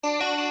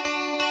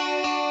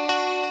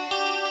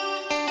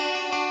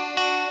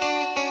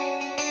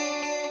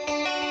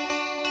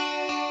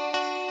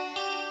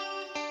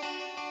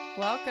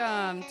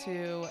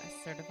to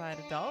Certified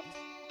Adult.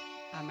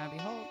 I'm Abby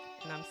Holt.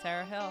 And I'm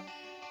Sarah Hill.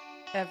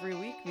 Every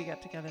week we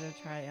get together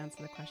to try to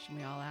answer the question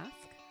we all ask.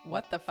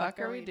 What the fuck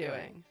are we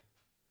doing?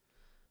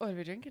 What are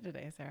we drinking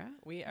today, Sarah?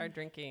 We are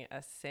drinking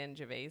a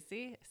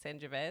Sangiovese.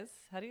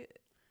 How do you...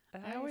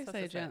 I always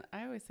say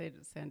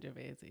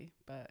Sangiovese,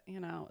 but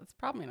you know, it's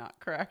probably not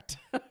correct.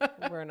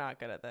 We're not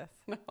good at this.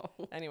 No.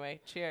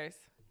 Anyway, cheers.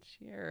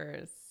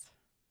 Cheers.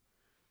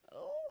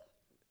 Oh.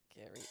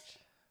 Can't reach.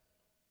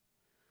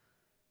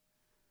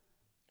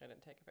 I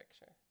didn't take a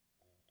picture.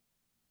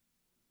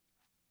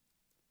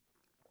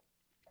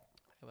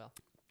 I will.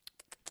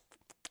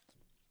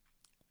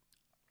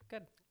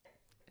 Good.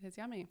 It is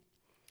yummy.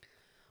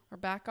 We're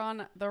back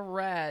on the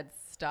red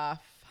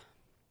stuff.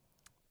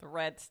 The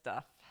red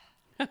stuff.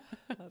 That's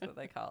what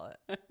they call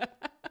it.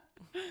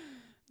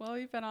 Well,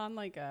 we've been on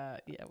like a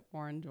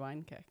orange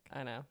wine kick.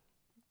 I know.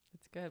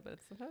 It's good, but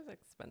it's sometimes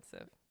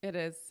expensive. It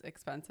is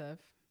expensive.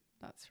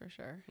 That's for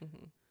sure.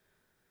 Mm-hmm.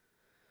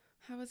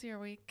 How was your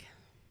week?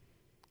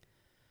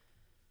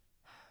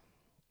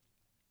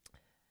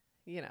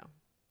 You know,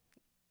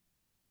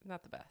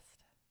 not the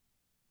best.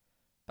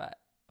 But,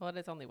 well, it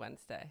is only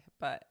Wednesday,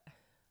 but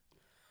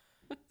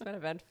it's been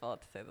eventful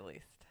to say the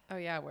least. Oh,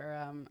 yeah.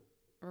 We're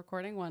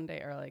recording one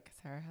day early because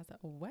Sarah has a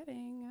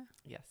wedding.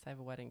 Yes, I have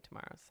a wedding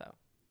tomorrow, so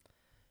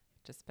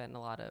just been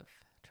a lot of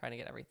trying to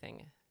get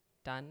everything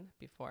done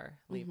before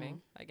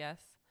leaving, I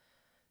guess.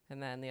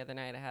 And then the other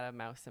night I had a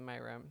mouse in my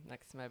room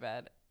next to my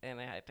bed,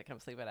 and I had to come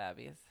sleep at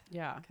Abby's.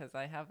 Yeah. Because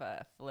I have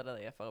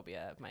literally a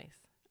phobia of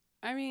mice.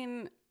 I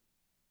mean,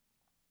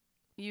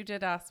 you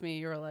did ask me,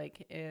 you were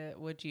like,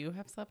 would you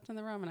have slept in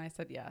the room? And I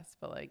said yes,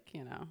 but like,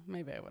 you know,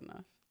 maybe I wouldn't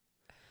have.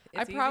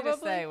 It's easy to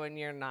say when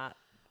you're not.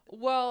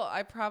 Well,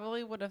 I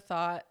probably would have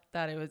thought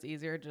that it was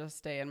easier to just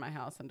stay in my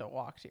house and to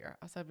walk to your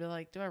house. I'd be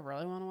like, do I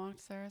really want to walk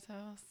to Sarah's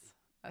house?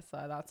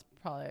 So that's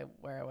probably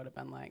where I would have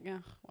been like, yeah,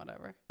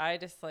 whatever. I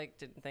just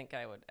didn't think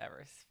I would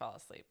ever fall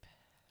asleep.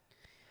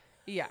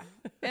 Yeah.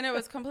 And it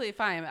was completely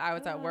fine. I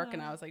was at work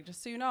and I was like,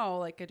 just so you know,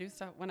 like I do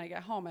stuff when I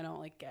get home. I don't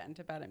like get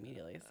into bed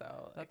immediately.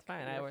 So that's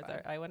fine. I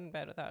went in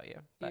bed without you.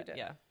 But you did.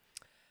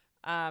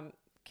 Yeah.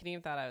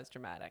 Kadeem thought I was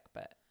dramatic,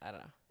 but I don't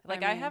know.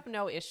 Like I have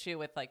no issue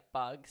with like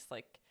bugs.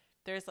 Like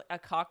there's a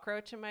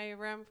cockroach in my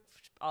room.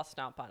 I'll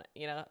stomp on it,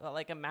 you know,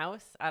 like a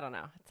mouse. I don't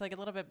know. It's like a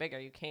little bit bigger.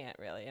 You can't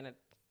really. And it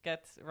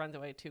runs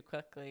away too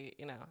quickly.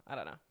 You know, I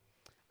don't know.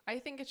 I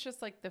think it's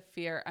just like the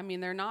fear. I mean,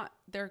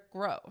 they're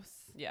gross.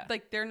 Yeah.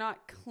 Like they're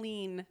not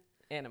clean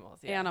animals.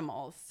 Yeah.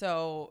 Animals.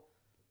 So,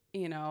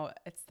 you know,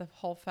 it's the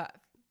whole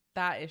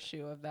that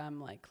issue of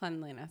them like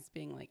cleanliness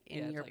being like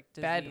in your like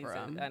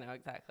bedroom. I know,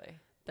 exactly.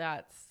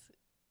 That's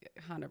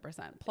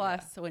 100%.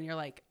 Plus, when you're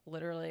like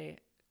literally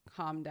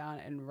calm down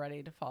and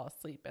ready to fall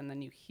asleep and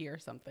then you hear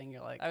something,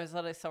 you're like, I was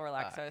literally so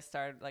relaxed. I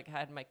started like, I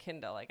had my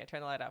Kindle, like I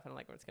turned the light off and I'm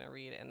like, we're just going to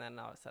read. And then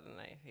all of a sudden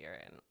I hear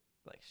it and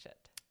like shit.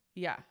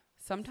 Yeah.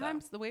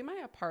 Sometimes the way my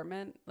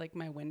apartment, like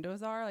my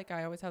windows are, like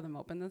I always have them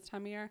open this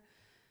time of year.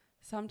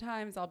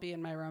 Sometimes I'll be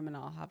in my room and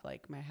I'll have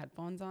like my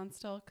headphones on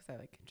still because I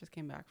like just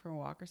came back from a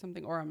walk or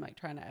something. Or I'm like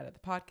trying to edit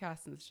the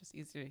podcast and it's just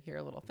easier to hear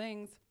little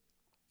things.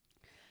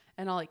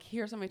 And I'll like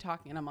hear somebody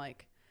talking and I'm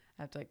like,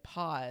 I have to like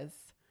pause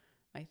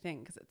my thing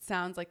because it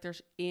sounds like they're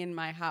in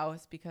my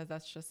house because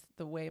that's just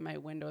the way my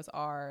windows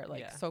are,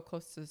 like so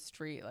close to the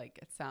street. Like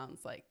it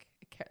sounds like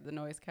the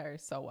noise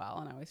carries so well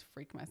and I always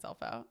freak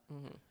myself out.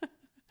 Mm-hmm.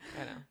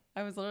 I know.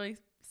 I was literally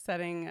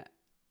setting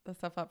the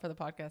stuff up for the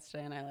podcast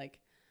today and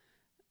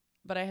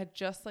but I had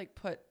just like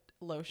put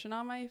lotion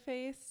on my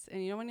face.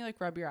 And you know, when you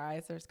like rub your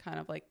eyes, there's kind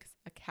of like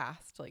a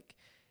cast, like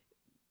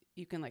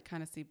you can like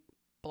kind of see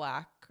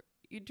black.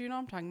 You do know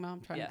what I'm talking about?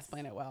 I'm trying to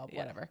explain it well,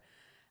 whatever.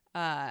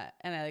 And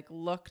I like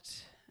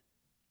looked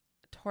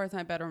towards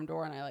my bedroom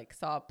door and I like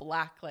saw a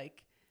black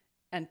like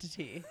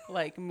entity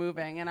like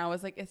moving. And I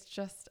was like, it's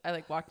just, I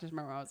like walked into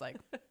my room. I was like,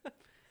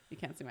 you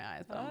can't see my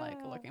eyes, but I'm like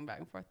looking back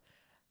and forth.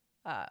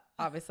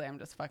 Obviously I'm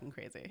just fucking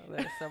crazy.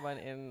 There's someone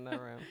in the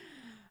room.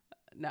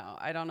 No,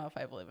 I don't know if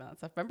I believe in that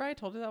stuff. Remember I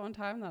told you that one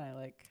time that I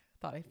like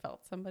thought I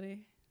felt somebody?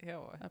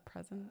 Ew. A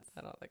presence?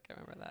 I don't think I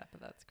remember that, but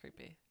that's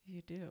creepy.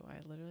 You do. I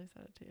literally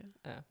said it to you.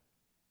 Oh.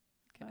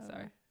 Okay,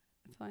 sorry.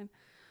 It's fine.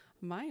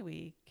 My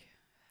week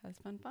has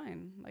been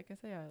fine. Like I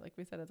say, like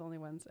we said, it's only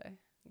Wednesday.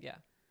 Yeah.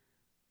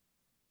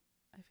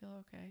 I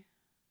feel okay.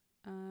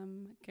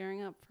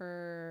 Gearing up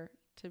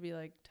to be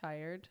like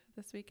tired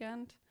this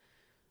weekend,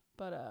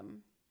 but I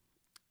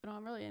don't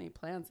have really any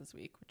plans this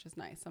week, which is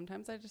nice.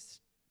 Sometimes I just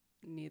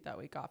need that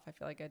week off. I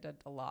feel like I did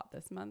a lot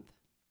this month,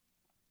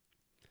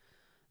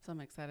 so I'm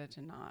excited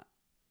to not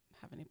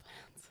have any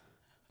plans.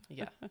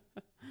 Yeah.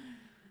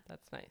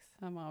 That's nice.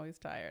 I'm always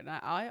tired. And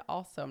I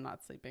also am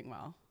not sleeping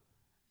well.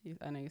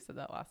 I know you said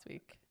that last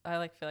week.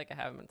 I feel like I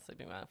haven't been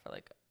sleeping well for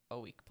like a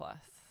week plus.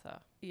 So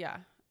yeah,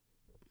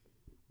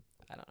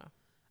 I don't know.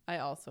 I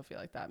also feel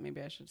like that.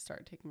 Maybe I should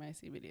start taking my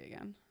CBD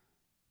again.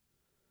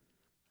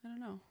 I don't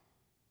know.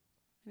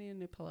 I need a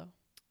new pillow.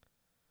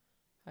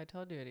 I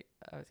told you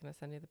I was going to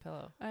send you the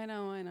pillow. I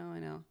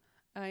know.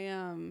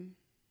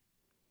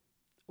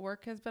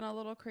 work has been a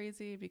little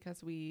crazy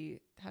because we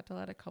had to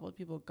let a couple of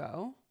people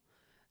go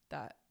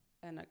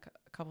and a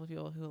couple of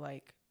people who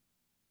like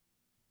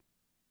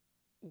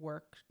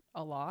work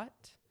a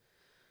lot.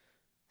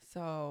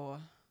 So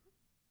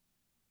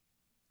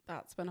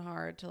that's been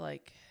hard to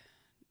like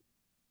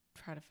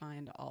try to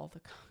find all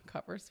the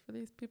covers for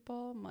these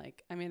people. I'm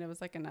like, I mean, it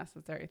was like a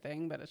necessary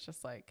thing, but it's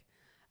just like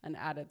an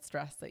added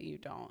stress that you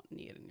don't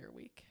need in your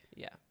week.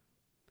 Yeah.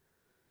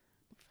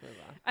 Let's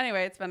move on.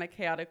 Anyway, it's been a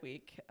chaotic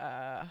week.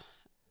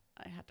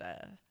 I had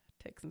to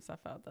take some stuff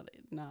out that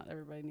not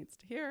everybody needs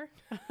to hear.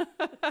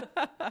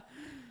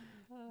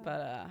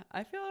 But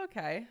I feel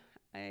okay.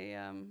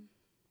 I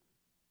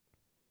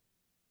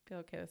feel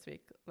okay this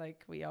week.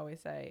 Like we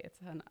always say, it's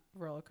a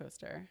roller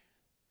coaster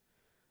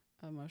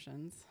of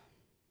emotions.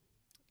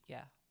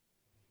 Yeah.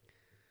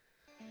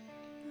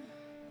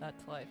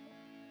 That's life.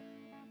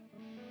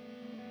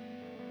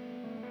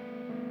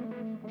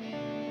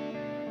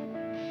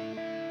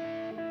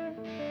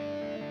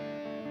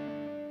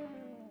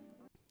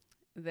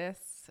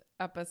 This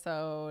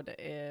episode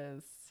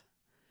is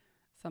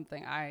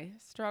something I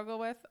struggle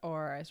with,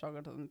 or I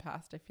struggled with in the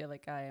past. I feel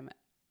like I am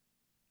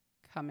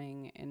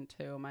coming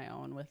into my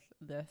own with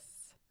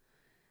this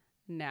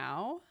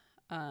now.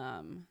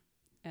 And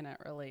it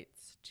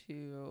relates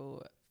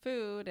to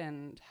food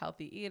and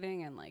healthy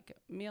eating and like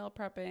meal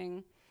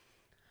prepping.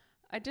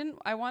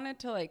 I wanted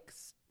to like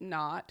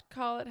not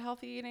call it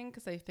healthy eating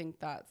because I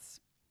think that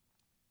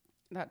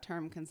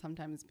term can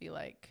sometimes be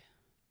like,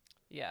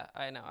 yeah,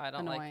 I know. I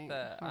don't annoying,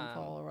 like the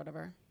harmful or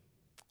whatever.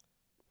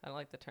 I don't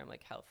like the term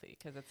like healthy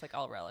because it's like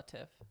all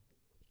relative.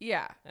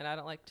 Yeah. And I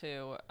don't like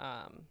to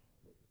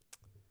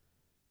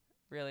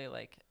really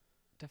like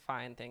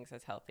define things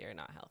as healthy or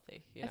not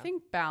healthy. You know? I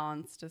think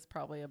balanced is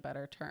probably a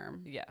better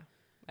term. Yeah,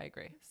 I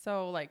agree.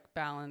 So like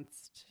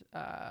balanced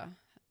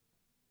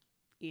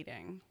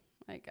eating,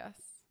 I guess,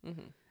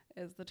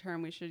 is the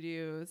term we should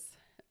use.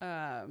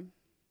 Bottom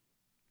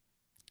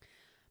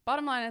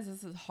line is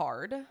this is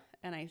hard.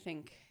 And I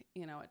think,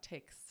 you know, it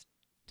takes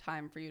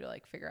time for you to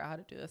like figure out how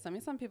to do this. I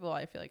mean, some people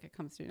I feel like it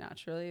comes to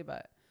naturally,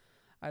 but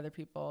other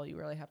people you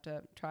really have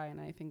to try. And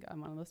I think I'm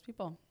one of those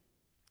people.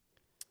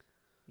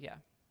 Yeah.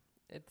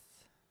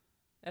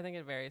 I think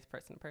it varies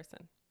person to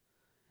person.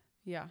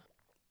 Yeah.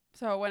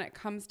 So when it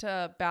comes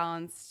to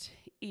balanced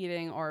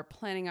eating or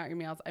planning out your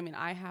meals, I mean,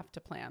 I have to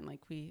plan.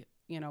 Like we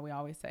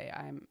always say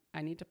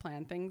I need to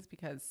plan things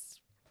because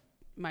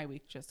my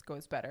week just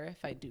goes better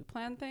if I do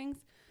plan things.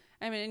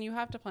 I mean, and you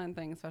have to plan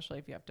things, especially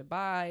if you have to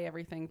buy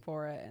everything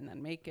for it and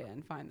then make it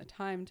and find the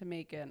time to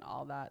make it and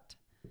all that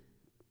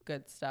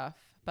good stuff.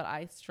 But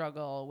I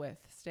struggle with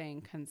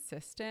staying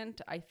consistent.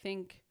 I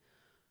think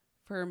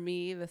for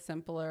me, the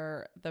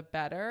simpler, the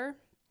better.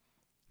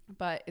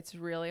 But it's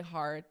really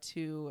hard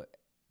to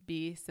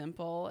be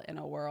simple in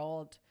a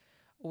world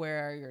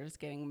where you're just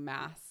getting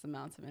mass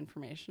amounts of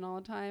information all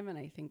the time. And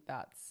I think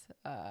that's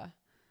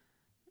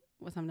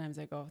well, sometimes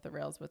I go off the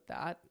rails with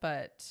that.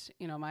 But,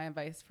 you know, my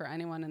advice for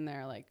anyone in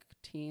their like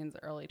teens,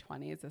 early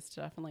 20s is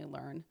to definitely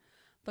learn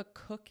the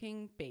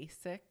cooking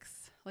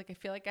basics. Like I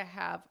feel like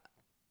I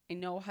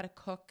know how to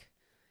cook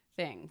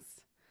things.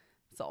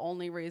 It's the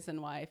only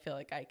reason why I feel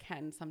like I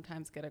can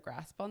sometimes get a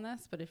grasp on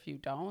this. But if you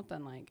don't,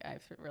 then like I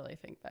really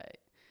think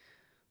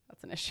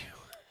that's an issue.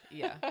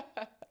 Yeah.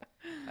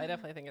 I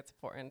definitely think it's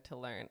important to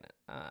learn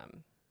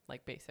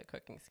like basic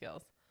cooking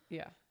skills.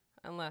 Yeah.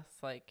 Unless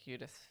like you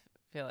just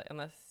feel it,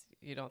 unless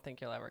you don't think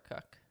you'll ever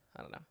cook.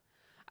 I don't know.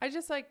 I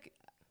just like,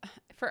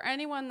 for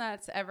anyone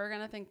that's ever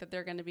going to think that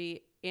they're going to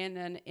be in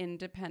an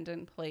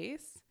independent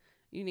place,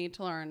 you need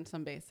to learn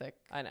some basic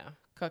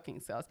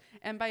cooking skills.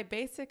 And by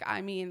basic,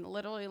 I mean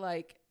literally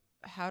like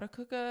how to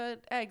cook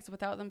eggs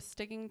without them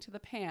sticking to the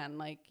pan.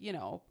 Like, you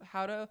know,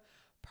 how to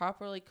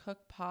properly cook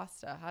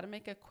pasta, how to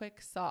make a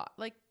quick sauce,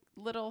 like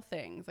little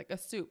things, like a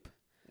soup.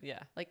 Yeah.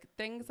 Like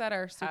things that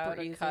are super how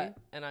to easy. Cut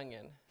an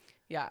onion.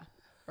 Yeah.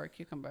 Or a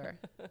cucumber.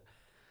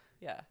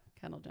 Yeah.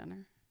 Kendall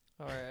Jenner.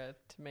 Or a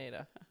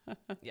tomato.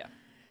 Yeah.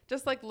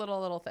 Just like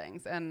little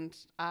things. And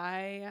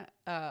I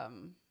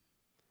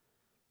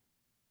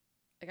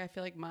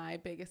feel like my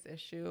biggest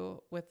issue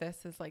with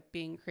this is like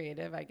being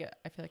creative. I feel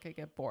like I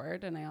get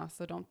bored, and I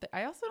also don't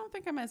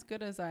think I'm as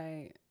good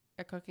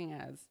at cooking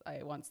as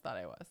I once thought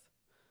I was.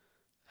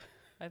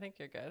 I think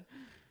you're good.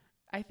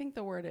 I think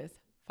the word is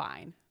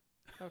fine.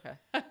 Okay.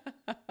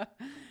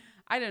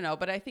 I don't know,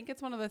 but I think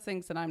it's one of those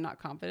things that I'm not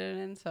confident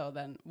in. So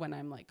then when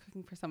I'm like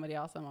cooking for somebody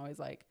else, I'm always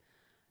like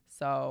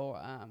so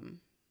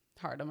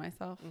hard on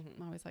myself.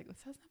 I'm always like, this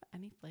doesn't have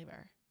any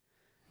flavor.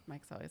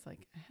 Mike's always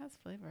like, it has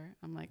flavor.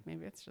 I'm like,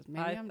 maybe it's just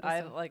I'm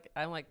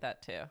like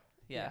that too.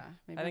 Yeah.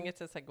 I think it's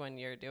just like when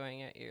you're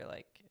doing it, you're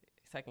like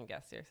second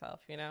guess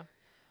yourself, you know?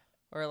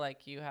 Or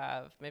like you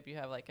have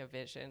like a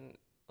vision,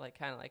 like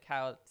kind of like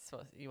how it's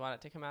supposed, you want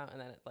it to come out, and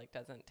then it like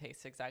doesn't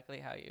taste exactly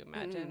how you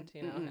imagined,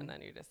 you know? And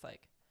then you're just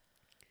like,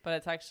 but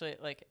it's actually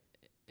like,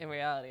 in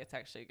reality, it's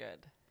actually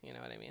good. You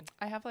know what I mean?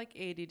 I have like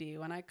ADD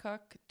when I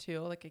cook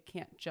too. Like I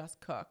can't just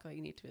cook. Like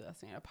you need to be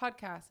listening to a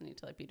podcast. I need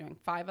to like be doing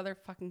 5 other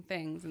fucking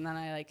things. And then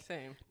I like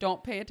Same.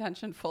 don't pay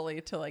attention fully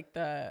to like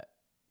the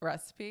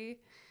recipe.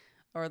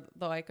 Or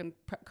though I can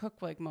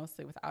cook like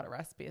mostly without a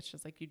recipe. It's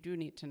just like you do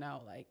need to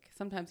know. Like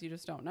sometimes you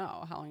just don't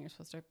know how long you're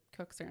supposed to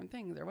cook certain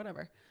things or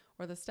whatever.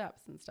 Or the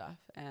steps and stuff.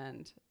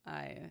 And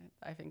I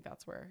think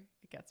that's where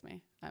it gets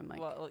me. I'm like,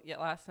 well, yeah,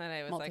 last night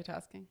I was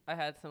multitasking. I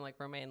had some like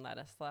romaine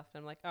lettuce left.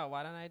 I'm like, oh,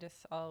 why don't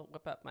I'll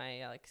whip up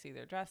my like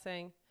Caesar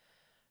dressing.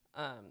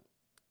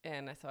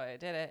 And so I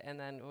did it, and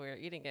then we were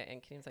eating it,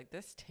 and Kenny's like,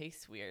 this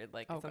tastes weird.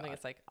 Like something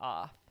is like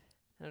off.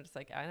 And I'm just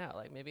like, I know,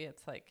 like maybe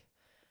it's like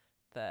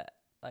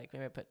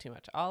maybe I put too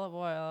much olive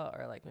oil,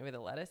 or like maybe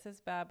the lettuce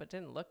is bad, but it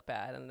didn't look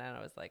bad. And then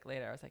I was like,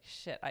 later, I was like,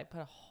 shit, I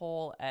put a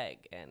whole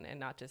egg in and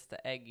not just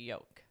the egg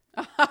yolk.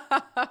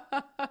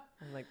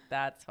 I'm like,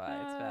 that's why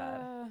it's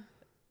bad.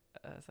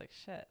 I was like,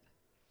 shit.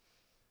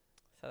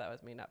 So that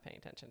was me not paying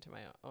attention to my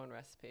own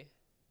recipe.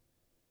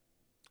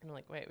 And I'm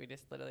like, wait, we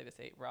literally just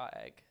ate raw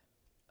egg.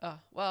 Oh,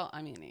 well,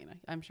 I mean, you know,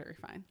 I'm sure you're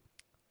fine.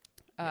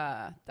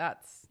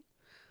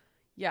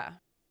 Yeah.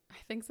 I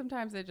think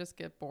sometimes I just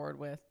get bored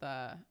with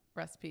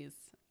recipes.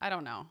 I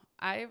don't know.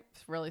 I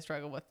really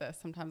struggle with this.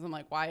 Sometimes I'm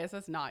like, why is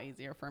this not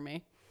easier for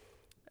me?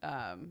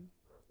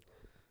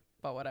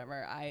 But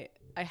whatever. I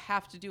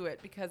have to do it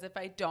because if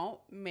I don't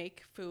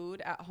make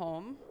food at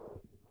home,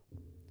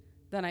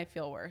 then I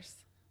feel worse.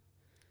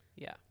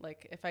 Yeah.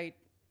 Like if I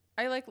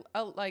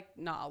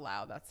not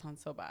allow, that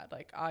sounds so bad.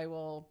 Like I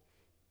will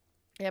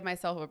give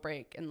myself a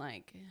break and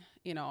like,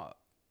 you know,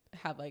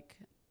 have like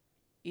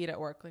eat at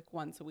work like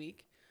once a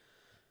week,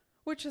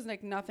 which is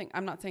like nothing.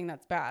 I'm not saying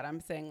that's bad. I'm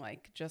saying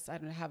like just I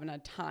don't have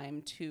enough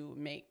time to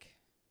make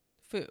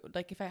food.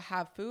 Like if I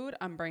have food,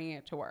 I'm bringing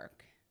it to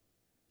work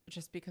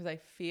just because I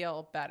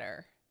feel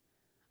better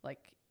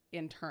like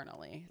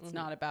internally. It's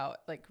not about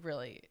like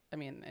really, I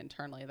mean,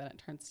 internally, then it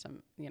turns to,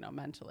 you know,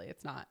 mentally.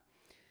 It's not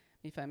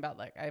me feeling about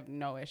like I have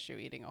no issue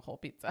eating a whole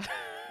pizza.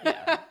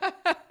 Yeah.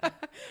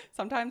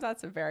 Sometimes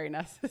that's very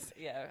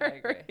necessary. Yeah, I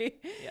agree.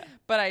 Yeah.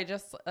 But I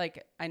just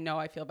like, I know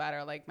I feel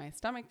better. Like my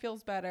stomach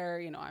feels better.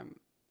 You know, I'm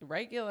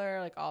regular,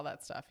 like all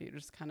that stuff. You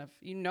just kind of,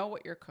 you know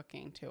what you're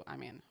cooking to. I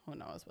mean, who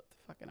knows what the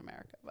fuck in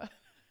America, but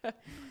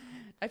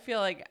I feel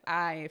like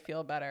I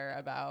feel better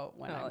about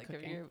when I'm like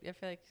cooking. I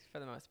feel like for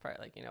the most part,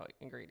 like, you know, what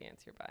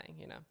ingredients you're buying,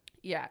 you know?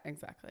 Yeah,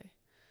 exactly.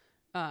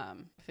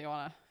 If you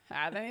want to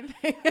add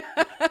anything.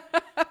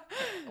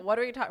 What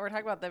are we talking? We're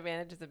talking about the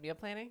advantages of meal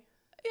planning?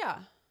 Yeah.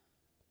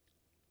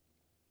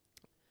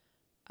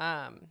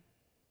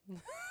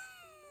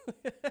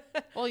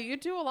 Well, you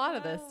do a lot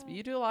of this.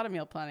 You do a lot of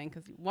meal planning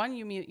because one,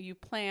 you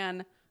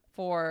plan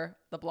for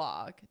the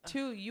blog.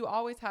 2, you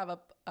always have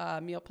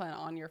a meal plan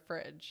on your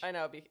fridge. I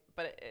know,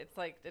 but it's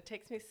like it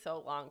takes me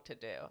so long to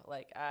do.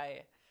 Like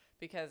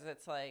because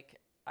it's like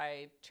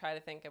I try to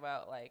think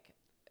about like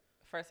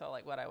first of all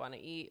like what I want to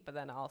eat, but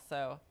then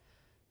also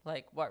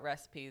like what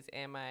recipes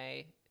am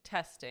I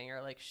testing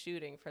or like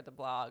shooting for the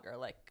blog, or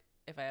like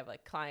if I have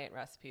like client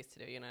recipes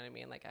to do, you know what I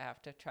mean? Like I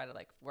have to try to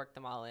like work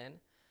them all in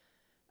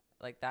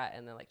like that,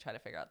 and then like try to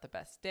figure out the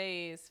best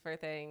days for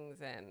things,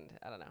 and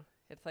I don't know.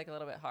 It's like a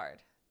little bit hard.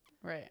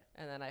 Right.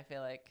 And then I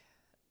feel like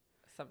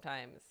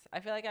sometimes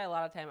a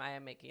lot of time I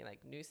am making like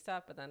new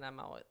stuff, but then I'm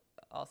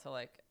also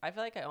like I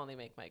feel like I only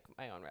make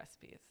my own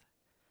recipes.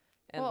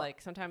 And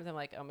like sometimes I'm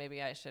like, oh,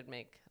 maybe I should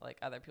make like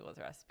other people's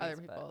recipes.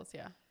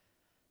 Yeah.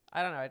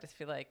 I don't know. I just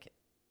feel like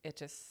it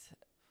just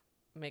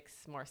makes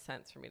more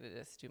sense for me to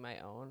just do my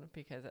own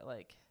because it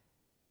like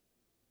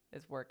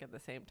is work at the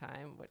same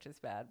time, which is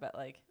bad. But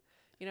like,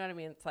 you know what I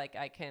mean? It's like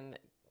I can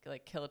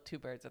like kill 2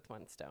 birds with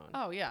 1 stone.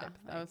 Oh yeah.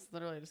 I was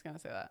literally just going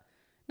to say that.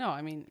 No,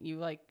 I mean, you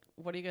like,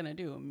 what are you going to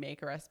do?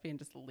 Make a recipe and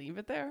just leave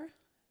it there?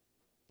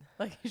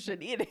 Like you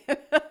should eat it.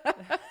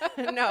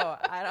 No,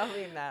 I don't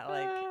mean that.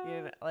 Like,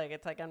 you know, like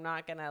it's like I'm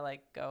not gonna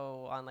like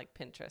go on like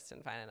Pinterest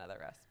and find another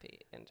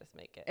recipe and just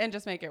make it. And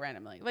just make it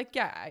randomly. Like,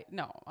 yeah,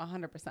 no,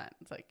 100%.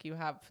 It's like you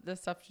have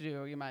this stuff to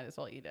do. You might as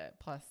well eat it.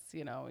 Plus,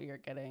 you know, you're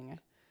getting,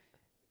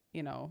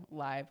 you know,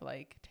 live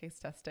like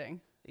taste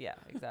testing. Yeah,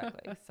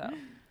 exactly. So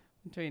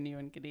between you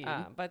and Gadi.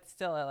 But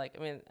still, like,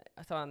 I mean,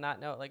 so on that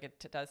note, like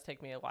it does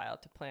take me a while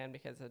to plan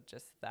because of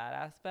just that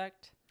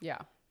aspect. Yeah.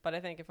 But I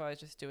think if I was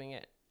just doing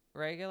it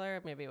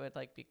regular, maybe it would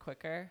like be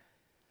quicker.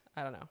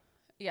 I don't know.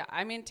 Yeah,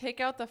 I mean, take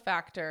out the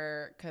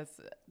factor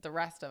because the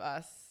rest of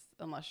us,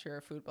 unless you're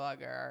a food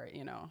blogger, are,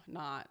 you know,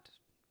 not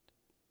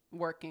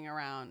working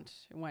around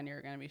when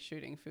you're going to be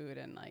shooting food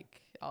and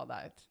like all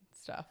that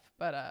stuff.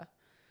 But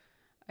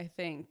I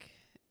think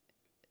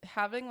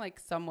having like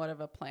somewhat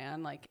of a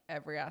plan, like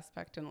every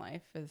aspect in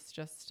life is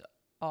just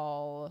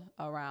all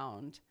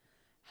around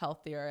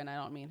healthier. And I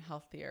don't mean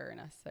healthier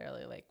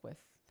necessarily like with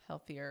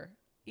healthier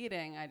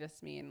eating. I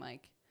just mean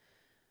like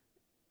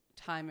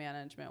time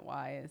management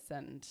wise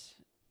and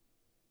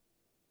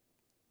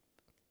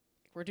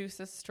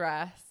reduces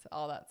stress,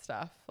 all that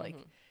stuff. Like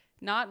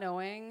not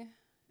knowing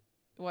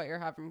what you're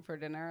having for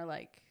dinner,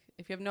 like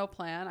if you have no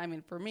plan, I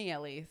mean, for me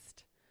at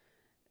least,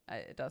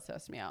 it does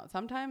stress me out.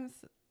 Sometimes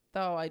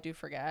though I do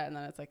forget. And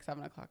then it's like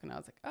 7 o'clock and I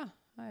was like, oh,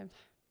 I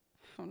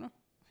don't know.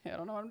 I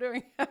don't know what I'm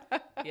doing.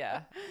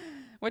 Yeah.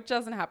 Which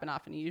doesn't happen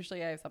often.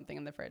 Usually I have something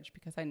in the fridge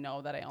because I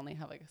know that I only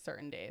have like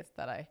certain days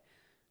that I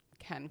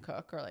can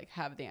cook or like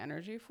have the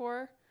energy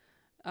for.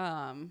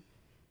 No,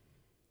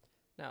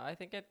 I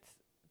think it's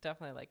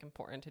definitely like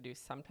important to do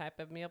some type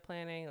of meal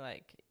planning.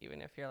 Like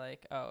even if you're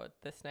like, oh,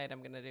 this night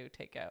I'm gonna do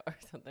takeout or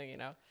something, you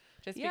know,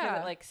 just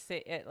because it like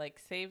it like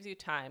saves you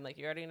time. Like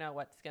you already know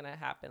what's gonna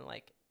happen.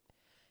 Like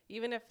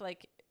even if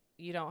like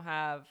you don't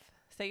have,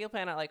 say you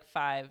plan out like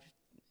 5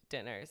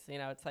 dinners, you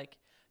know, it's like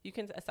you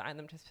can assign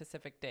them to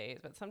specific days,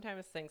 but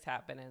sometimes things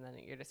happen and then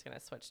you're just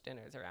gonna switch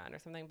dinners around or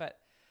something. But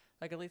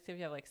like at least if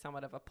you have like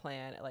somewhat of a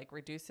plan, it like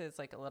reduces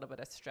like a little bit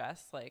of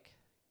stress like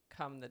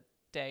come the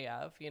day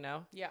of, you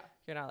know. Yeah.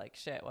 You're not like,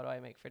 shit, what do I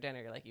make for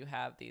dinner? You're like, you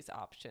have these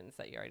options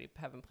that you already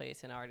have in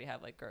place and already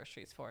have like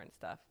groceries for and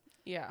stuff.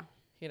 Yeah.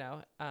 You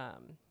know,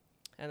 and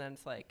then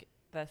it's like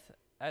that's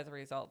as a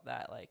result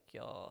that like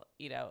you'll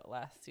eat out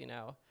less, you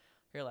know,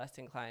 you're less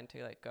inclined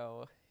to like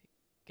go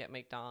get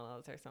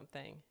McDonald's or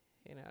something.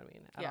 You know what I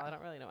mean? I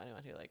don't really know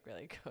anyone who like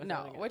really goes.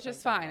 No, which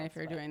is fine if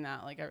you're doing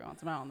that like every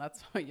once in a while and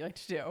that's what you like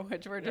to do,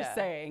 which we're just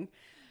saying.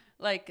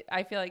 Like,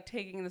 I feel like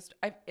taking this,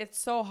 it's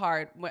so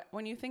hard.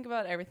 When you think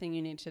about everything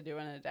you need to do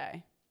in a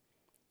day,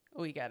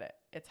 we get it.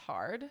 It's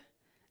hard.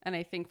 And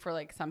I think for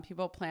like some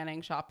people,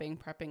 planning, shopping,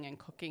 prepping, and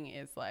cooking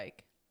is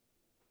like,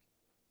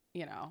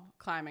 you know,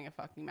 climbing a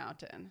fucking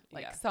mountain.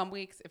 Like some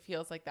weeks it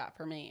feels like that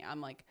for me. I'm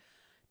like,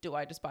 do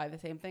I just buy the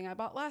same thing I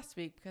bought last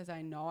week because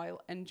I know I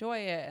enjoy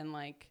it? And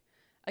like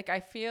I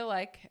feel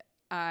like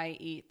I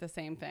eat the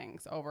same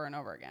things over and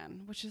over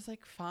again, which is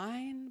like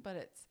fine. But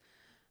it's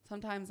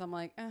sometimes I'm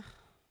like,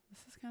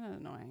 this is kind of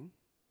annoying.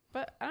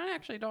 But I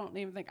actually don't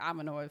even think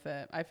I'm annoyed with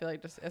it. I feel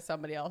like just if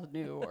somebody else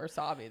knew or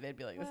saw me, they'd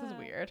be like, this is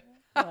weird.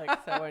 Like,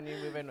 so when you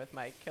move in with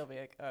Mike, he'll be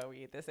like, oh, we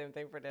eat the same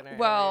thing for dinner.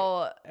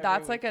 Well,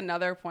 that's like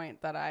another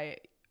point that I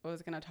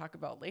was going to talk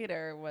about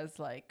later was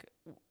like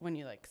when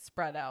you like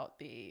spread out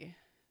the,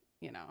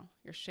 you know,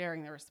 you're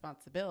sharing the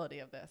responsibility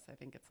of this. I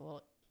think it's a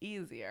little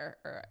easier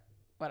or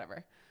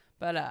whatever.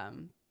 But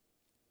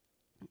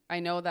I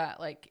know that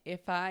like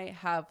if I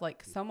have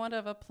like somewhat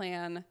of a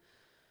plan,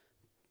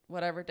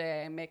 whatever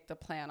day I make the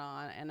plan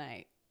on and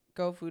I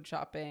go food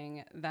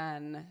shopping,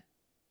 then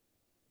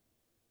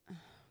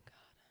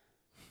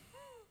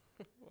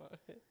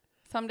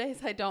some days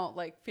I don't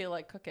like feel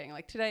like cooking.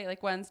 Like today,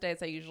 like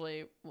Wednesdays, I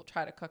usually will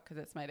try to cook because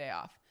it's my day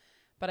off.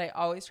 But I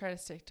always try to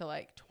stick to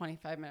like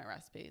 25-minute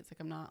recipes. Like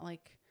I'm not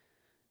like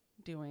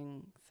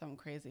doing some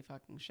crazy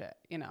fucking shit,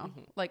 you know?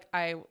 Mm-hmm. Like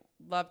I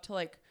love to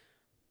like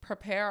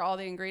prepare all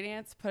the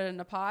ingredients, put it in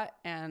a pot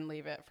and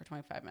leave it for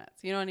 25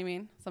 minutes. You know what I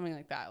mean? Something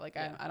like that. Like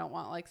I don't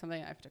want like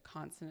something I have to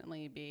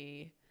constantly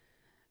be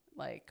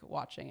like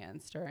watching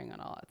and stirring and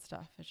all that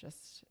stuff. It's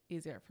just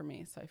easier for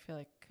me. So I feel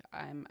like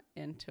I'm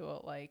into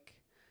it, like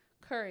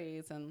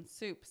curries and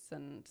soups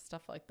and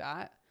stuff like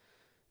that.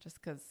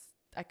 Just because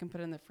I can put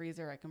it in the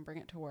freezer, I can bring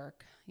it to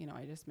work. You know,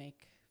 I just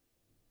make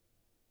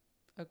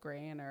a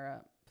grain or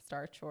a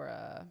starch or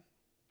a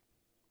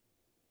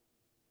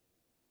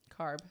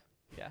carb.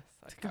 Yes.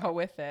 To go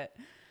with it.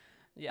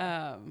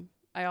 Yeah.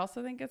 I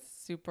also think it's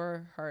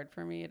super hard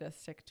for me to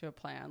stick to a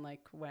plan.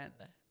 Like when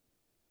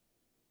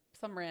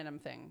some random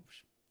thing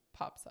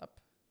pops up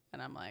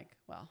and I'm like,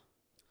 well.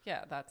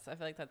 Yeah, I feel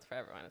like that's for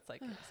everyone. It's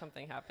like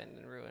something happened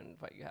and ruined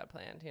what you had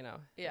planned, you know?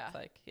 Yeah. It's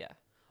like, yeah.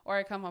 Or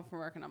I come home from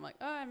work and I'm like,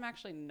 oh, I'm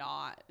actually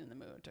not in the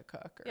mood to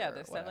cook. Or yeah,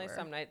 there's whatever.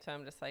 Definitely some nights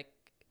I'm just like,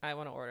 I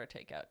want to order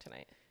takeout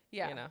tonight.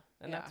 Yeah. You know?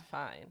 And that's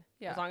fine.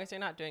 Yeah. As long as you're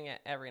not doing it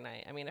every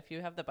night. I mean, if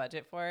you have the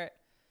budget for it,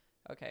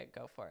 okay,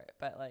 go for it.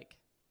 But like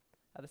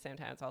at the same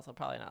time, it's also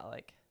probably not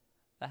like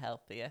the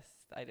healthiest.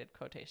 I did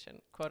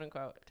quotation, quote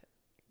unquote,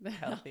 the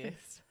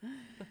healthiest.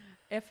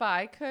 If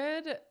I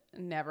could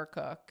never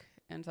cook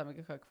and somebody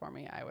could cook for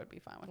me, I would be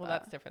fine with that. Well,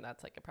 that's different.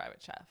 That's like a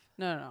private chef.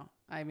 No.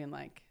 I mean,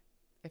 like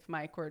if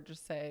Mike were to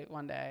just say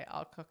one day,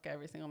 I'll cook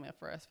every single meal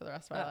for us for the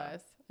rest of our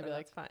lives, I'd be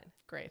like, fine.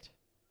 Great.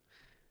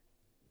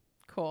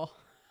 Cool.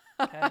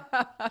 Okay.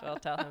 Well,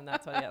 tell him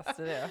that's what he has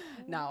to do.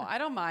 No, I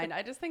don't mind.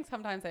 I just think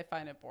sometimes I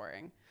find it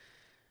boring.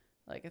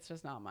 Like it's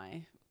just not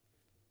my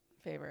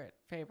favorite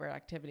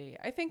activity.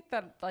 I think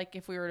that like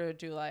if we were to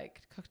do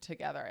like cook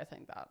together, I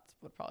think that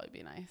would probably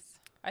be nice.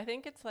 I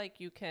think it's like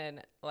you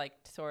can like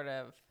sort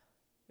of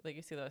like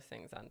you see those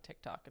things on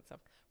TikTok and stuff,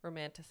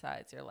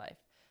 romanticize your life.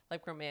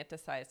 Like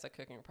romanticize the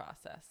cooking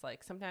process.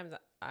 Like sometimes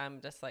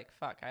I'm just like,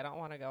 fuck, I don't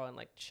want to go and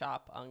like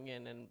chop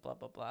onion and blah,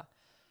 blah, blah.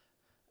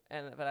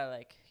 But I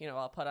like, you know,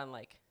 I'll put on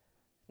like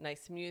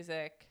nice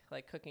music,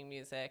 like cooking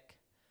music,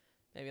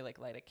 maybe like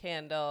light a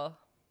candle.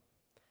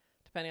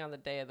 Depending on the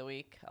day of the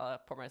week, I'll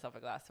pour myself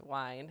a glass of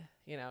wine,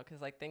 you know, because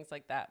like things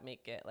like that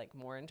make it like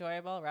more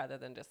enjoyable rather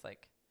than just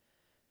like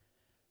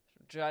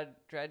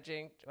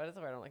dredging. What is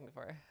the word I'm looking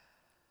for?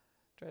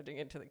 Dredging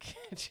into the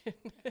kitchen.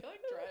 I feel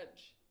like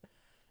dredge.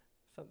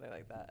 Something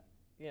like that,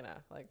 you know,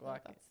 like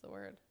walking. That's the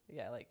word.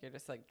 Yeah, like you're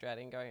just like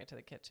dreading going into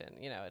the kitchen.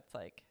 You know, it's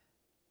like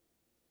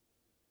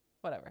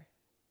whatever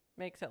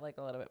makes it like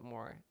a little bit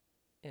more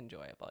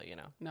enjoyable, you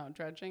know? No,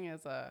 dredging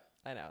is I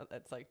know.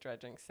 It's like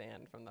dredging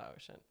sand from the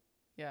ocean.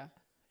 yeah.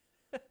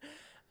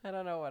 I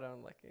don't know what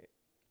I'm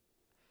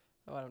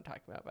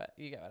talking about, but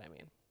you get what I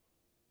mean.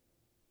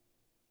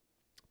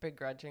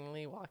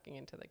 Begrudgingly walking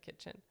into the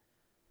kitchen.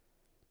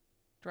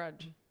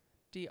 Drudge.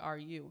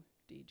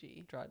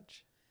 D-R-U-D-G.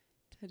 Drudge.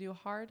 To do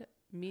hard,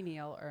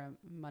 menial, or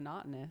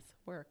monotonous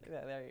work.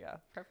 Yeah, there you go.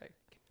 Perfect.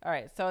 All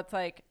right. So it's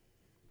like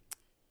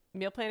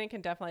meal planning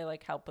can definitely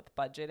like help with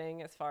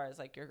budgeting as far as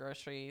like your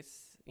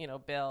groceries, you know,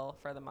 bill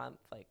for the month.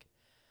 Like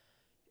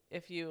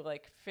if you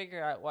like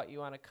figure out what you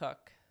want to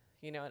cook,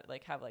 you know,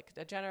 like have like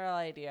a general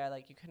idea,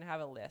 like you can have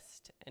a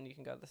list and you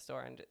can go to the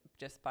store and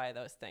just buy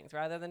those things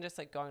rather than just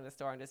like going to the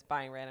store and just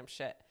buying random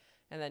shit.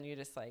 And then you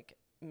just like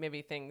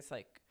maybe things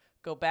like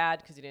go bad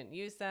because you didn't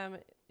use them.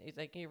 It's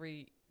like you're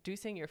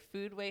reducing your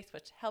food waste,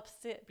 which helps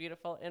the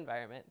beautiful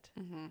environment.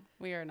 Mm-hmm.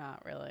 We are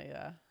not really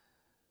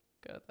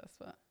good at this,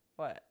 but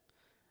What?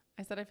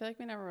 I said I feel like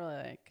we never really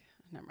like.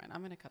 Never mind.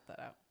 I'm gonna cut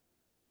that out.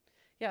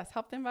 Yes,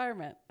 help the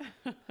environment.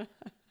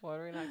 What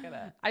are we not good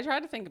at? I tried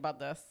to think about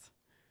this.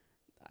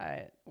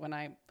 There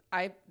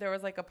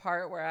was like a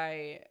part where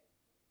I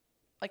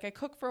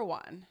cook for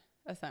one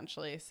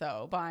essentially.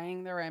 So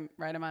buying the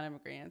right amount of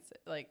ingredients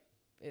like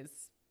is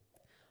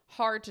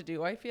hard to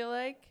do. I feel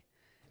like,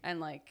 and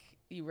like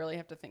you really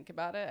have to think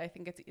about it. I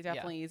think it's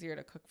definitely easier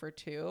to cook for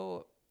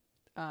two,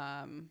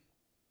 and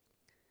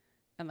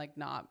like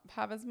not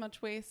have as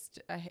much waste.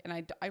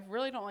 I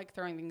really don't like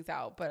throwing things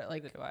out, but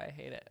like Neither do I.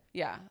 Hate it.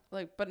 yeah,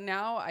 like but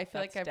now I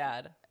feel That's like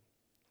Dad.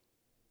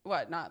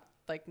 not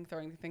liking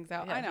throwing things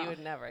out. Yeah, I know he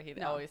would never. He'd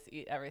always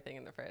eat everything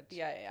in the fridge.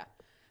 Yeah.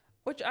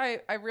 Which I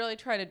really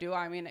try to do.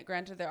 I mean,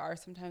 granted, there are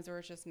some times where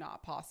it's just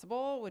not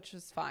possible, which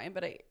is fine.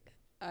 But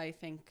I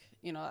think,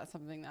 you know, that's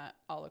something that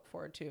I'll look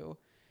forward to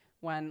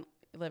when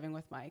living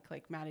with Mike.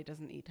 Like, Maddie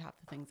doesn't eat half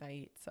the things I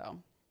eat.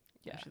 So,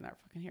 yeah, she's not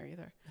fucking here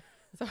either.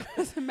 So it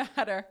doesn't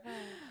matter.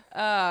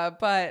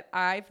 But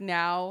I've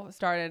now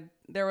started,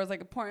 there was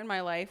like a point in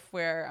my life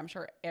where I'm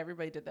sure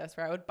everybody did this,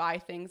 where I would buy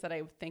things that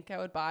I would think I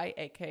would buy,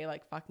 aka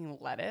like fucking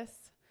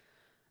lettuce.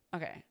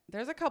 Okay,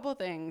 there's a couple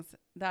things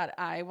that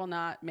I will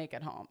not make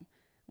at home.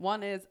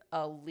 One is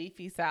a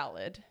leafy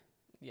salad.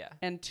 Yeah.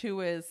 And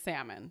two is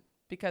salmon.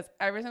 Because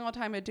every single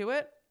time I do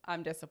it,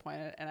 I'm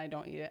disappointed and I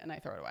don't eat it and I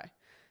throw it away.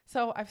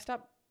 So I've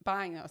stopped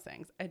buying those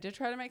things. I did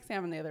try to make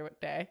salmon the other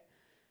day.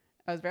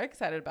 I was very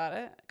excited about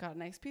it. Got a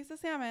nice piece of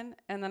salmon.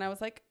 And then I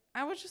was like,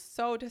 I was just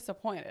so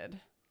disappointed.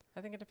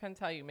 I think it depends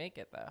how you make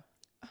it, though.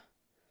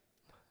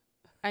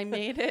 I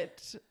made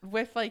it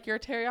with like your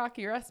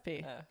teriyaki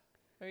recipe.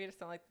 Or you just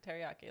don't like the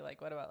teriyaki.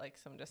 Like, what about like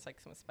some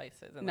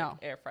spices and No. like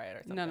air fry it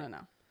or something? No.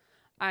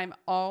 I'm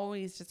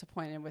always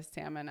disappointed with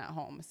salmon at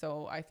home.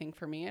 So I think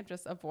for me, I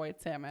just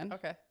avoid salmon.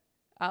 Okay.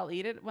 I'll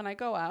eat it when I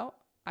go out.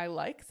 I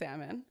like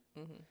salmon.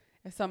 Mm-hmm.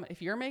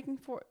 If you're making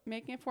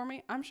it for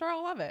me, I'm sure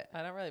I'll love it.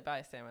 I don't really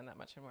buy salmon that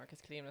much anymore because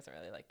Kadeem doesn't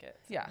really like it.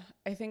 So. Yeah.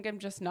 I think I'm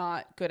just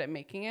not good at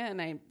making it.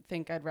 And I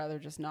think I'd rather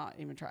just not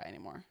even try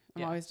anymore.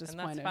 I'm always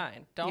disappointed. And that's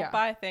fine. Don't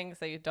buy things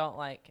that you don't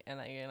like and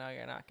that you know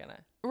you're not going to.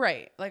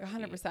 Right. Like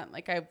 100%.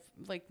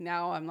 Like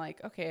now I'm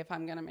like, okay, if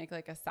I'm going to make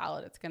like a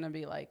salad, it's going to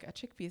be like a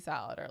chickpea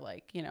salad or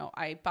like, you know,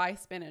 I buy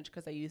spinach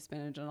because I use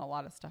spinach in a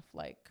lot of stuff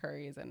like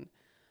curries and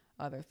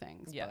other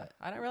things. Yeah. But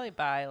I don't really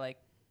buy like,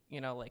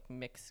 you know, like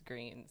mixed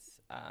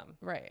greens.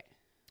 Right.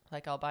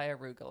 Like I'll buy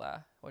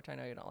arugula, which I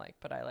know you don't like,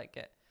 but I like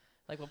it.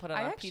 Like we'll put it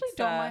on I pizza. actually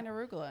don't mind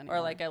arugula anymore.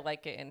 Or like I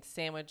like it in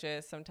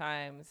sandwiches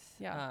sometimes.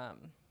 Yeah.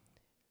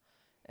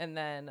 And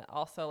then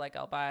also like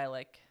I'll buy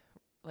like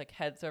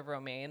heads of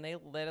romaine. They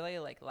literally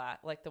like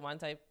the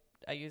ones I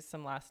used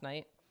some last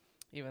night,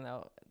 even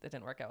though it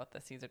didn't work out with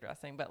the Caesar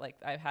dressing. But like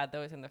I've had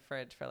those in the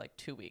fridge for like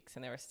 2 weeks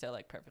and they were still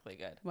like perfectly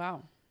good.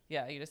 Wow.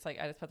 Yeah, I just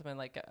put them in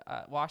like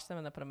wash them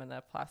and then put them in a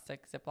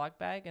plastic Ziploc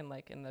bag and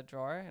like in the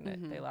drawer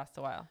and they last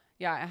a while.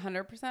 Yeah,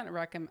 100%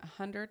 recommend.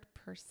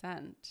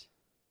 100%.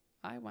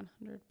 I 100%.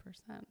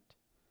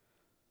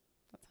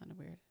 That sounded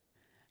weird.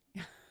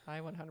 I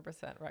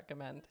 100%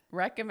 recommend.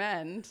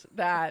 Recommend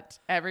that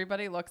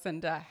everybody looks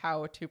into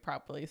how to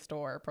properly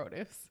store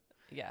produce.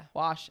 Yeah.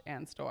 Wash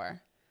and store.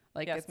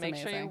 Like, yes, it's make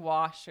amazing. sure you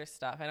wash your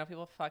stuff. I know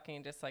people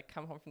fucking just like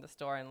come home from the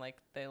store and like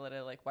they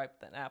literally like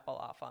wipe an apple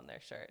off on their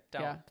shirt.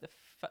 Don't. Yeah. The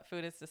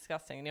food is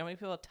disgusting. You know how many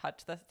people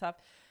touch this stuff?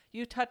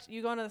 You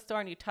go into the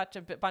store and you touch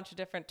a bunch of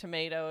different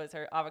tomatoes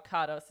or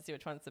avocados to see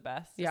which one's the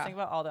best. Just think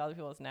about all the other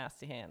people's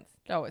nasty hands.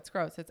 Oh, it's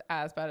gross. It's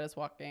as bad as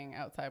walking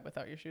outside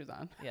without your shoes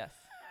on. Yes.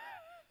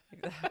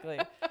 Exactly.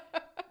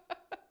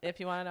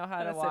 If you want to know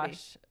how to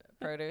wash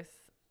produce,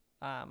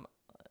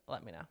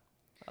 let me know.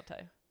 I'll tell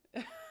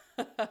you.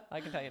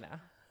 I can tell you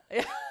now.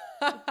 Yeah.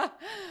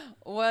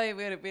 Well,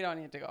 we don't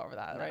need to go over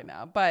that right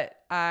now. But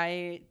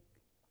 100%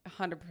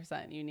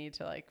 you need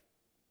to like,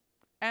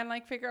 and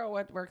like figure out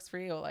what works for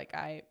you. Like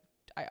I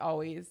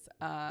always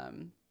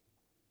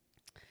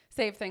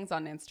save things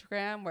on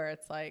Instagram where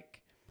it's like,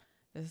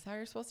 this is how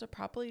you're supposed to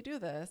properly do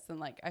this. And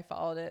like I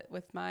followed it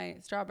with my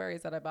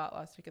strawberries that I bought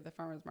last week at the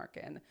farmer's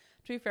market. And to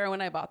be fair,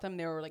 when I bought them,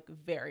 they were like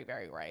very,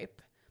 very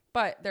ripe.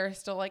 But there's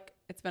still like,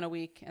 it's been a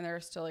week and there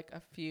are still like a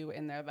few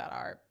in there that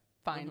are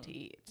fine to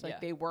eat. It's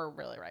like they were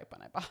really ripe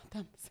when I bought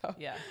them. So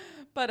Yeah.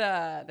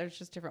 But there's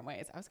just different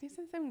ways. I was gonna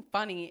say something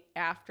funny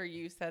after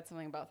you said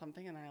something about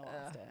something and I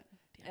lost it.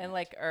 Damn and it.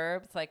 like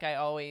herbs, like I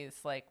always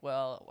like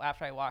will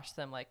after I wash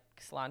them, like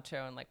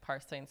cilantro and like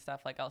parsley and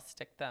stuff, like I'll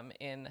stick them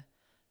in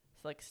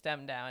like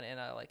stem down in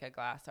a like a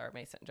glass or a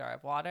mason jar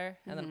of water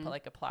and then put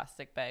like a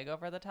plastic bag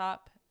over the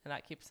top. And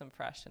that keeps them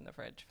fresh in the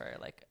fridge for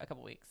like a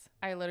couple weeks.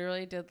 I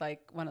literally did like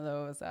one of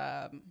those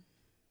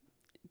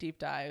deep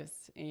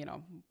dives, you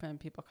know, when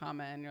people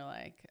comment and you're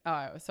like,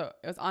 so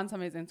it was on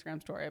somebody's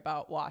Instagram story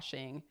about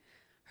washing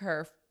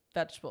her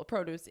vegetable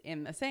produce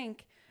in the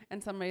sink.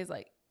 And somebody's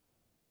like,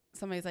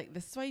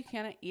 this is why you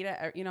can't eat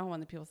it. You know,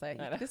 when the people say,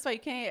 this is why you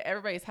can't eat at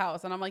everybody's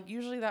house. And I'm like,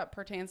 usually that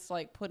pertains to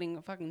like putting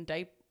a fucking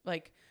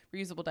like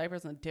reusable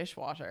diapers in the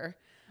dishwasher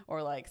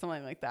or like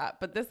something like that.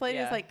 But this lady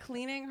is like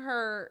cleaning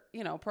her,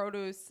 you know,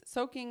 produce,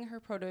 soaking her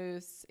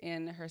produce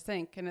in her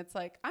sink. And it's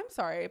like, I'm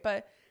sorry,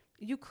 but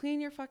you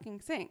clean your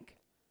fucking sink.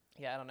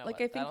 Yeah, I don't know. Like,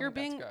 I think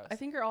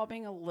you're all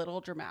being a little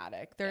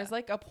dramatic. There's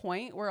like a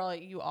point where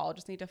like you all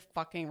just need to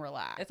fucking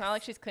relax. It's not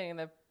like she's cleaning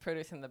the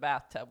produce in the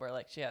bathtub where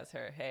like she has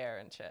her hair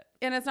and shit.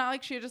 And it's not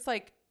like she just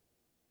like,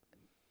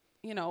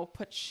 you know,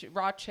 put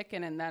raw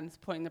chicken and then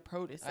putting the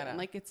produce in.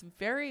 Like, it's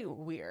very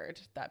weird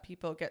that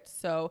people get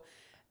so.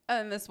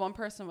 And this one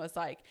person was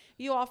like,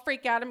 you all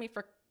freak out at me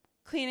for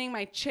cleaning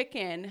my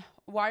chicken.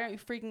 Why aren't you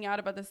freaking out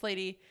about this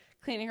lady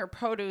cleaning her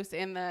produce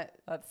in the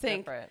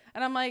sink? Different.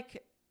 And I'm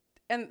like,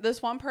 and this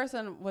one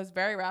person was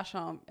very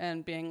rational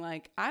and being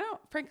like, I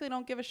frankly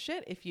don't give a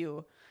shit if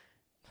you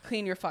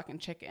clean your fucking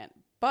chicken.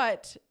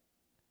 But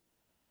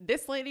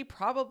this lady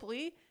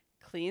probably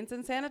cleans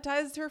and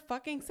sanitizes her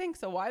fucking sink.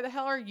 So why the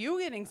hell are you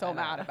getting so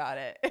mad about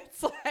it?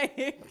 It's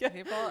like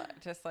people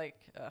just like,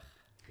 ugh.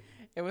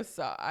 It was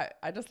so,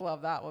 I just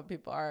love that when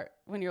people are,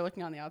 when you're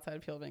looking on the outside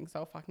of people being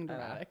so fucking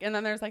dramatic. And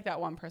then there's like that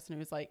one person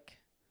who's like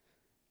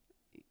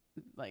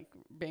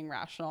being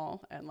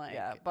rational and like.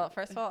 Yeah, but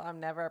first of all, I'm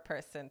never a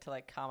person to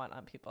like comment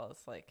on people's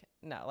like,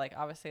 no, like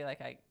obviously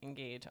like I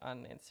engage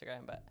on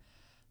Instagram, but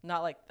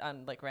not like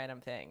on like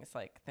random things.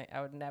 Like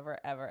I would never,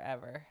 ever,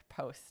 ever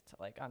post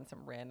like on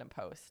some random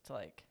post,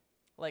 like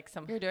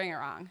some. You're doing it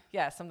wrong.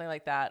 Yeah, something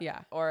like that.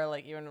 Yeah. Or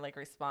like even like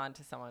respond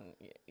to someone,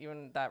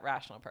 even that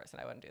rational person.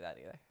 I wouldn't do that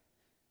either.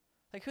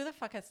 Like, who the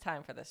fuck has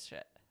time for this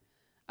shit?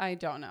 I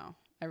don't know.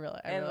 I really.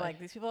 Like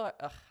these people are,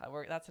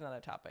 that's another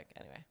topic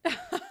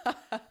anyway.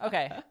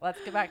 Okay, let's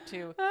get back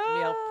to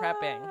meal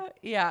prepping.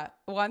 Yeah.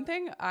 One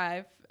thing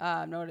I've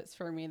noticed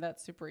for me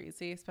that's super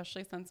easy,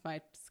 especially since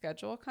my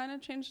schedule kind of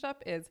changed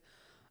up, is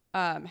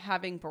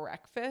having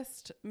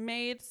breakfast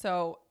made.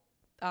 So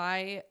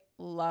I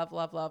love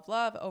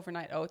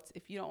overnight oats.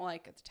 If you don't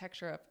like the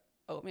texture of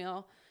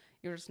oatmeal,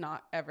 you're just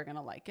not ever going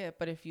to like it.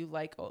 But if you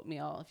like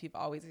oatmeal, if you've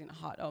always eaten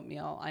hot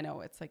oatmeal, I know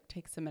it's like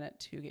takes a minute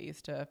to get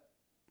used to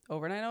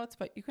overnight oats,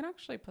 but you can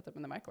actually put them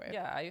in the microwave.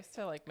 Yeah, I used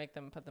to like put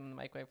them in the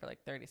microwave for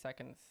like 30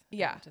 seconds.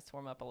 Yeah. Just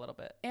warm up a little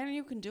bit. And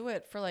you can do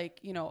it for like,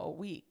 you know, a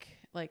week.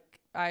 Like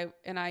I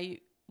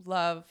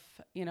love,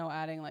 you know,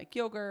 adding like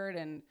yogurt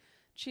and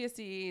chia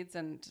seeds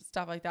and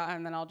stuff like that.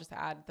 And then I'll just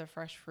add the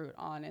fresh fruit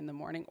on in the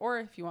morning. Or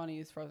if you want to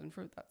use frozen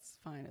fruit, that's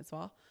fine as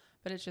well.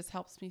 But it just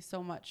helps me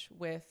so much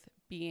with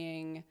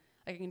being,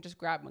 I can just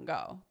grab and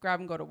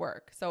go to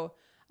work. So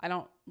I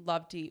don't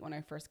love to eat when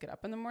I first get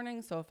up in the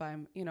morning. So if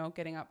I'm, you know,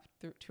 getting up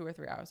 2 or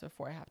 3 hours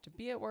before I have to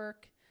be at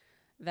work,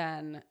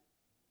 then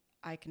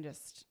I can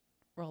just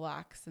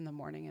relax in the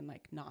morning and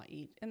like not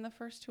eat in the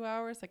first 2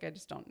 hours. Like I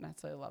just don't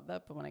necessarily love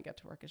that. But when I get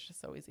to work, it's just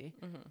so easy.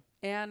 Mm-hmm.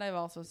 And I've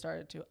also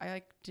started to, I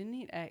like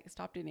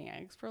stopped eating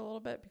eggs for a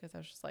little bit because I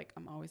was just like,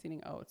 I'm always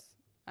eating oats.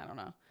 I don't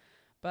know.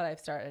 But I've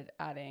started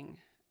adding,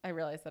 I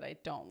realized that I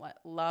don't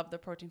love the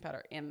protein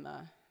powder in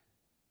the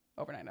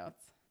overnight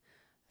oats.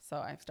 So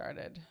I've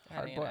started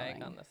hard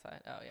boiling on the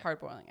side. Oh yeah,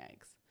 hard boiling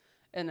eggs,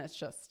 and it's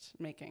just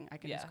making. I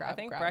can just grab. I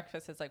think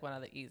breakfast is like one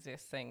of the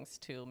easiest things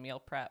to meal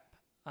prep,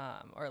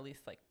 or at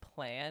least like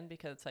plan,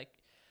 because it's like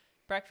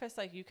breakfast.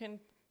 Like you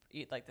can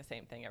eat like the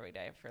same thing every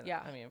day.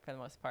 I mean, for the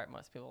most part,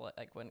 most people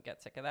like wouldn't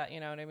get sick of that. You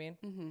know what I mean?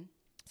 Mm-hmm.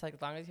 It's like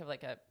as long as you have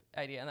like a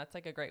idea, and that's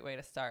like a great way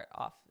to start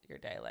off your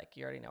day. Like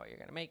you already know what you're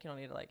gonna make. You don't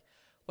need to like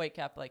wake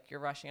up like you're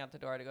rushing out the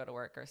door to go to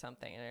work or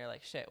something and you're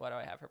like, shit, what do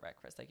I have for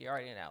breakfast? Like you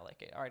already know,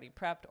 like it already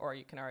prepped, or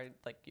you can already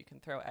like you can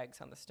throw eggs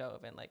on the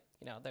stove and like,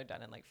 you know, they're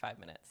done in like 5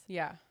 minutes.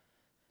 Yeah.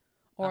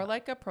 Or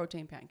like a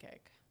protein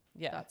pancake.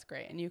 Yeah, that's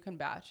great. And you can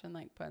batch and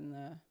like put in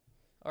the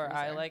or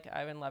freezer.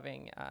 I've been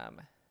loving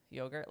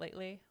yogurt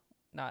lately,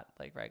 not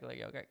like regular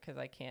yogurt because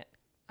I can't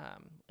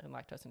I'm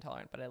lactose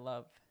intolerant, but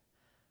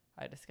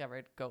I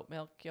discovered goat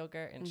milk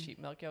yogurt and sheep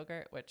milk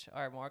yogurt, which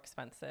are more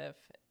expensive,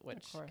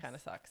 which kind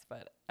of sucks.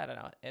 But I don't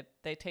know.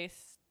 They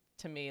taste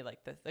to me like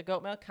the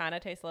goat milk kind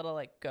of tastes a little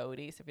like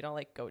goaty. So if you don't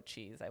like goat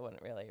cheese, I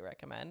wouldn't really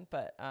recommend.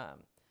 But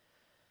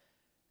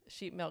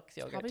sheep milk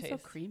yogurt probably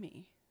tastes so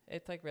creamy.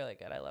 It's like really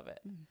good. I love it.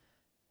 Mm.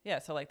 Yeah.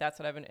 So like that's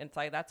what I've been. It's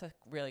like that's a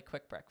really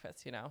quick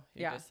breakfast. You know,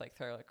 you just like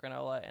throw like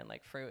granola and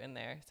like fruit in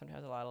there.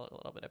 Sometimes a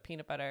little bit of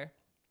peanut butter.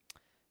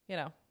 you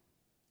know,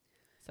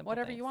 simple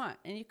whatever things. you want.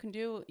 And you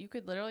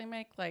could literally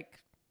make like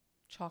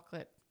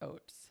chocolate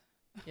oats.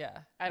 Yeah.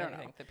 I don't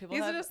know. That people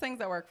These are just things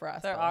that work for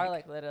us. There but, are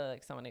like literally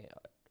like so many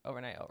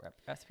overnight oat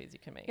recipes you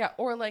can make. yeah,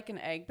 or like an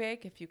egg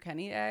bake if you can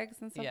eat eggs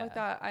and stuff like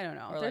that. I don't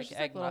know. Or There's like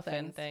just egg little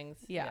muffin things.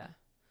 Yeah.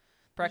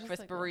 Breakfast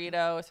like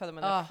burritos, throw them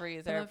in the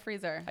freezer. In the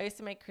freezer. I used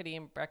to make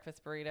Kareem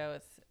breakfast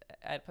burritos.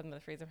 I'd put them in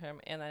the freezer for him,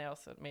 and I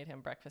also made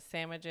him breakfast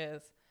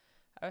sandwiches.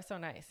 I was so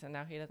nice, and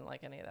now he doesn't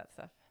like any of that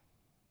stuff.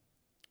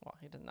 Well,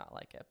 he does not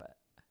like it, but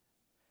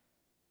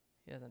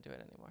he doesn't do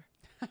it anymore.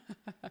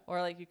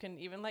 Or like you can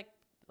even like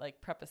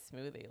prep a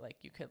smoothie. Like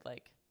you could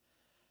like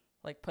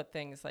put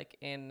things like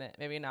in,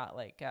 maybe not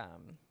like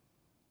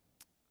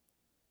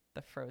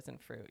the frozen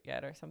fruit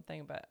yet or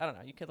something, but I don't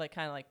know. You could like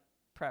kind of like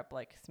prep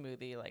like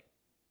smoothie like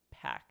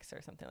packs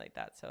or something like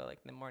that. So like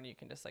in the morning you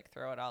can just like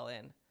throw it all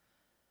in.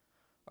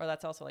 Or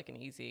that's also like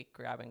an easy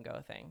grab and go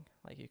thing.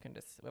 Like you can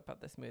just whip up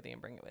the smoothie and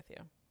bring it with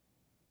you.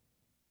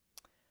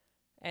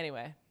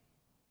 Anyway.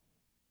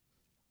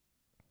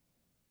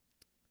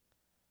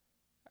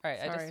 All right.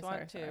 I just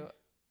want to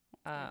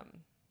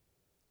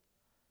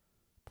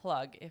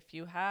plug, if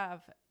you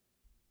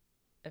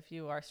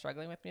are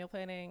struggling with meal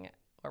planning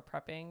or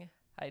prepping,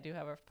 I do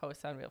have a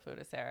post on Real Food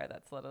with Sarah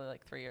that's literally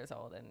like 3 years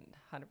old and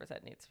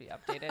 100% needs to be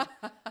updated.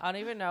 I don't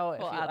even know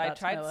if I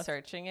tried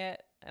searching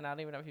it, and I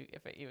don't even know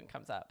if it even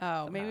comes up.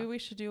 Oh, somehow. Maybe we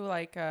should do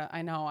like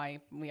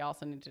we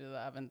also need to do the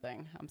oven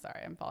thing. I'm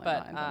sorry, I'm falling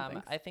behind on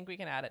things. I think we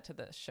can add it to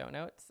the show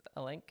notes,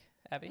 a link,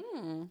 Abby.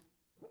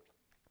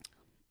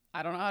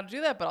 I don't know how to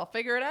do that, but I'll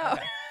figure it out.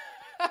 Okay.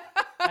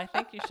 I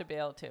think you should be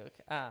able to,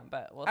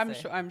 but we'll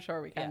see. I'm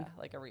sure we can. Yeah,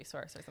 like a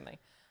resource or something.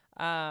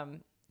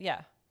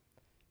 Yeah,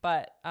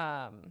 but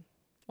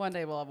one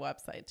day we'll have a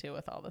website too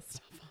with all this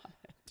stuff on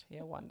it.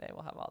 Yeah, one day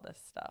we'll have all this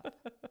stuff.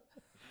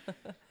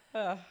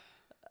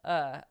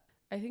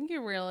 I think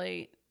you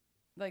really,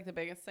 like, the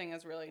biggest thing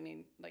is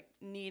really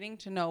needing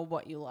to know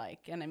what you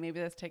like, and maybe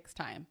this takes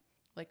time.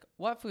 Like,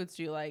 what foods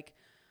do you like?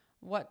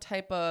 What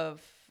type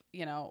of,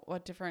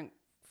 what different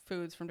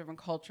foods from different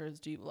cultures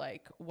do you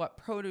like? What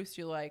produce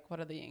do you like? What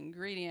are the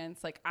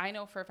ingredients? Like, I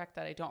know for a fact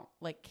that I don't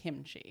like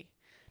kimchi.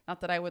 Not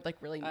that I would like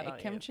really make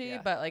kimchi,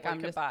 but like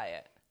I'm just buy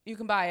it. You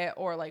can buy it,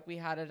 or like we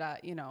had it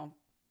at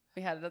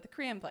the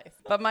Korean place,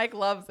 but Mike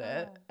loves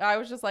it. I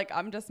was just like,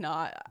 I'm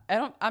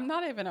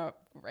not even a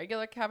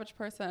regular cabbage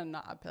person. I'm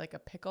not like a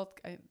pickled,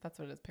 that's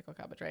what it is, pickled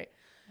cabbage, right?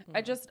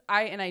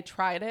 I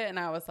tried it and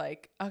I was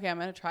like, okay, I'm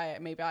going to try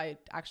it. Maybe I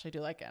actually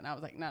do like it. And I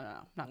was like, no,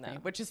 not me,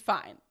 which is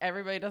fine.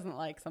 Everybody doesn't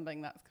like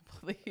something, that's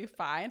completely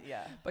fine.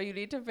 Yeah. But you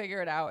need to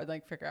figure it out and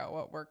like figure out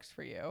what works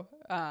for you.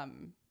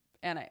 And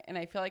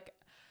I feel like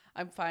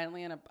I'm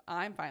finally in a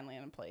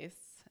place,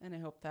 and I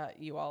hope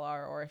that you all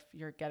are, or if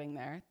you're getting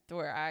there,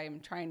 where I'm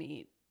trying to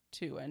eat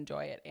to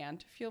enjoy it and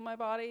to fuel my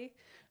body.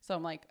 So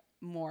I'm like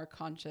more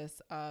conscious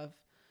of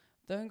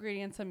the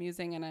ingredients I'm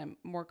using, and I'm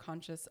more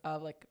conscious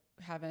of like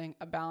having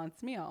a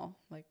balanced meal,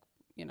 like,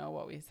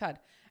 what we said.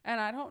 And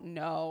I don't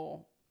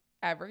know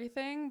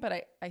everything,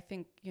 but I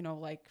think,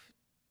 like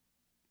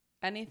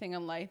anything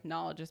in life,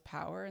 knowledge is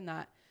power, and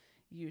that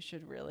you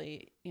should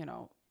really,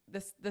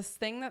 this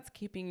thing that's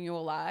keeping you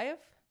alive,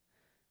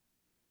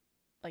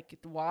 like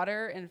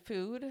water and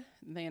food,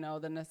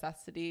 the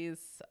necessities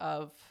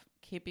of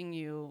keeping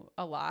you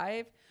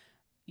alive,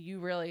 you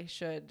really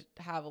should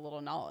have a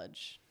little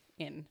knowledge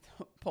in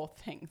both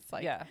things.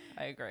 Like, yeah,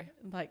 I agree.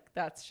 Like,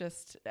 that's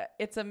just,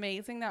 it's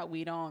amazing that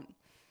we don't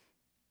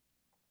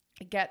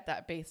get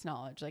that base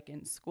knowledge like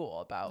in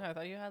school about. No, I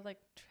thought you had like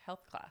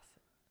health class.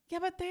 Yeah,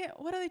 but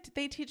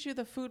they teach you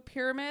the food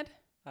pyramid.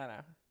 I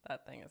know.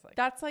 That thing is like,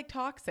 that's like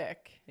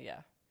toxic.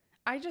 Yeah.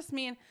 I just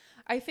mean,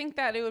 I think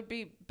that it would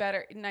be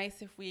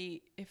nice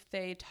if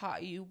they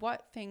taught you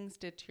what things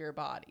did to your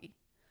body,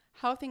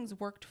 how things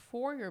worked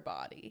for your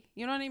body.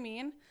 You know what I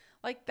mean?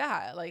 Like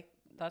that, like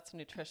that's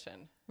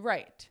nutrition.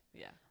 Right.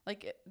 Yeah.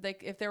 Like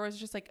if there was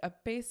just like a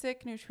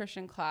basic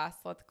nutrition class,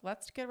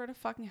 let's get rid of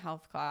fucking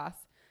health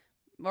class,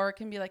 or it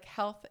can be like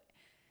health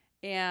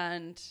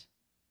and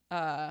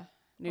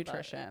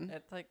nutrition.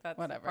 It's like, that's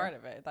whatever part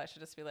of it. That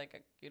should just be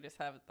like you just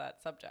have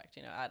that subject,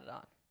 added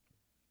on.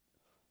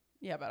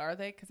 Yeah, but are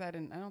they? Because I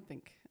don't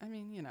think. I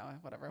mean,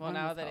 whatever. Well,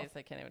 nowadays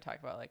they can't even talk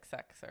about like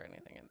sex or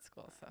anything in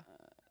school. So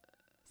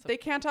they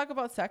can't talk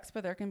about sex,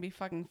 but there can be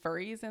fucking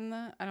furries in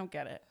the. I don't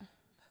get it.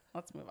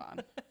 Let's move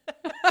on.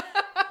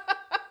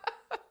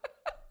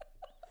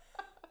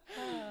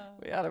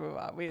 We gotta move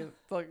on. We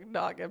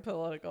not get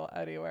political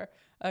anywhere.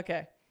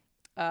 Okay.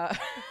 Furries.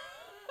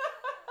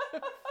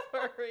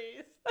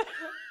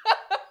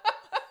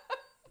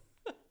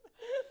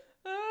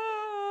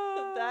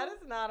 That is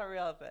not a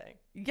real thing.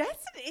 Yes,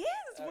 it is.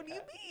 Okay. What do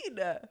you mean?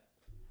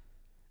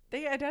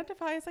 They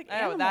identify as like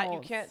animals. That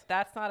you can't.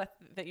 That's not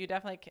that you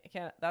definitely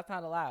can't. That's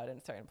not allowed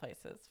in certain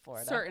places.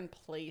 Florida. Certain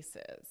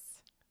places.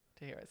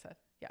 To hear what I said.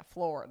 Yeah,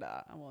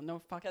 Florida. Well, no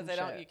fucking.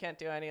 Because you can't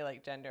do any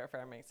like gender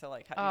affirming. So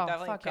like,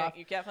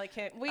 you definitely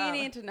can't. We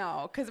need to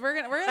know, because we're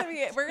gonna go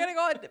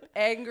on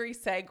angry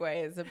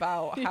segues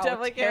about you how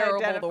definitely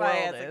terrible can't the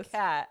world as is. A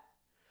cat.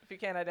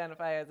 if you can't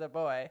identify as a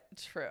boy.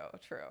 True.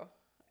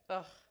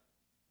 Ugh.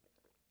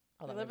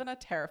 Hold We on, live in a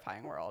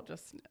terrifying world.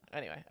 Just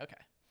anyway, okay.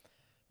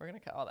 We're going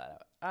to cut all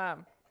that out.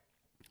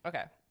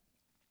 Okay.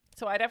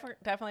 So I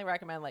definitely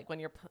recommend, like, when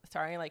you're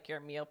starting, like, your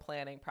meal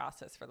planning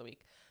process for the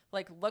week,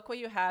 like, look what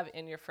you have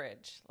in your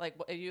fridge. Like,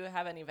 if you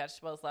have any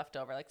vegetables left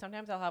over. Like,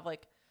 sometimes I'll have,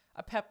 like,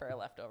 a pepper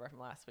left over from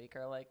last week,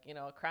 or, like, you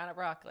know, a crown of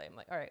broccoli. I'm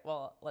like, all right,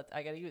 well,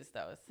 I got to use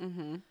those,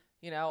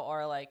 you know,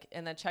 or, like,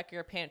 and then check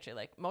your pantry.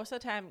 Like, most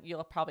of the time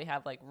you'll probably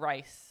have, like,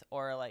 rice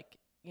or, like,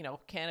 you know,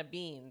 can of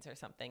beans or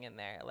something in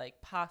there,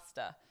 like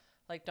pasta.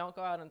 Like, don't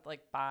go out and,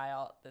 like, buy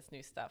all this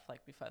new stuff,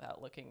 like,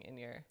 without looking in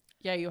your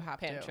you have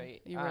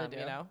pantry. to. You really do.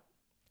 You know?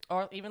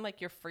 Or even,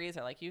 like, your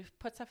freezer. Like, you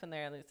put stuff in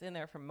there, and it's in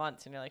there for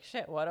months, and you're like,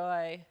 shit, what do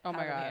I Oh,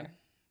 my have in God. here?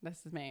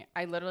 This is me.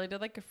 I literally did,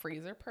 like, a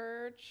freezer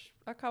purge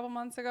a couple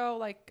months ago,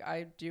 like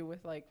I do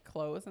with, like,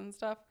 clothes and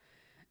stuff.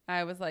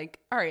 I was like,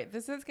 all right,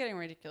 this is getting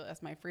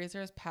ridiculous. My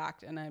freezer is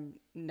packed, and I'm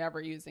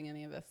never using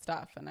any of this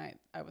stuff. And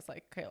I was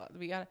like, okay,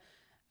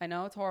 I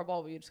know it's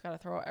horrible, but you just got to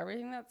throw out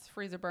everything that's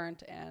freezer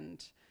burnt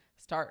and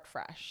start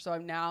fresh. So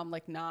I'm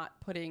like,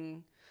 not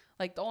putting,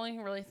 like, the only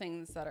really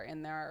things that are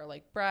in there are,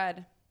 like,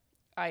 bread,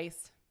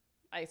 ice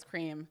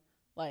cream,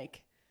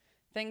 like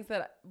things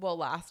that will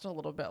last a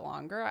little bit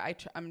longer.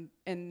 I'm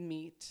in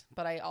meat,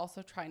 but I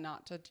also try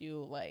not to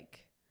do,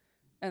 like,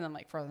 and then,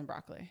 like, frozen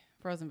broccoli,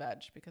 frozen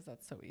veg, because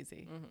that's so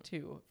easy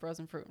to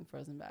frozen fruit and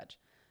frozen veg.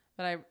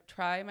 But I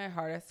try my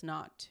hardest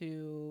not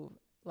to,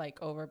 like,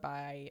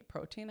 overbuy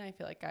protein. I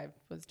feel like I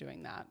was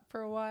doing that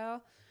for a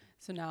while.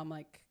 So now I'm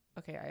like,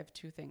 okay, I have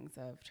 2 things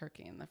of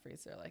turkey in the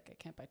freezer. Like, I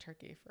can't buy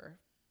turkey for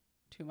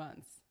 2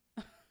 months.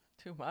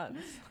 2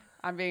 months.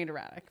 I'm being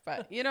dramatic,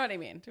 but you know what I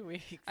mean. 2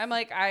 weeks. I'm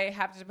like, I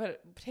have to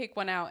take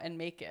one out and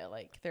make it.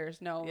 Like,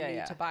 there's no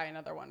need to buy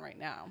another one right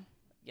now.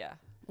 Yeah.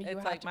 You it's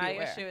have like, to be my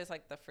aware. issue is,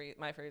 like,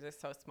 my freezer is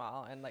so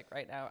small, and, like,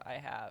 right now I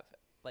have,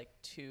 like,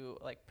 2,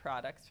 like,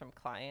 products from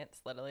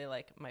clients. Literally,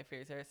 like, my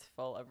freezer is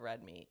full of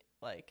red meat,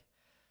 like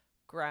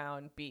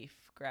ground beef,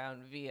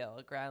 ground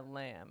veal, ground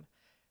lamb,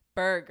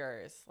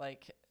 burgers,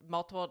 like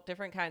multiple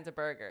different kinds of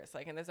burgers,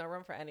 like, and there's no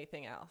room for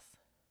anything else.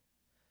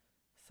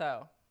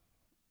 So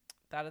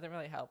that doesn't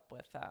really help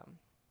with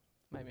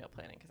my meal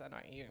planning, because I'm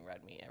not eating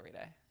red meat every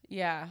day.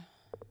 Yeah.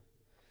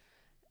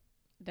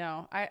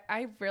 No,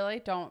 I really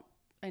don't.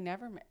 I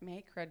never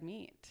make red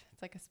meat.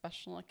 It's like a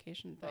special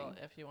occasion thing. Well,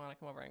 if you want to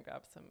come over and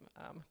grab some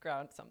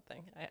ground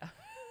something.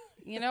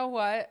 You know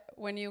what?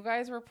 When you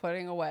guys were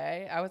putting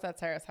away, I was at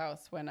Sarah's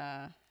house when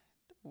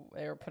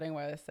they were putting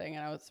away this thing,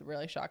 and I was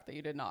really shocked that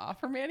you did not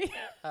offer me any.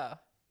 Oh. I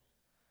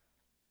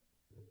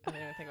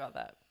didn't even think about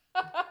that.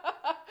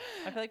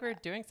 I feel like we were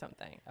doing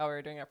something. Oh, we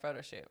were doing our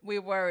photo shoot. We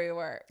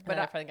were. But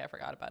I think I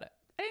forgot about it.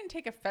 I didn't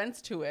take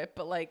offense to it,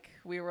 but, like,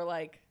 we were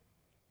like,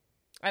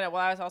 I know.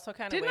 Well, I was also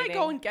kind of didn't I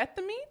go and get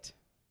the meat?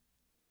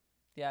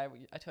 Yeah,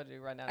 I told you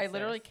to run down. I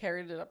literally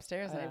carried it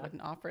upstairs and I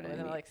wouldn't offer it.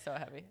 Wasn't it, like, so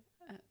heavy?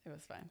 It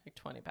was fine. Like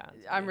 20 pounds.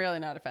 I'm really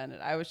not offended.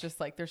 I was just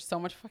like, there's so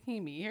much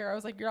fucking meat here. I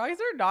was like, you guys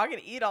are not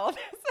gonna eat all of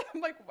this. I'm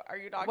like, are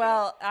you not?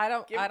 Well, I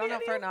don't know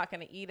if we're not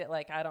gonna eat it.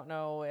 Like, I don't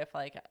know if,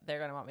 like, they're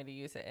gonna want me to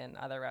use it in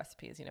other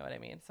recipes. You know what I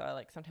mean? So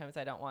like, sometimes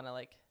I don't want to,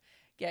 like,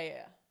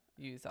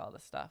 use all the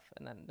stuff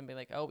and then be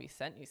like, oh, we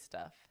sent you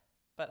stuff.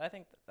 But I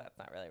think that's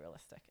not really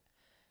realistic.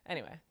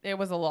 Anyway, it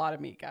was a lot of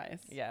meat, guys.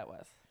 Yeah, it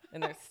was,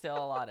 and there's still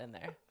a lot in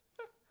there.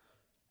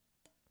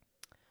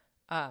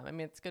 I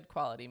mean, it's good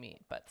quality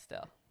meat, but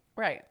still.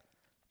 Right.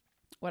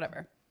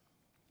 Whatever.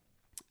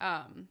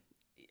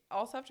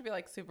 Also have to be,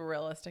 like, super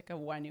realistic of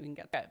when you can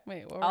get that.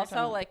 Wait, what were we also,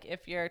 talking like,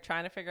 if you're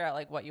trying to figure out,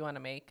 like, what you want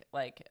to make,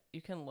 like,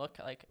 you can look,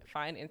 like,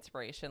 find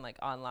inspiration, like,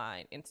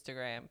 online,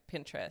 Instagram,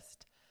 Pinterest,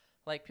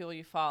 like, people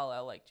you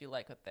follow. Like, do you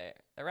like what the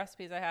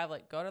recipes I have?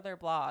 Like, go to their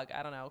blog.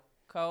 I don't know.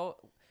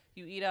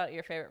 You eat out at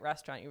your favorite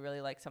restaurant. You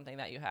really like something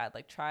that you had.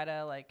 Like, try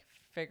to, like,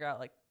 figure out,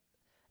 like,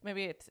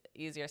 maybe it's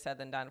easier said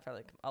than done for,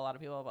 like, a lot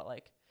of people, but,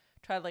 like,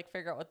 try to, like,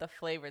 figure out what the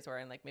flavors were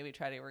and, like, maybe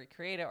try to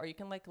recreate it. Or you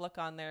can, like, look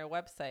on their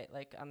website,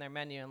 like, on their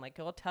menu, and, like,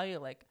 it will tell you,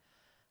 like,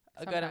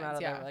 a good amount of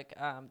their, like,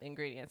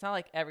 ingredients. Not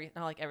like every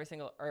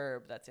single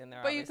herb that's in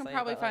there. But you can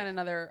probably find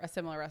a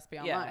similar recipe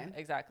online. Yeah,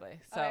 exactly.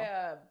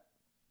 So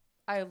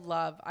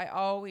I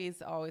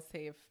always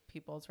save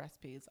people's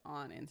recipes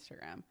on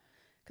Instagram,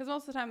 because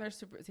most of the time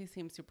they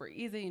seem super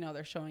easy. You know,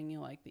 they're showing you,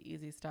 like, the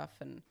easy stuff,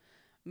 and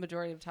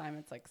majority of the time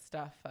it's, like,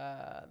 stuff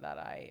that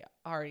I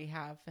already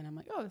have, and I'm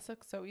like, oh, this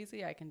looks so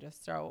easy, I can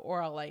just throw,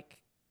 or I'll, like,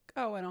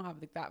 oh, I don't have,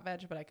 like, that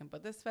veg, but I can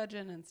put this veg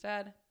in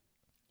instead.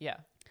 Yeah.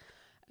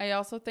 I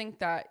also think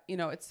that, you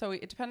know, it's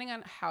depending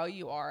on how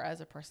you are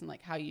as a person,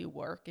 like, how you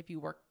work. If you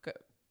work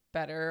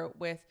better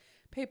with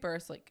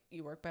papers, like,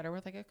 you work better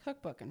with, like, a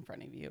cookbook in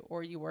front of you,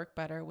 or you work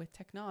better with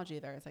technology.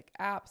 There's, like,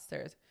 apps,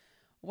 there's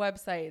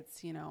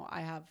websites. You know, I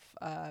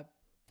have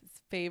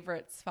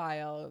favorites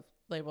file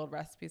labeled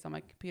recipes on my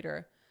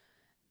computer,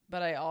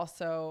 but I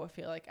also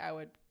feel like I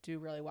would do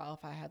really well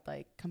if I had,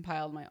 like,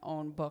 compiled my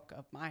own book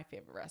of my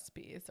favorite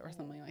recipes or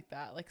something like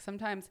that. Like,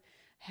 sometimes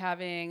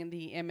having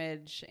the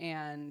image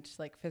and,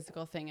 like,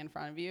 physical thing in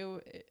front of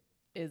you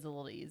is a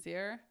little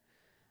easier.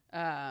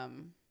 I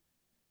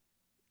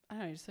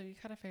don't know, so you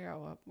gotta figure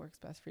out what works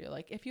best for you.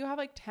 Like if you have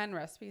like 10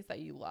 recipes that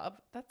you love,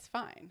 that's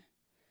fine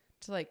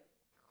to like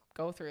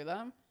go through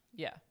them.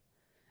 Yeah.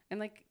 And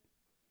like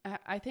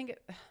I think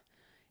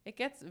it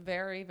gets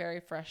very, very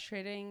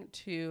frustrating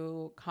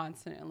to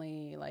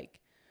constantly like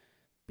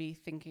be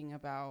thinking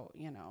about,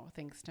 you know,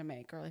 things to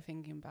make, or like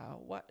thinking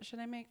about what should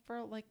I make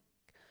for, like,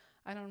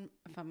 I don't know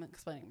if I'm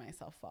explaining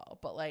myself well,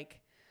 but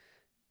like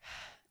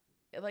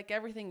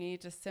everything, you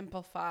need to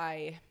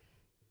simplify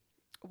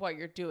what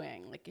you're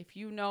doing. Like if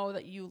you know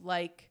that you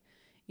like,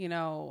 you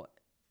know,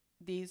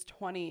 these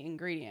 20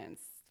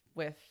 ingredients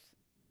with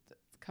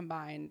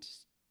combined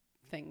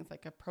things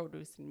like a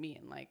produce and meat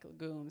and like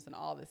legumes and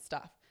all this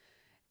stuff,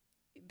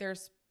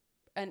 there's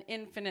an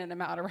infinite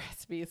amount of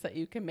recipes that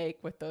you can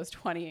make with those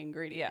 20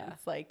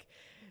 ingredients. Yeah. Like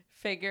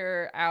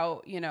figure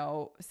out, you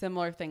know,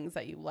 similar things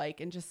that you like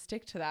and just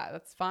stick to that.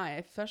 That's fine.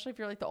 Especially if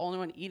you're like the only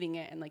one eating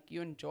it and like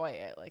you enjoy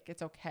it. Like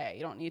it's okay.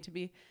 You don't need to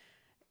be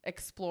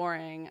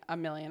exploring a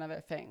million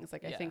other things.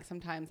 Like I think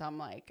sometimes I'm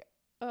like,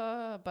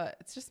 but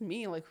it's just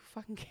me. Like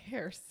who fucking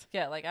cares?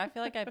 Yeah. Like I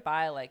feel like I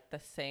buy like the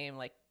same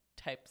like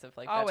types of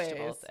like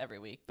vegetables every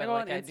week, but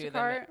like I do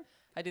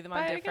them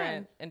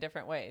on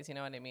different ways. You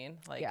know what I mean?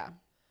 Like, yeah.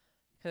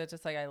 Cause it's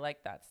just like, I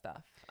like that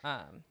stuff.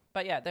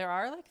 But yeah, there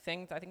are like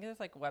things, I think there's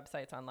like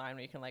websites online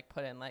where you can like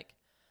put in like,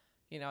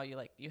 you know,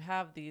 you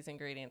have these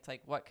ingredients,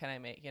 like what can I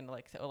make? And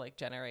like, so it'll like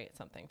generate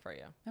something for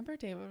you. Remember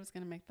David was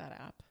going to make that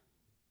app?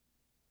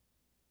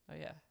 Oh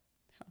yeah.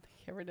 I don't think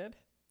he ever did.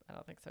 I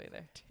don't think so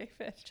either.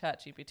 David.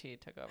 ChatGPT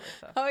took over.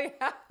 So. Oh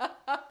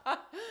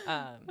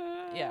yeah.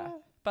 Yeah.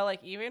 But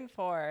like even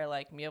for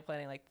like meal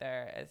planning, like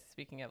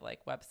speaking of like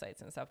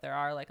websites and stuff, there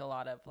are like a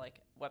lot of like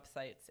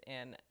websites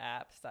and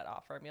apps that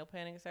offer meal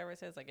planning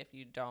services. Like if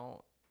you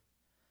don't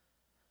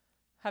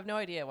have no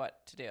idea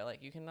what to do,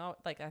 like you can know,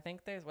 like I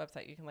think there's a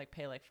website you can like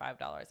pay like $5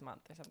 a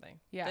month or something.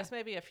 Yeah. This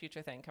may be a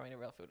future thing coming to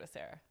Real Food with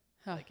Sarah.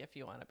 Huh. Like if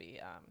you want to be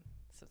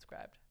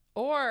subscribed.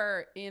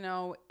 Or, you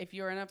know, if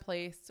you're in a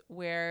place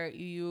where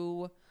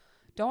you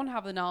don't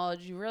have the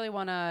knowledge, you really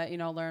want to, you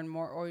know, learn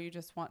more, or you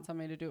just want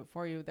somebody to do it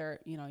for you,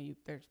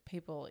 there's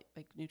people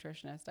like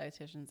nutritionists,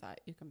 dietitians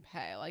that you can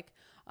pay. Like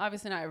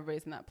obviously not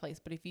everybody's in that place,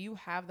 but if you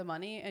have the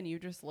money and you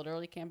just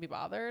literally can't be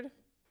bothered,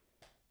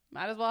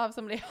 might as well have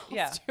somebody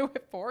else do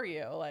it for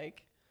you.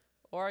 Like,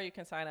 or you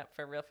can sign up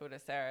for Real Food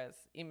with Sarah's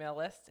email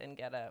list and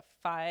get a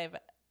 5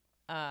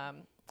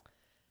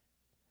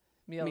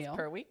 meals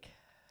per week.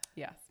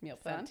 Yes, meal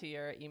plan. Sent to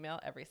your email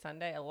every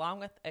Sunday, along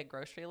with a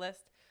grocery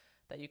list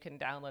that you can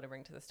download and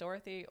bring to the store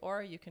with you,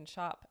 or you can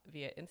shop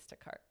via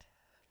Instacart.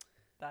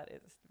 That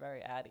is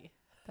very addy.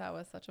 That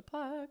was such a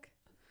plug.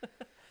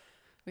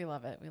 We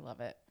love it. We love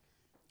it.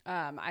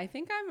 I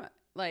think I'm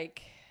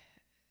like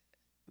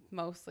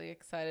mostly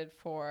excited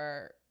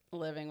for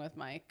living with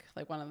Mike.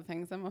 Like one of the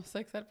things I'm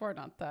mostly excited for,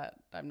 not that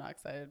I'm not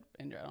excited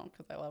in general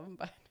because I love him,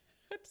 but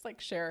just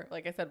like share,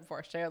 like I said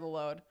before, share the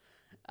load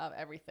of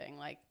everything.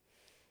 Like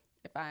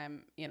if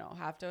I'm, you know,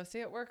 have to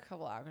stay at work a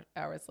couple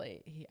hours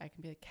late, I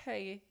can be like,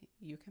 hey,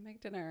 you can make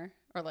dinner.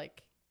 Or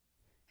like,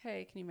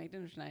 hey, can you make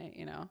dinner tonight?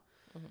 You know,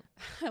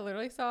 I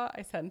literally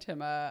I sent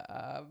him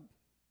a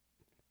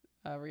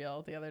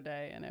reel the other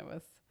day, and it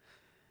was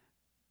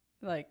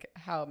like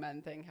how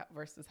men think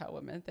versus how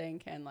women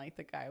think. And like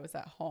the guy was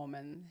at home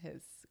and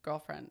his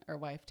girlfriend or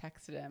wife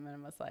texted him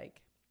and was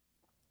like,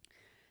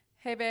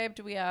 hey babe,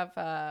 do we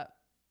have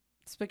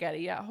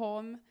spaghetti at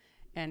home?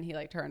 And he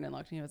like turned and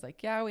looked and he was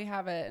like, yeah, we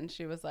have it. And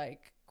she was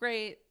like,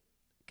 great.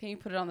 Can you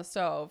put it on the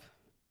stove?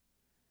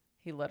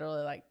 He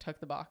literally like took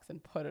the box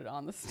and put it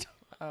on the stove.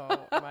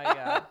 Oh my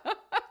God.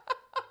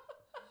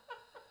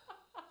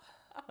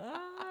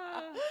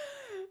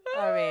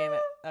 I mean,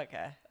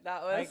 okay.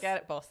 That was, I get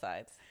it both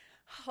sides.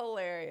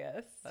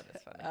 Hilarious. That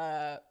is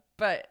funny.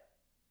 But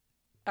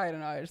I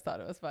don't know. I just thought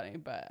it was funny.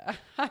 But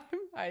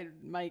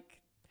Mike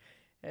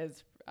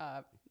is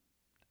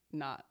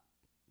not.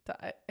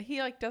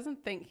 He like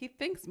doesn't think, he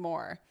thinks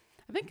more.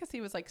 I think because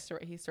he was like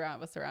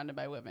was surrounded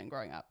by women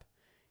growing up.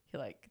 He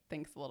like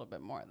thinks a little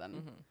bit more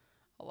than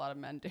a lot of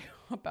men do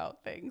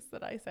about things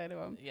that I say to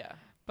him. Yeah.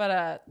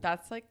 But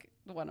that's like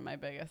one of my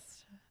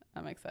biggest.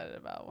 I'm excited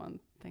about.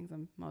 One things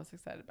I'm most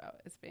excited about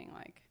is being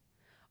like,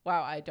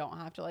 wow, I don't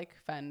have to like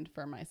fend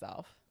for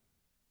myself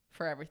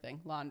for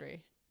everything: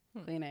 laundry,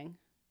 cleaning,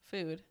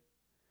 food.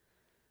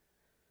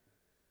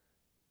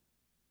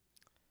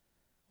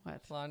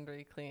 What?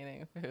 Laundry,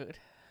 cleaning, food.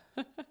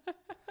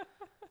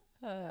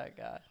 Oh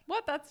God.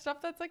 What? That's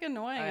stuff that's like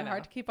annoying and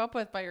hard to keep up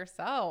with by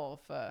yourself.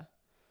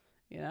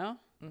 You know?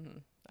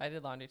 I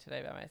did laundry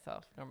today by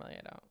myself. Normally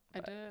I don't. I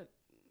did it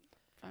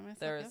by myself.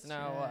 There was yesterday.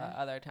 no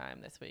other time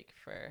this week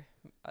for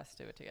us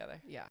to do it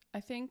together. Yeah. I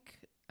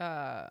think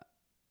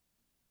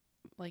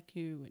like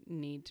you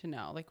need to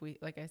know,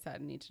 like I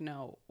said, need to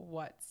know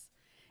what's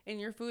in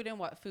your food and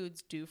what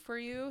foods do for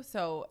you.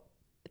 So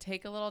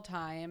take a little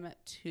time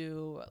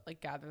to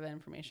like gather the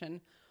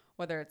information,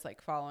 whether it's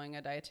like following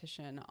a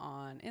dietitian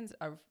on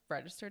a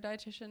registered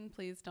dietitian.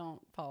 Please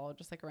don't follow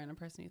just like a random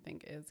person you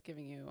think is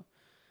giving you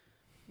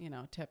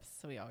tips.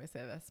 So we always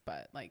say this,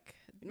 but like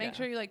make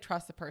sure you like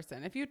trust the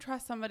person. If you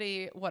trust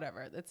somebody,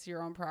 whatever, it's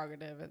your own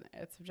prerogative and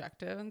it's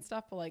subjective and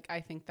stuff. But like, I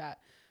think that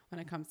when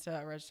it comes to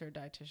a registered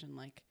dietitian,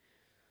 like,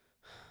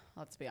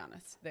 let's be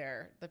honest,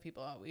 they're the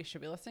people that we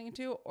should be listening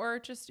to, or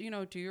just,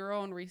 do your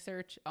own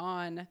research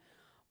on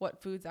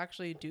what foods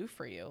actually do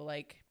for you.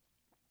 Like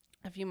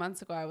a few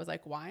months ago, I was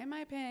like, why am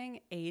I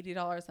paying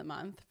 $80 a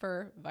month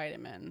for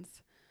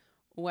vitamins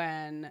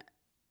when,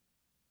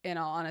 in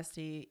all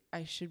honesty,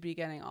 I should be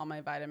getting all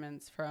my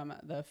vitamins from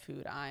the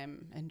food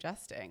I'm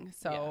ingesting?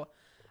 So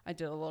I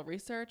did a little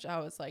research. I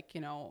was like,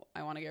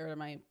 I want to get rid of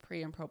my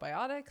pre and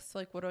probiotics.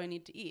 Like, what do I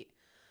need to eat?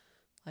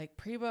 Like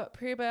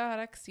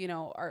prebiotics,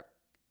 are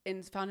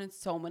found in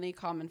so many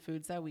common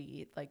foods that we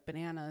eat, like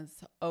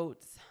bananas,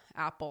 oats,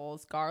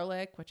 apples,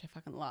 garlic, which I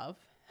fucking love,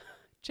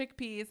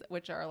 chickpeas,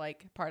 which are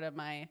like part of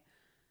my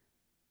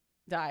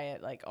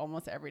diet like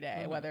almost every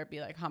day, whether it be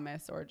like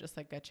hummus or just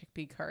like a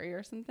chickpea curry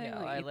or something. Yeah,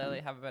 like, I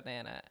literally have a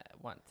banana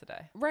once a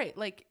day. Right,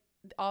 like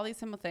all these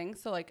simple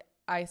things. So like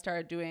I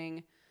started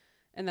doing,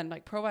 and then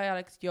like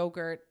probiotics,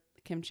 yogurt,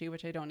 kimchi,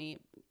 which I don't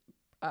eat.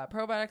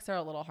 Probiotics are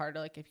a little harder,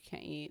 like if you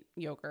can't eat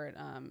yogurt.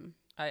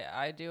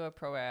 I do a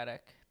probiotic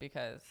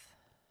because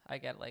I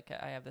get like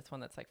I have this one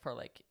that's like for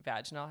like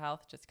vaginal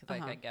health, just because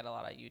like I get a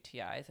lot of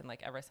UTIs, and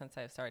like ever since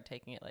I've started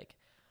taking it, like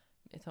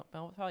it's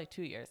probably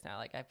 2 years now,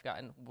 like I've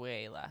gotten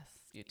way less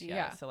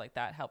UTIs, so like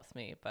that helps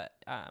me. But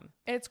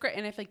it's great.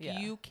 And if like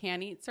you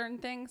can eat certain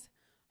things,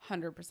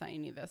 100% you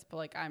need this, but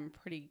like I'm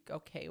pretty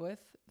okay with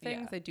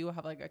things. I do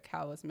have like a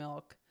cow's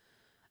milk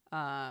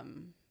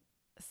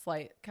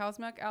slight cow's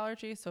milk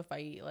allergy, so if I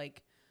eat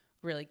like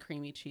really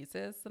creamy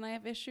cheeses, then I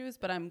have issues,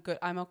 but I'm good.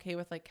 I'm okay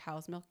with like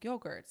cow's milk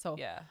yogurt. So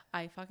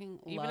I fucking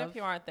even if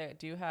you aren't there,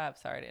 do you have,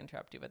 sorry to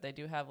interrupt you, but they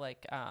do have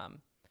like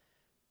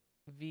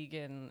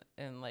vegan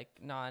and like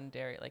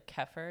non-dairy like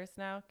kefirs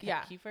now.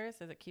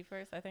 Kefirs, is it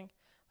kefirs? I think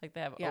like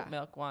they have oat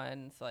milk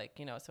ones, like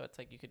so it's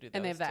like you could do those,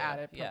 and they have the too.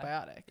 added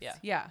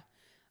probiotics.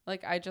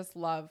 Like I just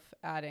love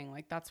adding,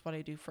 like that's what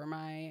I do for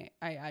I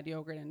add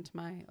yogurt into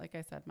my, like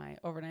I said, my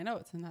overnight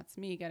oats, and that's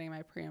me getting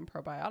my pre and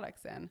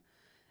probiotics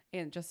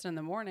in just in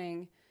the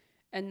morning.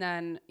 And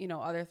then,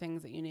 other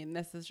things that you need. And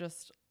this is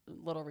just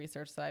little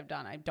research that I've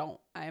done.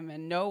 I'm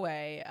in no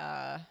way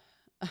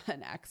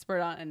an expert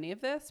on any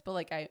of this, but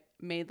like I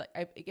made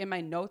in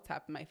my notes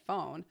app in my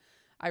phone,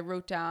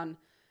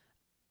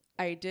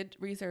 I did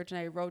research and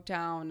I wrote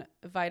down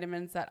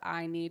vitamins that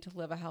I need to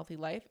live a healthy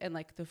life, and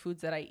like the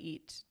foods that I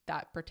eat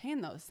that pertain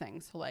those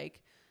things. So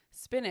like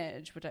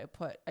spinach, which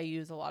I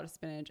use a lot of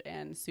spinach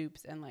and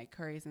soups and like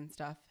curries and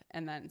stuff.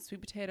 And then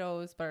sweet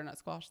potatoes, butternut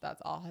squash,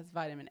 that's all has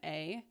vitamin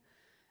A.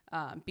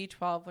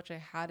 B12, which I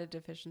had a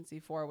deficiency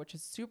for, which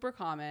is super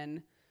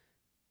common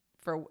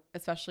for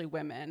especially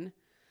women.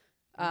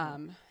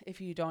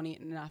 If you don't eat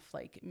enough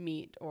like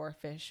meat or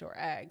fish or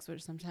eggs,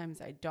 which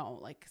sometimes I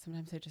don't, like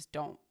sometimes I just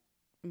don't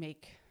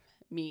make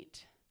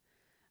meat.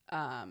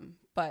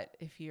 But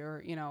if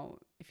you're,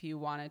 if you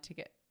wanted to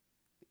get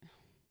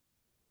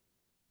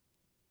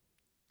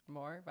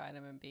more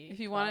vitamin B, if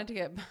you wanted to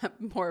get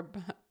more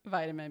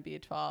vitamin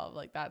B12,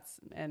 like that's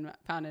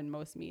found in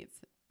most meats,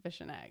 fish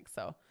and eggs.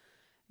 So,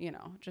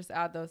 just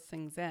add those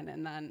things in.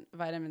 And then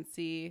vitamin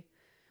C,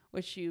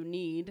 which you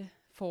need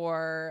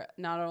for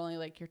not only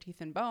like your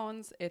teeth and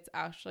bones, it's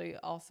actually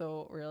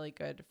also really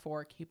good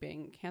for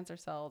keeping cancer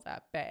cells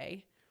at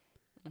bay.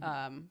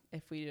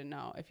 If you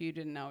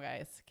didn't know,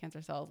 guys,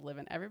 cancer cells live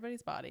in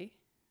everybody's body.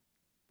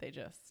 They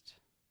just,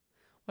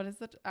 what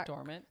is it?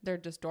 Dormant. They're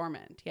just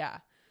dormant. Yeah.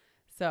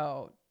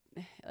 So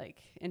like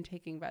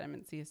intaking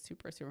vitamin C is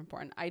super, super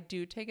important. I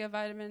do take a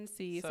vitamin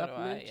C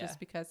supplement just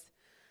because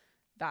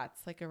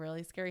that's like a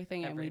really scary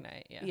thing. Every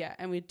night. Yeah. Yeah.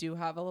 And we do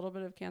have a little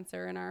bit of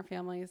cancer in our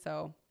family.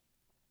 So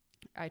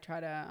I try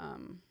to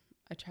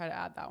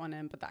add that one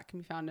in, but that can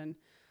be found in,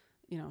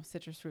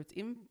 citrus fruits,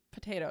 even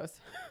potatoes,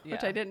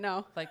 which I didn't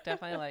know. Like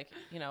definitely like,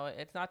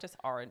 it's not just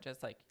oranges,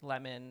 like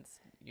lemons,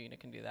 you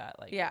can do that.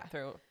 Like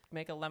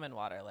make a lemon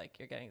water, like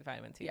you're getting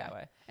vitamin C that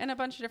way. And a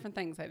bunch of different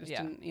things. I just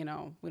didn't,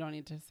 we don't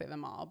need to say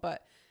them all,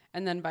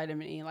 and then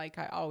vitamin E, like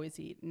I always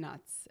eat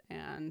nuts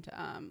and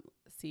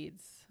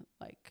seeds.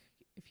 Like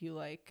if you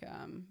like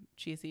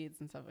chia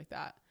seeds and stuff like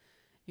that,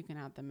 you can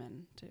add them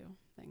into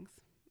things.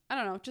 I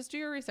don't know. Just do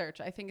your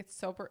research. I think it's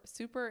super,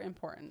 super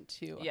important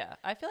to. Yeah.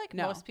 I feel like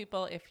most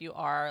people, if you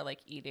are like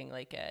eating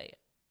like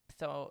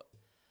what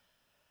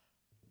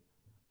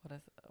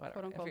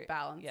quote unquote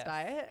balanced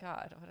diet.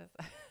 God, what is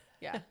that?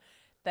 Yeah.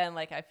 Then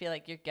like, I feel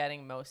like you're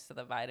getting most of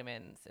the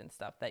vitamins and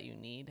stuff that you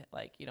need.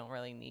 Like you don't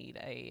really need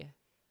a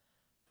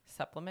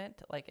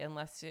supplement, like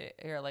unless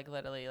you're like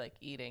literally like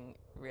eating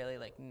really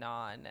like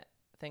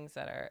things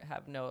that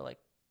have no like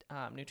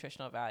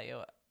nutritional value,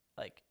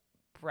 like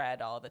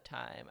bread all the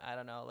time. I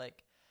don't know,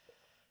 like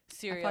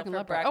cereal for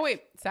breakfast. Oh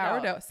wait,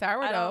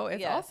 sourdough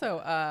is also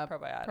a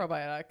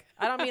probiotic.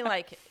 I don't mean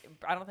like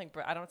I'm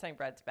saying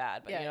bread's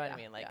bad, but you know what I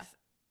mean, like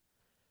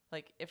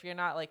like if you're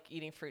not like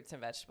eating fruits and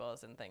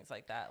vegetables and things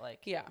like that,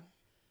 like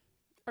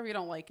or you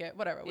don't like it,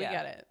 whatever. We Yeah.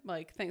 get it.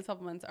 Like,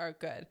 supplements are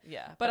good.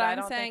 Yeah. But I I'm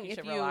don't saying think you if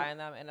should you- rely on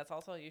them. And it's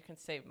also, you can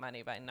save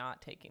money by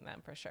not taking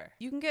them for sure.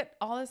 You can get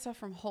all this stuff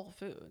from Whole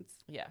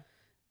Foods. Yeah.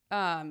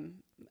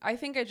 I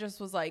think I just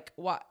was like,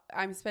 what?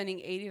 I'm spending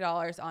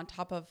 $80 on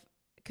top of,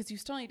 because you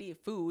still need to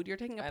eat food. You're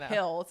taking I a know.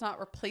 pill. It's not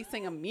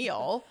replacing a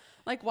meal.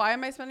 Like, why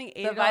am I spending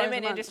 $80 The vitamin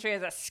a month? industry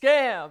is a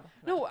scam.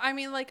 No, I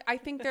mean, like, I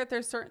think that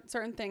there's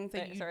certain things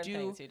that Certain you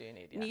things you do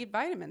need. Yeah. need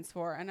vitamins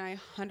for, and I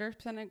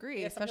 100%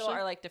 agree. Yeah, some people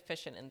are like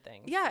deficient in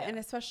things. yeah, and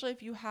especially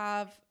if you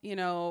have, you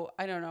know,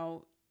 I don't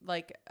know,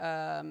 like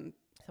some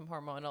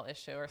hormonal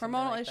issue or something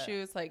hormonal like that.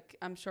 issues. Like,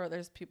 I'm sure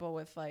there's people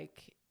with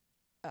like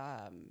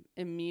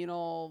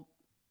immunal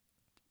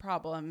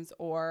problems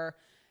or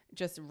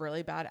just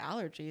really bad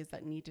allergies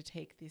that need to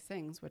take these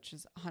things, which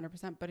is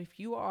 100%. But if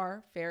you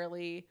are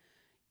fairly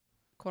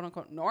quote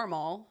unquote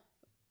normal,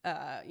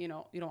 you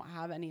know, you don't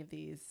have any of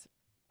these,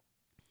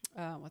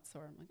 what's the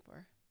word I'm looking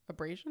for?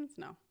 Abrasions?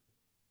 No.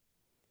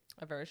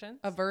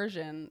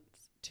 Aversions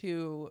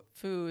to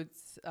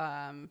foods.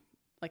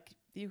 Like,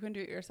 you can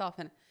do it yourself,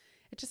 and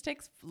it just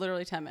takes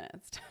literally 10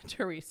 minutes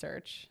to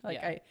research. Like,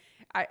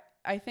 Yeah.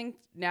 I think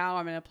now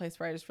I'm in a place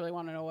where I just really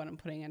want to know what I'm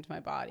putting into my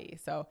body.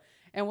 So,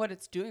 and what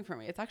it's doing for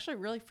me. It's actually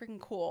really freaking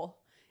cool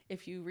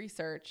if you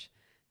research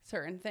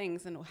certain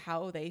things and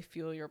how they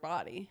fuel your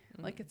body.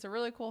 Like, it's a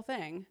really cool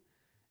thing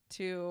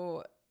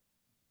to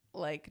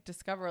like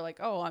discover, like,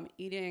 oh, I'm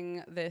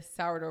eating this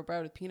sourdough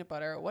bread with peanut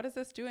butter. What is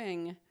this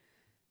doing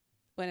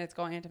when it's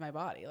going into my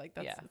body? Like,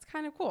 it's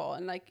kind of cool.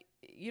 And like,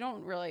 you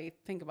don't really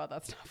think about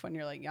that stuff when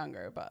you're like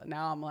younger, but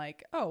now I'm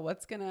like, oh,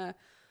 what's gonna,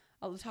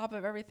 on the top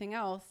of everything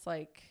else,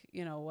 like,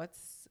 you know,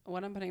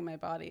 what I'm putting in my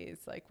body is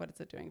like, what is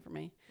it doing for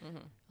me?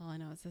 All I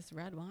know is this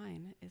red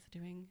wine is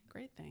doing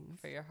great things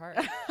For your heart.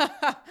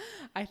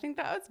 I think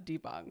that was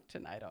debunked,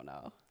 and I don't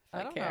know if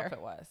I don't care. know if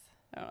it was.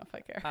 I don't know if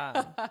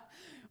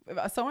I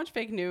care. So much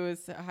fake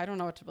news. I don't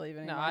know what to believe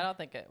anymore. No, I don't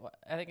think it.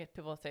 I think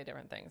people say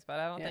different things, but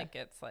I don't think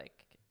it's like.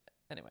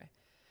 Anyway,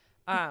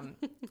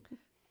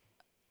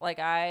 like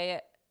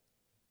I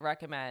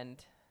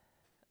recommend,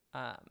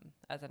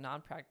 as a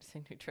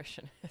non-practicing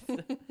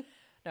nutritionist.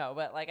 No,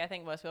 but like I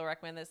think most people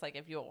recommend this. Like,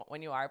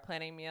 when you are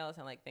planning meals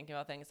and like thinking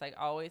about things, like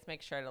always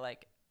make sure to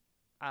like,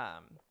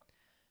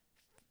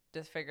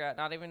 just figure out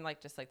not even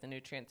like just like the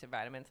nutrients and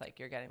vitamins. Like,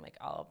 you're getting like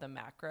all of the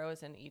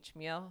macros in each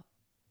meal,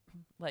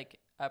 like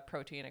a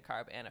protein, a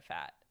carb, and a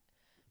fat,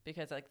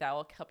 because like that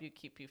will help you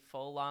keep you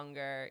full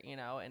longer, you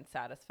know, and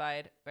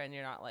satisfied. And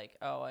you're not like,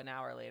 oh, an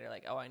hour later,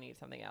 like, oh, I need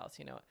something else,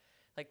 you know.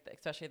 Like,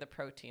 especially the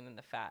protein and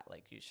the fat,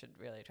 like you should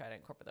really try to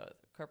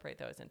incorporate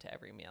those into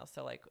every meal.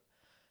 So like,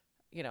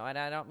 you know, and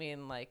I don't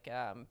mean like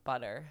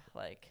butter,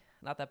 like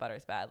not that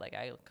butter's bad. Like,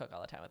 I cook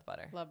all the time with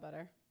butter. Love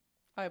butter.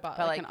 I bought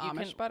But, like an like, you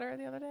Amish butter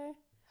the other day.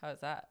 How's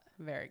that?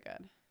 Very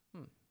good.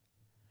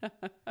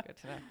 Good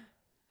to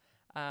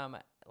know.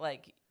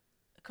 Like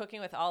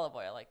cooking with olive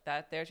oil, like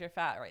that, there's your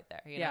fat right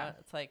there. You know,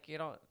 it's like you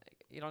don't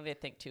need to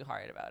think too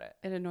hard about it.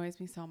 It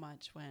annoys me so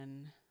much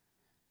when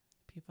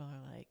people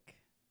are like,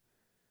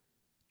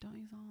 don't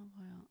use olive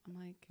oil.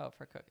 I'm like, oh,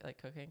 for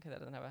cooking, because it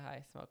doesn't have a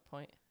high smoke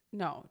point.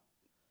 No,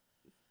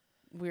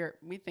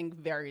 we think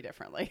very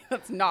differently.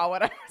 That's not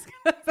what I was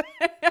gonna say.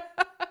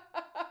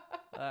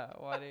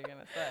 What are you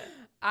gonna say?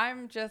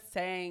 I'm just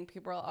saying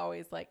people are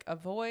always like,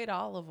 avoid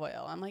olive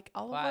oil. I'm like,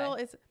 olive oil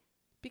is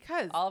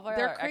because olive oil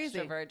they're or crazy.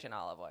 extra virgin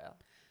olive oil.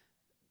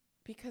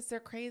 Because they're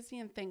crazy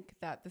and think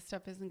that this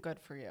stuff isn't good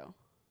for you.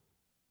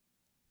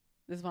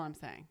 This is what I'm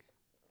saying.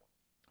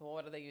 Well,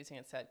 what are they using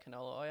instead?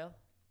 Canola oil?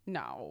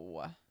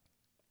 No.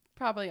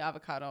 Probably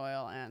avocado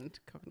oil and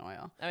coconut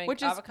oil. I mean,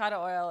 which avocado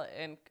oil,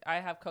 and I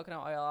have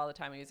coconut oil all the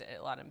time. I use it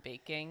a lot in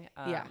baking.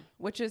 Yeah,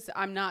 which is,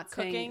 I'm not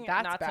cooking, saying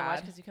that's not bad. so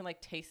much, because you can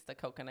like taste the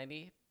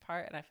coconutty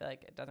part, and I feel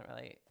like it doesn't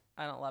really.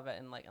 I don't love it,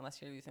 and like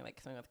unless you're using like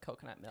something with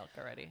coconut milk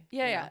already.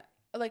 Yeah.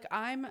 Like,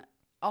 I'm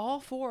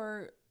all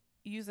for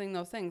using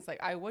those things.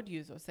 Like, I would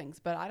use those things,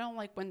 but I don't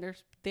like when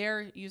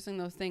they're using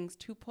those things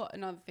to put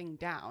another thing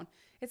down.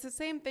 It's the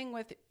same thing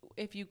with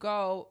if you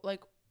go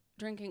like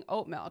drinking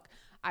oat milk.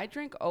 I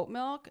drink oat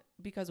milk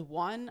because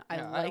one, I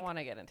don't want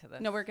to get into this.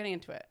 No, we're getting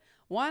into it.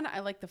 One, I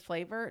like the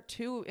flavor.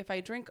 Two, if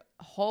I drink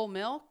whole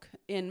milk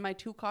in my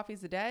 2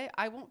 coffees a day,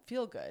 I won't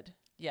feel good.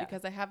 Yeah,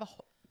 because I have a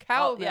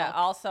cow milk. Yeah.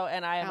 Also,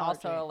 and I am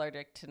allergy. also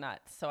allergic to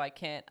nuts, so I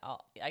can't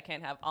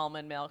have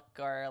almond milk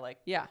or like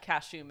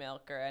cashew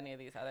milk or any of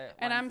these other.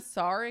 And ones. I'm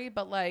sorry,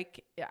 but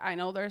like, I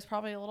know there's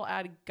probably a little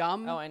added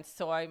gum. Oh, and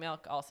soy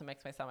milk also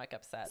makes my stomach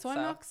upset.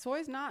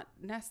 Soy's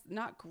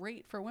not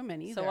great for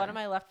women either. So what am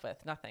I left with?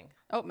 Nothing.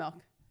 Oat milk.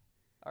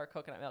 Or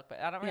coconut milk, but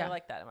I don't really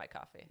like that in my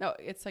coffee. No,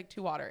 it's like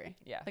too watery.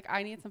 Yeah. Like,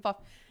 I need some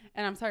fluff.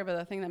 And I'm sorry, but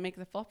the thing that makes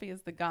it fluffy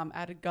is the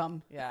added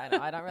gum. Yeah, I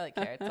know. I don't really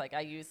care. It's like I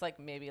use like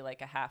maybe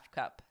like a half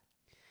cup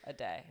a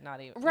day.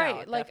 Not even.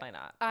 Right. No, like, definitely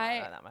not.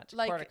 Not that much.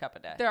 Like, quarter cup a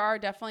day. There are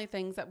definitely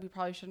things that we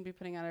probably shouldn't be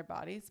putting on our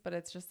bodies, but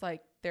it's just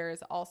like there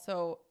is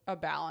also a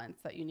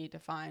balance that you need to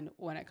find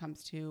when it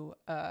comes to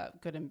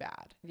good and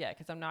bad. Yeah,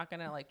 because I'm not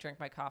going to like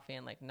drink my coffee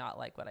and like not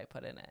like what I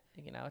put in it.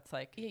 You know, it's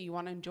like. Yeah, you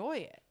want to enjoy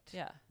it.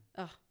 Yeah.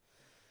 Ugh.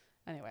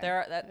 Anyway,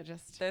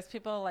 there's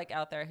people like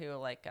out there who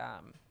like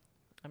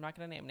I'm not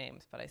gonna name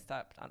names, but I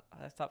stopped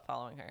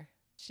following her.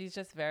 She's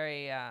just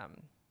very I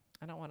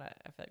don't want to.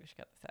 I feel like we should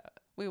cut this out.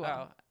 We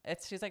will.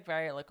 She's like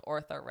very like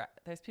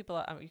There's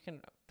people. You can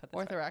put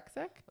this.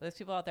 Orthorexic. There's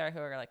people out there who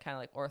are like kind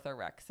of like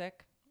orthorexic,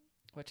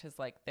 which is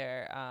like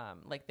they're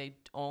like they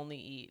only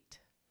eat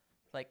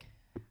like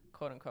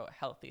quote unquote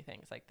healthy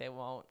things. Like they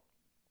won't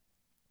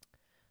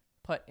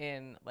put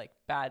in like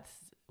bad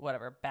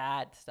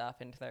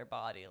stuff into their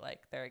body.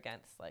 Like they're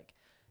against like,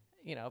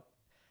 you know,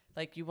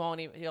 like you won't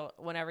even,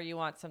 whenever you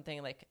want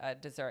something like a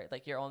dessert,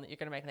 like you're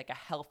gonna make like a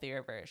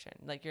healthier version.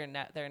 Like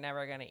they're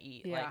never gonna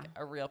eat like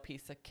a real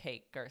piece of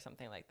cake or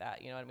something like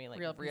that. You know what I mean? Like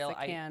real piece of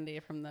candy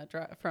from the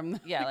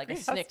like a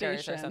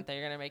Snickers or something.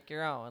 You're gonna make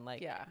your own,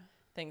 like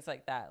things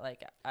like that.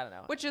 Like I don't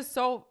know. Which is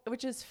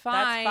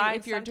fine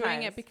if you're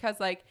doing it, because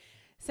like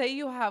say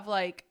you have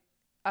like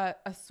a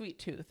sweet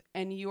tooth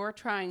and you're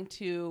trying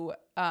to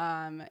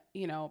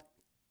you know,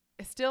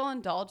 still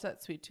indulge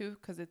that sweet tooth,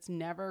 because it's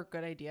never a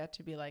good idea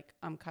to be like,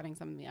 I'm cutting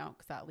something out,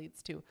 because that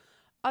leads to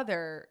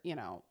other, you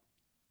know,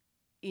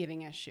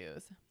 eating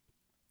issues.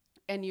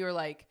 And you're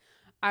like,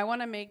 I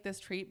want to make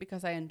this treat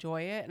because I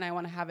enjoy it and I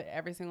want to have it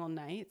every single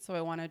night. So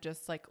I want to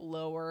just like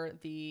lower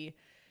the,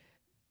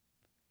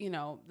 you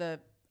know, the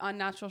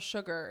unnatural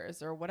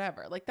sugars or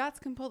whatever. Like that's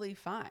completely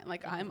fine.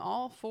 Like I'm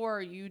all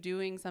for you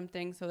doing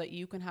something so that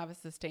you can have a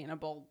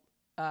sustainable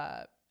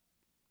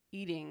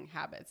eating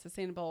habits,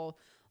 sustainable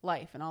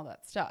life and all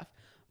that stuff.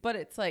 But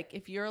it's like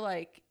if you're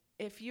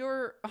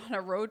on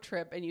a road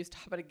trip and you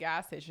stop at a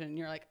gas station and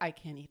you're like, I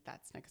can't eat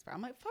that Snickers bar.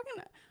 I'm like,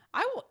 fucking,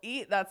 I will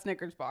eat that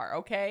Snickers bar,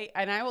 okay?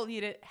 And I will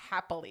eat it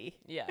happily.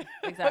 Yeah,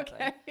 exactly.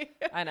 Okay?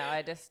 I know.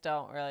 I just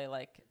don't really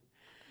like,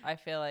 I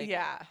feel like,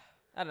 yeah,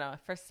 I don't know.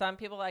 For some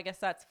people, I guess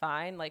that's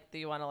fine. Like, do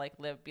you want to like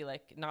be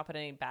like, not put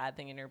any bad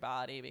thing in your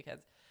body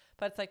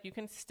but it's like you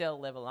can still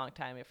live a long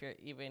time if you're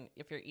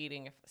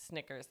eating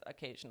Snickers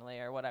occasionally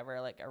or whatever,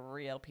 like a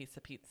real piece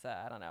of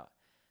pizza. I don't know.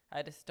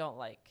 I just don't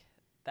like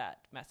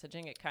that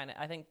messaging.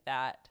 I think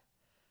that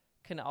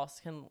can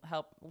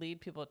help lead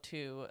people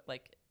to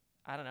like,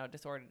 I don't know,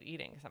 disordered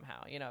eating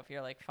somehow. You know, if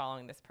you're like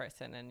following this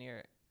person and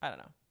I don't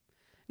know.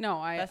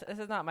 No, this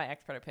is not my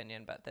expert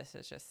opinion, but this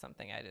is just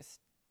something I just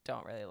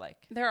don't really like.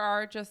 There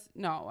are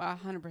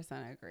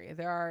 100% agree.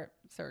 There are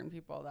certain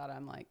people that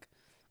I'm like,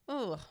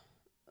 oh,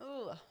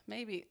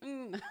 maybe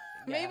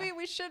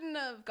we shouldn't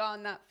have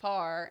gone that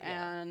far.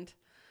 Yeah. And,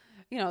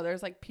 you know,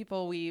 there's like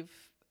people we've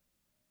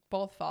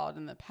both followed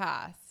in the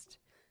past.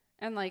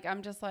 And like,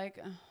 I'm just like,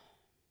 ugh.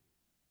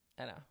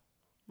 I know.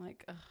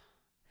 Like, ugh.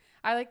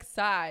 I like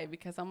sigh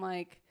because I'm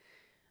like,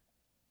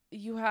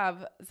 you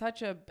have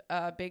such a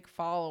big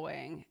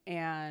following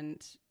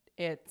and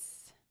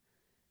it's,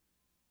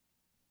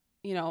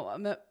 you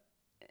know,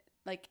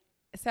 like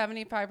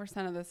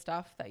 75% of the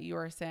stuff that you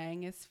are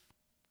saying is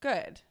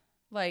good.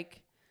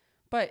 Like,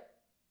 but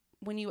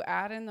when you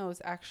add in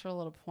those extra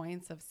little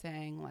points of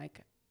saying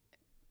like,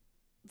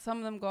 some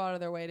of them go out of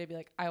their way to be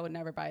like, I would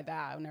never buy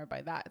that. I would never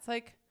buy that. It's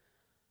like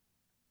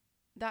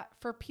that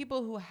for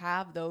people who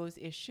have those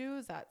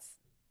issues, that's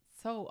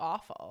so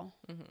awful.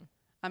 Mm-hmm.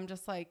 I'm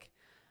just like,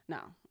 no,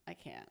 I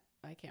can't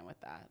with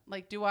that.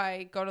 Like, do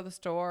I go to the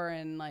store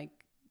and like,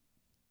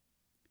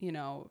 you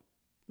know,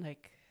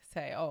 like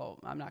say, oh,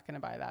 I'm not going to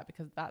buy that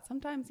because that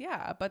sometimes,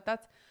 yeah, but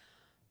that's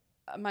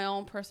my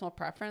own personal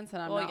preference.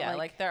 And I'm not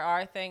like there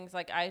are things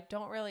like I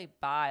don't really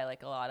buy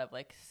like a lot of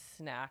like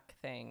snack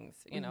things,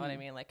 you know what I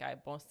mean? Like I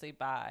mostly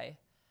buy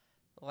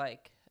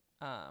like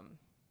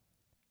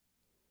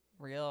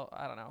real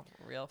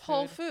food.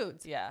 Whole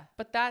Foods. Yeah.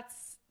 But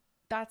that's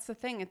the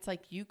thing. It's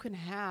like you can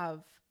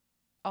have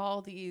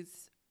all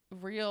these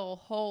real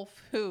whole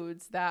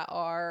foods that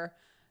are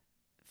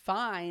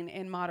fine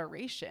in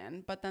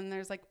moderation, but then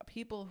there's like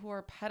people who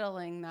are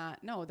peddling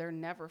that no, they're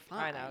never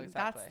fine. I know,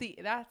 exactly.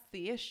 That's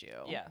the issue.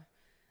 Yeah.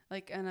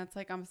 Like, and it's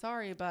like, I'm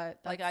sorry, but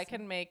like I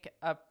can make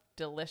a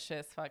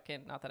delicious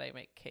fucking, not that I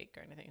make cake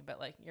or anything, but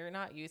like you're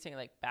not using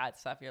like bad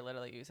stuff. You're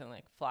literally using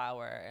like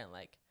flour and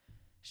like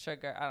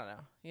sugar. I don't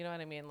know. You know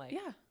what I mean? Like,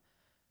 yeah.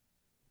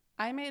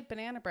 I made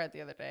banana bread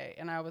the other day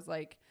and I was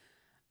like,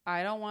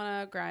 I don't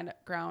want to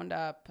ground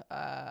up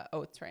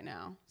oats right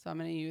now. So I'm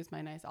going to use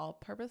my nice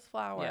all-purpose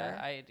flour.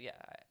 Yeah.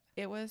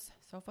 It was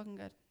so fucking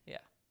good. Yeah.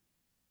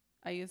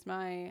 I used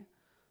my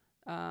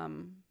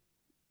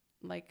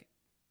like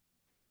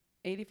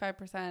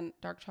 85%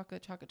 dark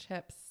chocolate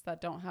chips that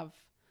don't have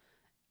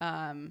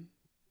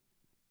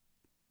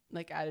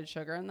like added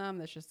sugar in them.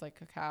 That's just like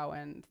cacao,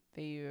 and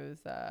they use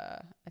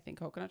I think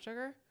coconut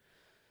sugar.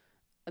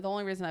 The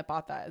only reason I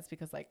bought that is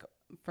because like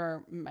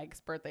for Mike's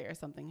birthday or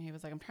something, he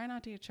was like, I'm trying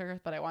not to eat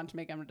sugar, but I wanted to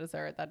make him a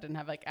dessert that didn't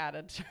have like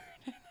added sugar.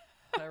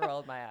 I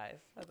rolled my eyes.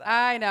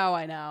 I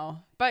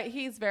know. But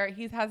he has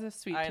a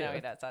sweet tooth. I know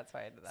he does. That's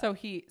why I did that. So on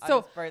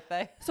his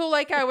birthday. So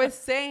like I was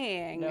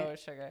saying, no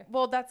sugar.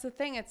 Well, that's the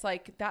thing. It's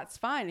like, that's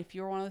fine. If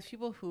you're one of those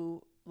people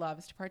who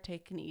loves to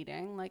partake in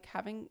eating, like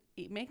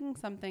making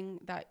something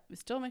that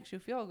still makes you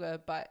feel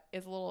good, but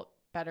is a little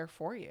better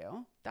for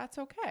you, that's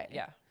okay.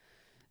 Yeah.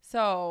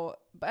 So,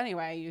 but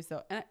anyway, I used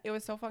those, and it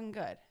was so fucking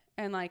good.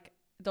 And like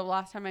the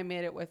last time I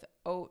made it with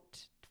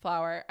oat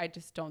flour, I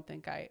just don't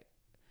think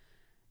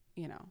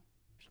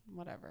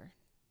whatever.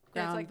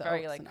 Yeah, it's like the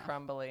very oats like enough.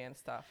 crumbly and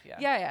stuff. Yeah.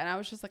 Yeah. And I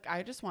was just like,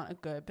 I just want a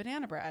good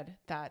banana bread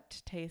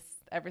that tastes,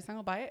 every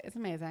single bite is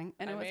amazing.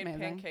 And it was amazing. I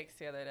made pancakes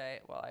the other day.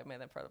 Well, I made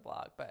them for the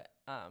blog, but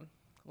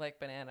like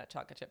banana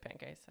chocolate chip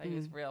pancakes. I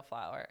use real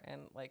flour,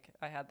 and like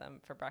I had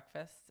them for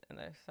breakfast, and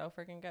they're so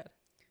freaking good.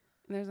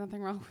 There's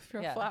nothing wrong with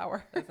real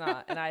flour. There's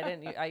not. And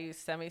I use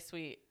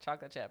semi-sweet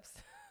chocolate chips.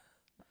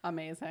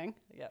 Amazing.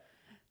 Yep.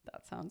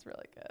 That sounds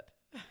really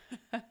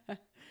good.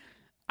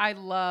 I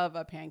love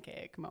a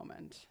pancake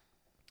moment.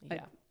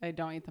 Yeah. I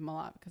don't eat them a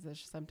lot because it's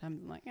just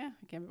sometimes I'm like, I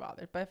can't be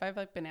bothered. But if I have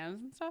like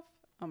bananas and stuff,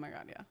 oh my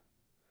God, yeah.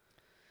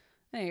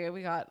 Anyway,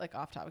 we got like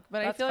off topic,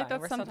 but I feel like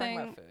that's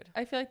something.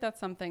 I feel like that's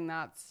something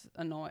that's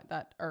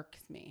that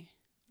irks me.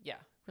 Yeah.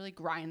 Really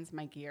grinds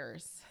my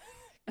gears.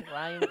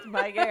 Grinds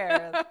my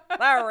gears.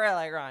 That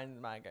really grinds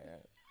my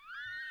gears.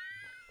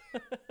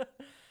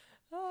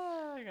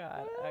 Oh my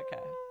God.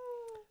 Okay.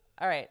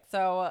 All right.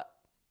 So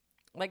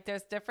like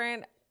there's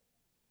different,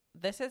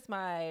 this is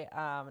my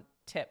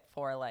tip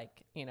for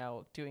like,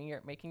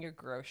 making your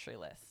grocery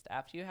list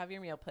after you have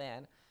your meal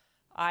plan.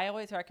 I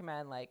always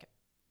recommend like,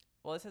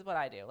 well, this is what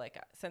I do. Like,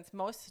 since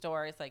most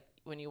stores, like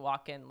when you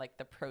walk in, like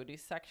the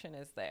produce section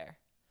is there.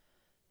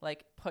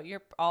 Like put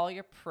all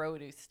your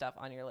produce stuff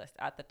on your list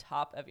at the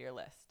top of your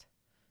list,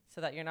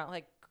 so that you're not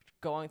like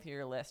going through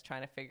your list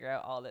trying to figure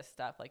out all this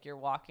stuff. Like you're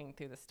walking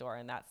through the store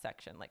in that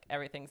section, like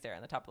everything's there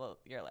on the top of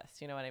your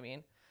list. You know what I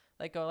mean?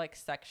 Like go like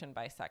section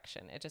by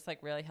section. It just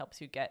like really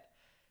helps you get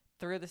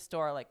through the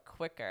store like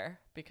quicker,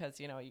 because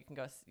you can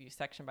go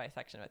section by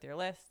section with your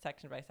list,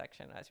 section by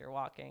section as you're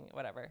walking,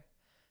 whatever.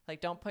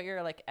 Like don't put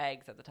your like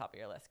eggs at the top of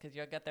your list, because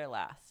you'll get there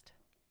last.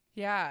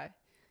 Yeah.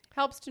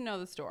 Helps to know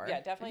the store.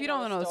 Yeah, definitely. If you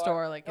don't know the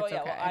store, like it's okay.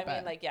 Well, I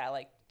mean, like, yeah,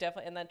 like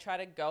definitely. And then try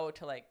to go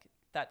to like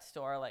that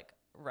store like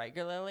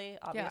regularly,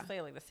 obviously,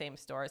 like the same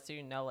store, so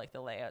you know like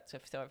the layouts.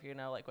 If you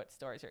know like what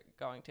stores you're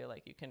going to,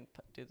 like you can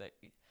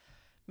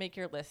make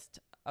your list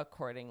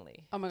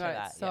accordingly. Oh my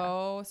God, it's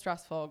so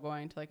stressful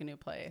going to like a new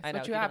place. I know,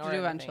 but you have to do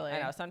eventually.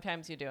 I know,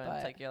 sometimes you do, and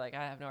it's like you're like,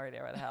 I have no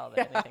idea where the hell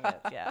anything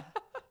is. Yeah.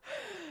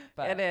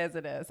 But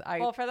it is.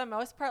 Well, for the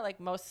most part, like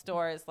most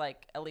stores,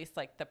 like at least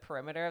like the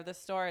perimeter of the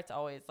store, it's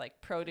always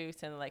like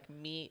produce and like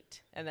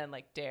meat and then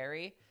like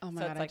dairy. Oh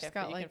my God, it's like I just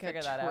got like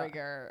a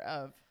trigger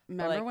of,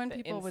 remember like when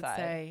people would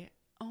say,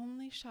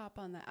 only shop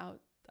on the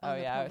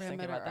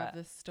perimeter of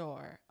the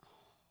store.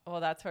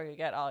 Well, that's where you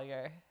get all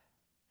your,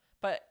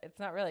 but it's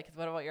not really, because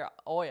what about your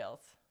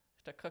oils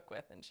to cook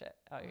with and shit?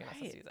 Oh, you're not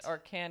supposed to use it. Or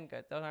canned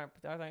goods. Those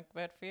aren't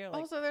good for you.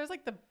 Like, also, there's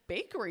like the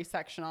bakery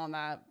section on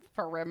that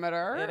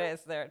perimeter. It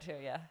is there too,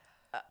 yeah.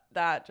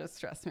 That just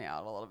stressed me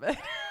out a little bit.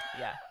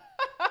 Yeah.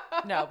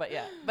 No, but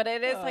yeah. But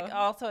it is like,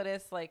 also it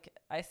is like,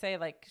 I say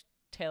like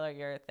tailor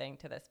your thing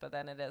to this, but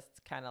then it is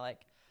kind of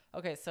like,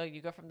 okay, so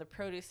you go from the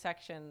produce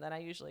section, then I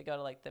usually go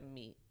to like the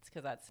meats,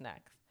 because that's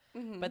next.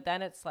 Mm-hmm. But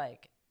then it's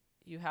like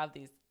you have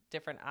these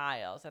different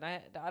aisles, and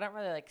I don't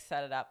really like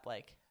set it up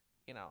like,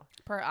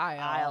 per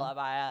aisle of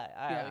aisle,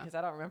 because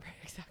I don't remember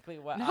exactly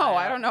what. No,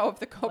 I don't know if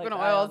the coconut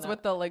oil is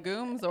with the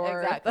legumes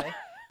or exactly.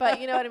 But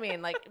you know what I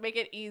mean? Like make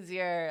it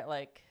easier,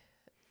 like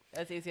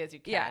as easy as you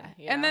can.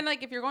 Yeah. And then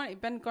like if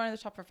you've been going to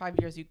the shop for 5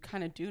 years, you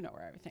kind of do know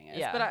where everything is.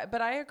 Yeah.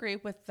 But I agree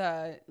with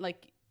the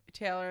like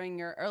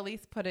tailoring or at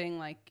least putting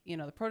like,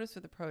 the produce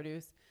with the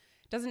produce.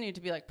 It doesn't need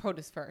to be like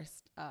produce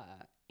first,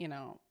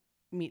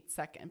 meat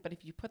second. But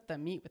if you put the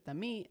meat with the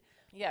meat,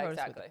 yeah, produce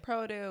exactly. with the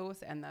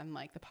produce, and then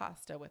like the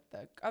pasta with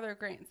the other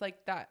grains,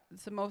 like that.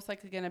 It's most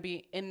likely going to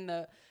be in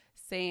the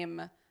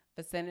same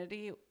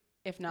vicinity,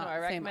 if not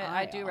same aisle.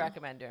 I do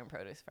recommend doing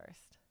produce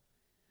first.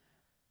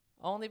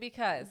 Only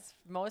because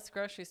most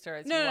grocery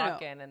stores you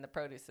walk in and the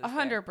produce is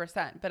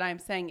 100%. But I'm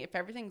saying if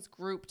everything's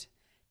grouped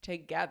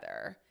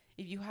together,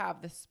 if you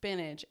have the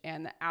spinach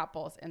and the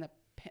apples and the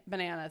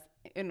bananas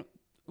in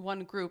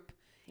one group,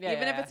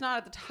 even if it's not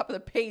at the top of the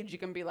page, you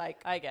can be like,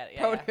 I get it.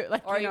 Yeah, produce,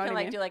 like, or you can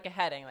like do like a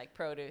heading, like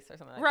produce or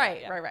something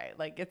like that. Right.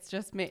 Like it's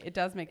just, it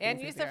does make things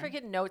and use the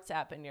freaking notes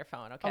app in your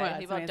phone. Okay. Oh God,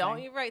 people,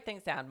 don't you write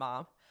things down,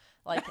 Mom.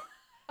 Like,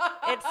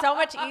 it's so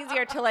much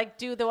easier to like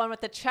do the one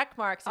with the check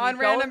marks on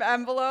random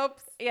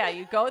envelopes. Yeah,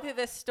 you go through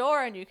this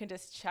store and you can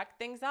just check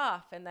things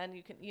off, and then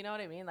you can, you know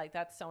what I mean? Like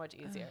that's so much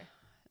easier.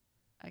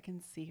 I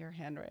can see your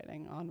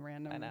handwriting on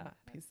random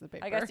pieces of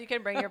paper. I guess you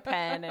can bring your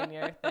pen and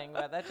your thing,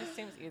 but that just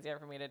seems easier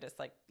for me to just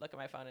like look at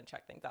my phone and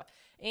check things off.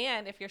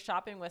 And if you're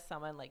shopping with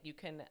someone, like you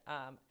can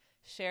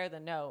share the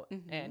note,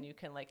 and you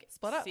can like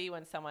split up, see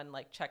when someone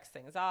like checks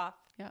things off.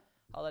 Yeah.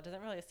 Although it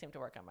doesn't really seem to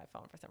work on my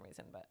phone for some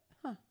reason, but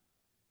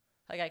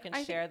like I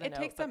can share the note,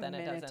 takes but a then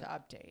it minute doesn't to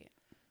update.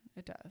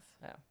 It does.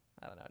 Yeah.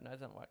 I don't know. It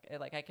doesn't work.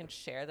 Like I can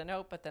share the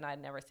note, but then I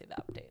never see the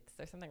updates.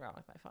 There's something wrong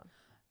with my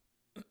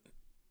phone.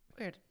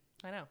 Weird.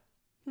 I know.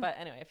 But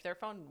anyway, if their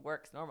phone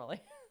works normally,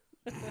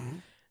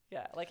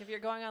 yeah. Like if you're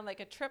going on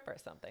like a trip or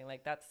something,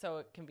 like that's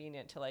so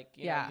convenient to like,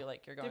 you know, you're going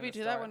to the store. Did we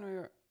do that when we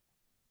were?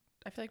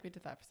 I feel like we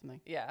did that for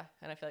something. Yeah,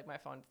 and I feel like my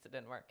phone just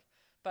didn't work.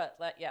 But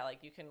yeah, like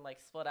you can like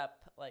split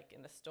up like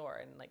in the store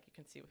and like you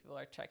can see what people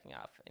are checking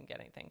off and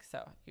getting things.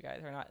 So you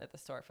guys are not at the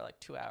store for like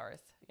 2 hours.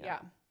 You know? Yeah.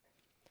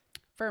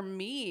 For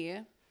me,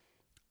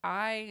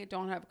 I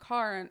don't have a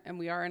car and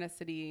we are in a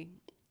city,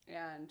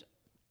 and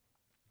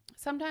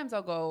sometimes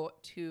I'll go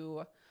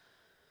to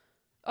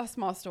a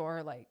small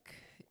store, like,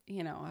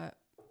 you know,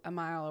 a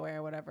mile away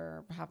or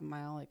whatever, half a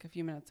mile, like a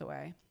few minutes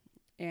away.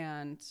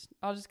 And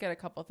I'll just get a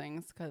couple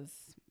things because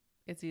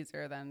it's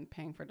easier than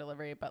paying for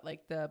delivery. But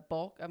like the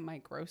bulk of my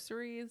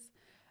groceries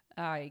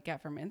I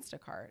get from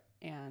Instacart.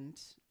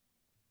 And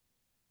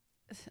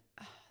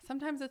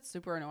sometimes it's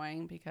super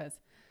annoying because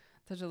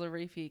the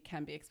delivery fee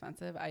can be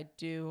expensive. I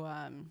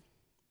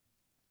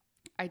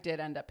did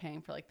end up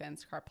paying for like the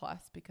Instacart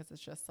Plus because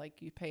it's just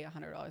like you pay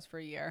 $100 for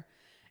a year.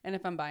 And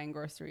if I'm buying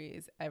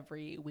groceries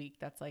every week,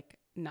 that's like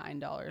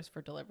 $9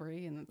 for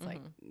delivery. And it's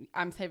like,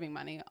 I'm saving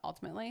money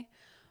ultimately.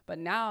 But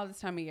now this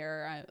time of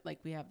year,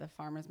 we have the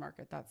farmer's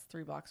market that's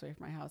 3 blocks away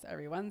from my house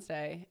every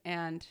Wednesday,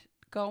 and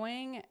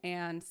going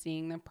and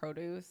seeing the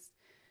produce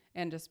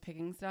and just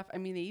picking stuff. I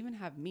mean, they even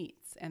have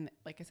meats. And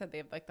like I said, they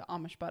have like the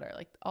Amish butter,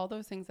 like all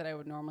those things that I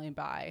would normally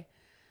buy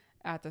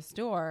at the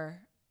store.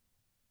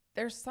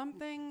 There's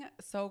something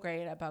so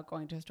great about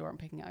going to a store and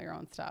picking out your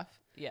own stuff.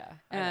 Yeah.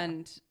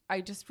 And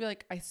I just feel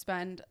like I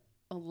spend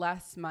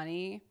less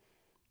money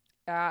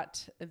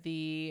at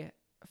the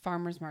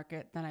farmer's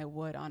market than I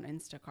would on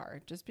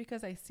Instacart, just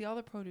because I see all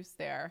the produce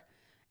there,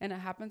 and it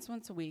happens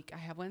once a week. I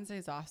have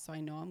Wednesdays off, so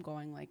I know I'm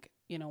going like,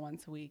 you know,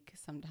 once a week,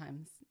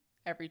 sometimes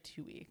every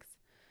 2 weeks.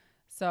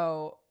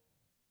 So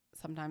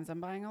sometimes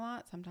I'm buying a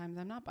lot, sometimes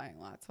I'm not buying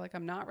a lot. So like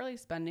I'm not really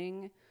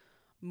spending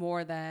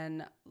more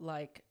than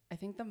like, I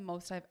think the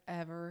most I've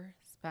ever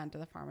spent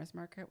at the farmer's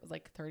market was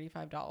like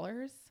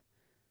 $35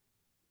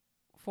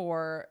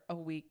 for a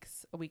week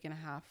and a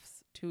half,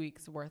 2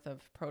 weeks worth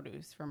of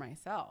produce for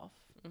myself,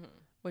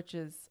 which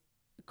is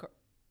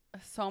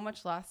so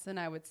much less than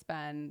I would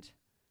spend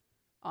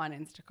on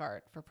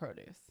Instacart for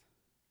produce.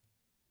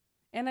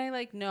 And I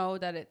like know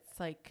that it's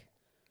like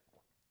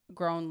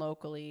grown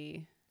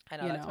locally. I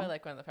know, that's why I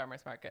like going to the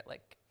farmer's market.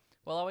 Like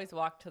we'll always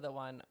walk to the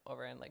one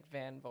over in like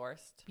Van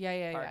Vorst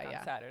Park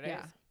on Saturdays.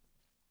 Yeah.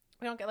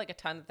 We don't get like a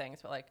ton of things,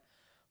 but like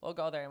we'll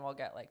go there and we'll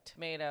get like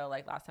tomato.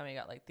 Like last time we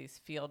got like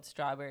these field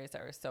strawberries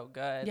that were so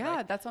good. Yeah,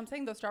 like, that's what I'm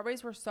saying. Those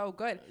strawberries were so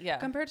good. Yeah.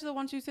 Compared to the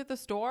ones you see at the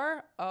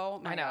store. Oh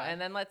my God.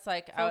 And then let's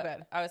like,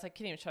 good. I was like,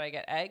 Kenny, should I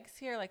get eggs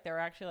here? Like they were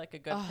actually like a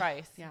good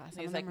price. Yeah. And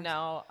he's like,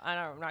 no,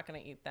 I'm not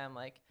going to eat them.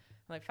 Like,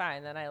 I'm like,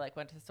 fine. Then I like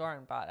went to the store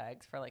and bought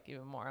eggs for like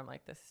even more. I'm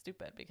like, this is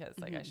stupid because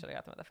like I should have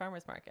got them at the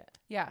farmer's market.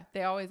 Yeah.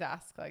 They always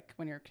ask like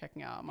when you're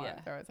checking out,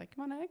 they're always like,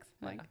 you want eggs?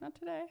 I'm like, not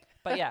today.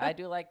 But yeah, I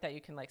do like that you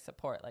can like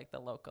support like the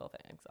local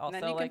things. Also,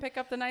 and then you can pick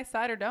up the nice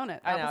cider donut.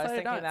 I know. I was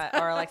thinking that.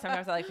 Or like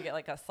sometimes I like to get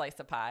like a slice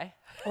of pie.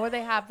 Or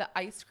they have the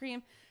ice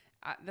cream.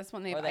 This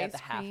one they have the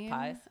half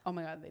pies. Oh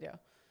my God, they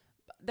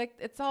do.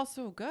 It's all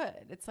so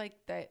good. It's like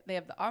they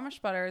have the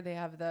Amish butter. They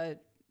have the.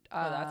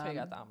 That's where you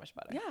got the Amish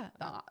butter.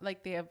 Yeah,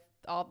 like they have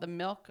all the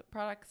milk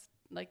products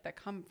like that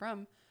come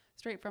from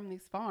straight from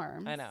these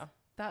farms. I know,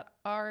 that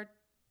are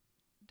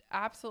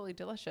absolutely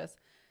delicious.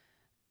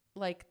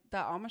 Like the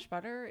Amish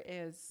butter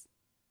is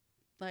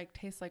like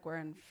tastes like we're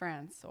in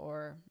France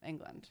or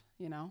England,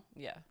 you know?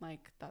 Yeah.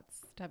 Like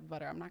that's the type of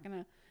butter. I'm not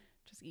gonna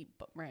just eat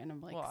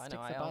random like sticks of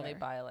butter. I only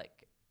buy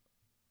like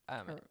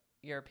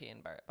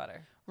European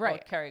butter.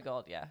 Right. Well,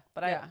 Kerrygold, yeah.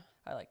 But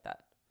I like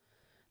that.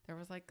 There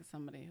was like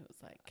somebody who was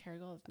like,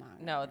 Kerrygold is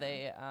not. No,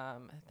 they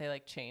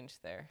like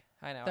changed their.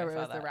 I know. There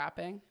was the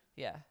wrapping.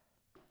 Yeah.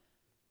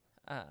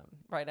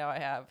 Right now I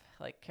have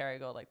like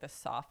Kerrygold, like the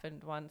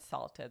softened one,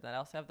 salted. Then I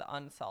also have the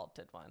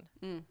unsalted one.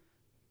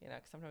 You know,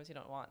 'cause sometimes you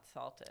don't want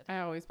salted. I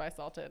always buy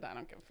salted. I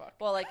don't give a fuck.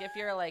 Well, like if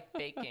you're like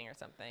baking or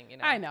something, you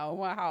know. I know.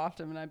 Well, how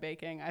often when I'm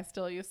baking, I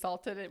still use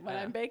salted when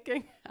I'm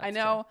baking. That's I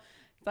know.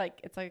 True.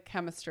 It's like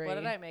chemistry. What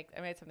did I make?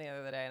 I made something the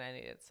other day and I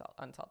needed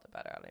unsalted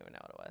butter. I don't even know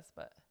what it was,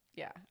 but.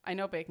 Yeah, I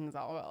know baking's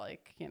all about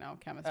like, you know,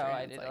 chemistry. Oh,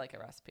 I did like a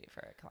recipe for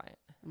a client.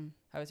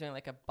 I was doing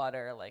like a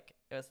butter, like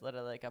it was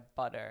literally like a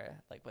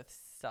butter, like with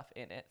stuff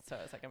in it. So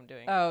it's like I'm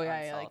doing. Oh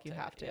yeah, like you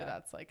have to. Yeah.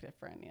 That's like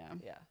different. Yeah.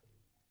 Yeah.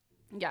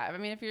 Yeah, I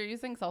mean, if you're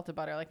using salted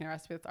butter, like in a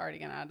recipe that's already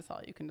gonna add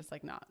salt, you can just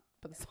like not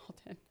put the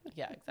salt in.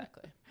 Yeah,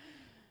 exactly.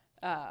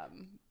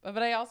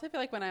 But I also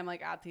feel like when I'm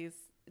like at these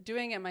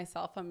doing it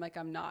myself, I'm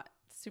not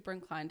super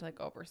inclined to like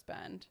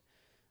overspend.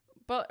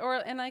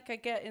 And like I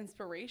get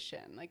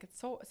inspiration. Like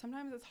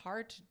sometimes it's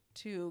hard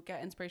to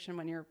get inspiration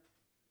when you're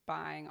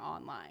buying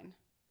online.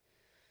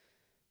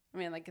 I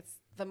mean, like it's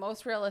the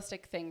most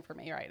realistic thing for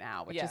me right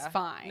now, which is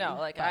fine. No,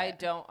 like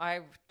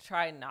I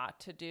try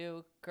not to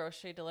do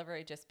grocery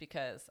delivery just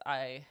because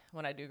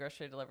when I do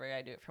grocery delivery,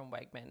 I do it from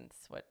Wegmans,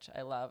 which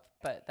I love,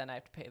 but then I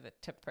have to pay the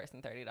tip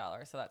person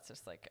 $30. So that's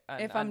just like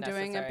if I'm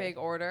doing a big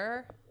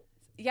order.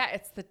 Yeah,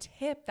 it's the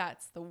tip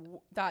that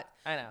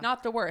I know.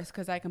 Not the worst,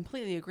 because I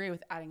completely agree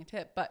with adding a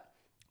tip, but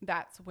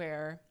that's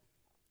where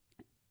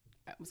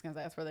I was gonna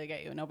say that's where they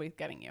get you. Nobody's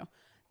getting you.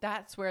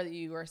 that's where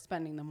you are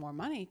spending the more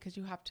money because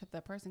you have to tip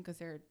that person because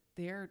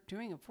they're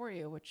doing it for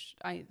you, which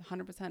I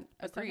 100%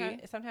 agree.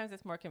 Sometimes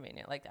it's more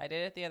convenient. Like I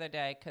did it the other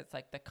day because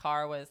like the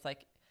car was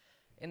like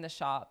in the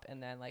shop,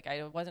 and then like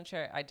I wasn't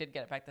sure. I did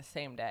get it back the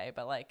same day,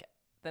 but like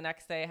the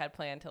next day I had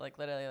planned to like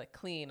literally like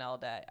clean all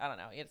day. I don't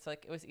know. It's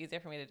like it was easier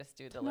for me to just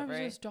do delivery.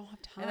 You just don't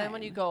have time. And then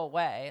when you go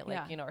away,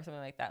 like you know, or something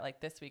like that,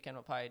 like this weekend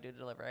we'll probably do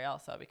delivery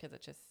also because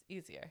it's just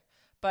easier.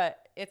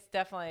 But it's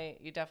definitely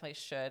you definitely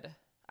should.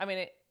 I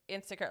mean,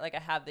 Instacart, like I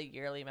have the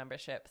yearly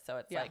membership, so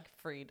it's like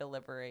free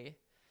delivery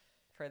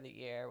for the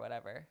year,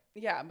 whatever.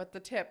 Yeah, but the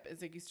tip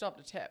is like you still have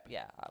to tip.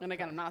 Yeah. And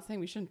again, I'm not saying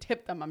we shouldn't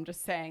tip them. I'm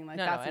just saying like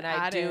that's an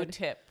added. I do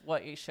tip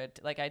what you should.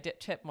 Like I did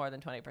tip more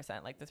than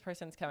 20%. Like this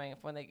person's coming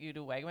when you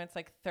do Wegmans, it's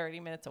like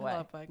 30 minutes away. I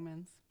love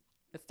Wegmans.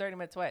 It's 30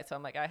 minutes away, so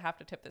I'm like I have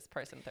to tip this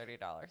person $30.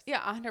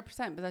 Yeah, 100%.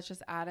 But that's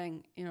just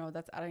adding. You know,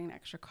 that's adding an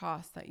extra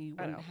cost that you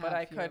wouldn't have. But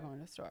I if you were could going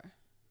to the store.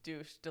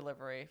 Do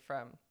delivery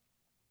from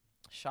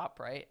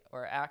ShopRite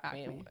or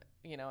Acme.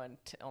 You know, and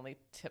only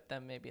tip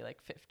them maybe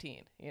like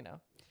 15. You know.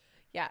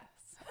 Yes.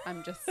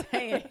 I'm just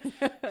saying.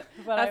 But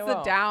that's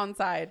the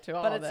downside to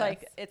all this.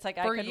 But it's like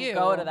I could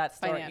go to that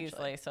store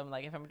easily. So I'm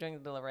like, if I'm doing the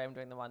delivery, I'm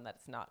doing the one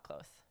that's not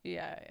close.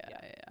 Yeah.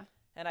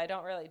 And I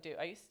don't really do.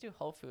 I used to do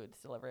Whole Foods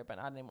delivery, but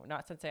not anymore.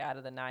 Not since they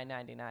added the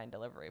 $9.99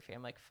 delivery fee.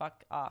 I'm like,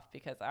 fuck off,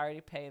 because I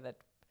already pay the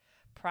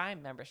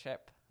Prime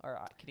membership, or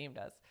Kadeem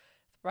does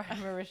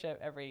Prime membership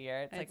every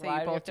year. It's like,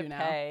 why do we have to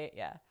pay?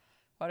 Yeah,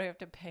 why do we have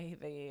to pay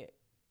the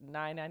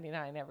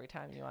 $9.99 every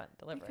time you want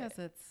delivery?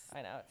 Because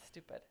I know it's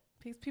stupid.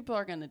 Because people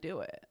are gonna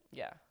do it.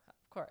 Yeah,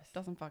 of course.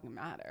 Doesn't fucking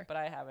matter. But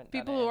I haven't. The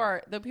people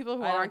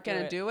who aren't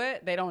gonna do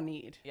it, they don't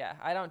need. Yeah,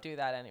 I don't do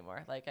that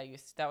anymore. Like that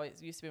used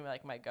to be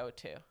like my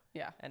go-to.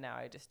 Yeah. And now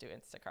I just do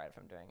Instacart if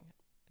I'm doing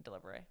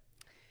delivery.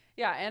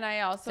 Yeah, and I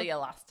also. So you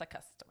lost a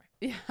customer.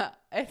 Yeah,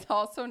 it's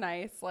also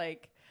nice.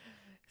 Like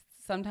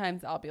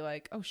sometimes I'll be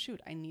like, oh shoot,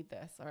 I need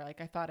this, or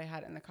like I thought I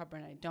had it in the cupboard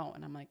and I don't,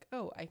 and I'm like,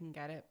 oh, I can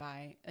get it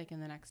by like in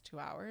the next 2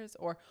 hours,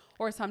 or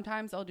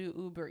sometimes I'll do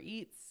Uber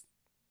Eats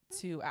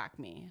to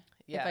Acme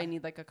if I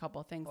need like a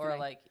couple things, or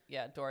like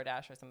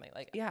DoorDash or something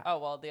like. Yeah. Oh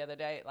well, the other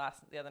night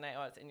I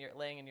was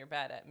laying in your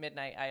bed at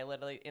midnight. I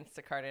literally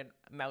Instacarted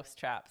mouse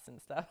traps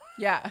and stuff.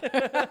 Yeah.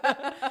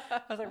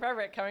 I was like,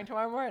 perfect, coming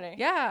tomorrow morning.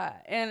 Yeah,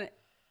 and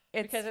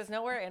it's because there's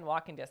nowhere in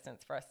walking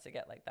distance for us to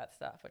get like that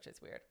stuff, which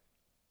is weird.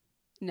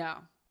 No.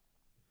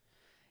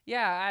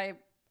 Yeah,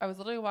 I was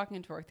literally walking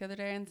into work the other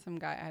day, and some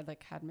guy I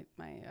had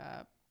my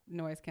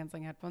noise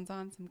canceling headphones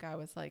on. Some guy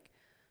was like,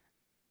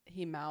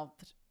 he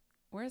mouthed,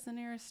 "Where's the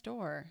nearest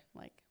store?"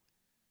 Like,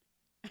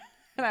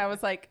 and I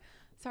was like,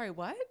 "Sorry,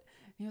 what?"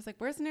 And he was like,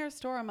 "Where's the nearest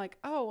store?" I'm like,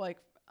 "Oh, like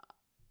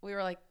we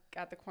were like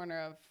at the corner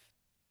of,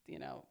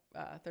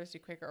 Thirsty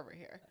Quaker over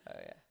here." Oh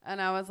yeah.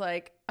 And I was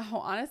like,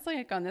 "Oh, honestly,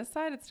 like on this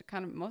side, it's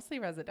kind of mostly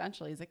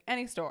residential." He's like,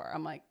 "Any store."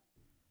 I'm like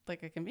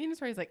a convenience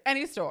store? He's like,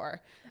 "Any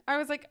store." I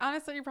was like,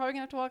 "Honestly, you're probably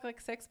gonna have to walk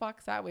like 6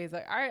 blocks that way." He's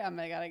like, "All right, I'm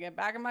gonna get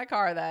back in my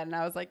car then." And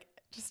I was like,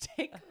 "Just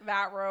take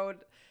that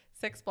road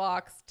 6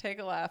 blocks, take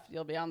a left.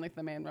 You'll be on like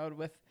the main road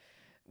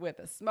with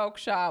a smoke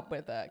shop,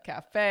 with a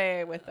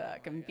cafe, with a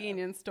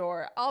convenience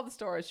store, all the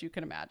stores you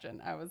can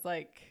imagine." I was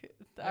like,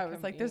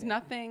 there's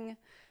nothing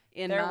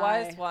in There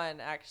was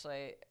one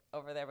actually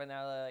over there, but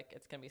now they're like,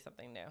 it's gonna be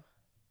something new.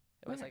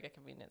 It was like a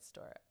convenience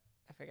store.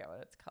 I forget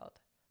what it's called.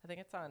 I think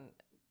it's on.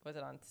 Was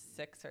it on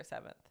 6th or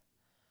 7th?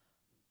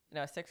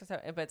 No, 6th or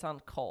 7th, but it's on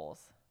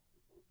Kohl's.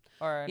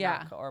 Or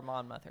or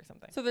Monmouth or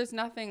something. So there's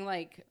nothing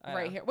like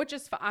right here, which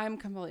is I'm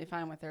completely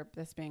fine with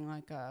this being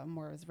like a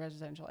more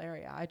residential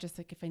area. I just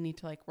like if I need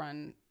to like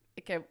run,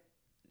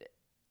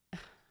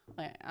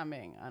 I'm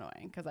being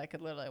annoying because I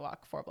could literally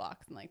walk 4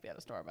 blocks and like be at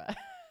a store, but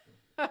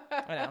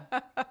I know.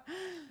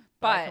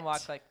 But I can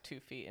walk like 2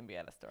 feet and be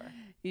at a store.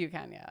 You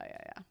can,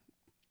 yeah.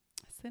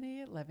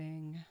 City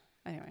living.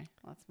 Anyway,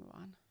 let's move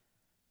on.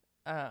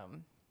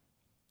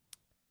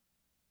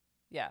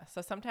 Yeah.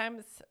 So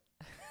sometimes.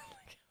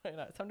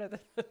 Sometimes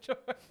it's the joy.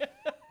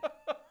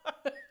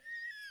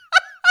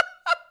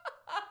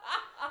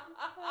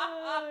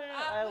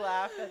 I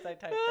laughed as I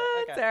typed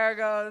it. Okay. Sarah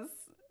goes.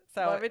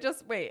 So let me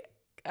just wait.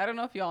 I don't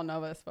know if you all know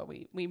this, but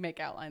we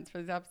make outlines for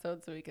these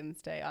episodes so we can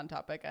stay on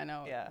topic. I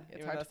know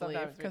it's hard to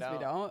believe because we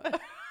don't.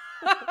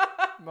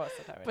 Most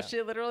of the time. But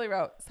she literally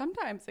wrote,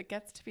 "Sometimes it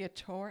gets to be a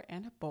chore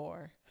and a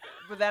bore."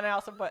 But then I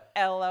also put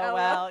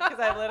LOL because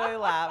I literally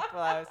laughed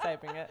while I was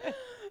typing it.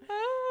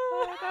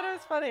 I thought it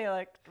was funny,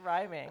 like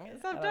rhyming.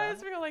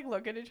 Sometimes we like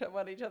look at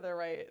what each other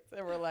writes,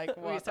 and we're like,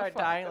 we start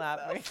dying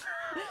laughing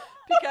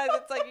because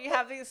it's like you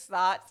have these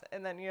thoughts,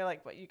 and then you're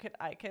like, but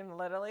I can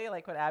literally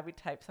like when Abby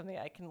types something,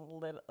 I can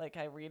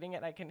I'm reading it,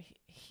 and I can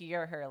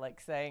hear her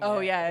like saying, "Oh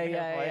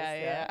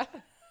yeah."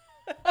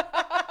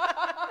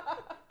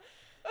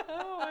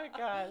 Oh my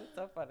god, it's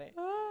so funny.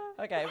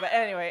 Okay, but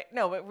anyway,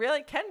 no, but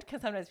really can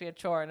sometimes be a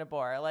chore and a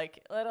bore.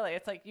 Like literally,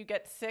 it's like you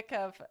get sick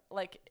of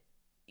like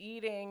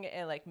eating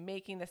and like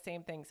making the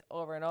same things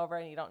over and over,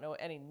 and you don't know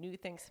any new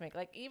things to make.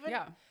 Like even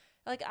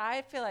like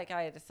I feel like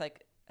I just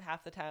like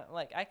half the time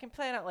like I can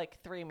plan out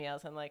like 3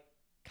 meals and like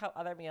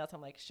other meals,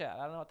 I'm like, shit,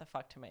 I don't know what the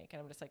fuck to make.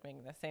 And I'm just like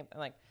making the same thing.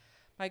 Like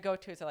my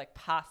go-tos are like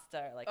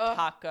pasta, or like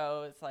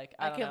tacos. Like,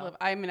 I don't know. Live.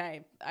 I mean,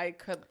 I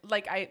could,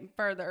 like,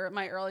 further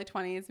my early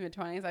 20s, mid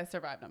 20s, I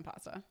survived on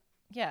pasta.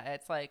 Yeah,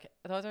 it's like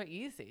those are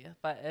easy,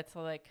 but it's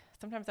like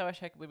sometimes I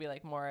wish I would be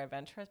like more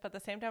adventurous, but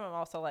at the same time I'm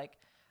also like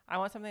I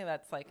want something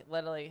that's like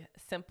literally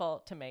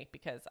simple to make,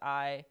 because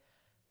I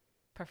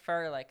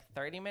prefer like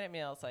 30-minute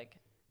meals, like,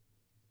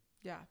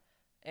 yeah,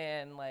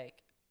 and like,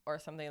 or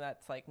something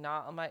that's like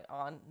not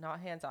not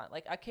hands-on.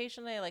 Like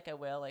occasionally, like I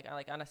will like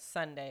on a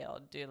Sunday I'll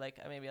do like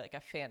maybe like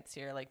a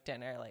fancier like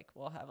dinner, like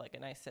we'll have like a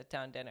nice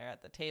sit-down dinner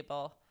at the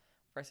table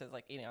versus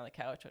like eating on the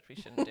couch, which we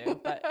shouldn't do.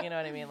 But you know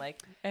what I mean?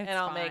 Like, and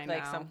I'll make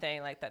like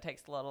something like that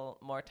takes a little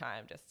more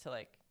time just to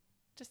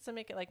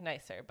make it like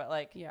nicer. But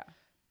like, yeah,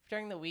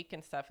 during the week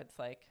and stuff, it's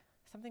like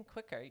something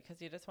quicker,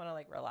 because you just want to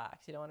like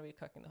relax. You don't want to be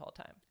cooking the whole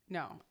time.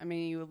 No, I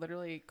mean, you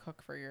literally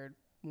cook for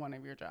one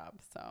of your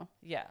jobs. So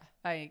yeah,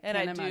 I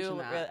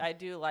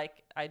do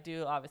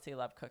obviously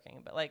love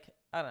cooking, but like,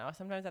 I don't know,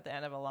 sometimes at the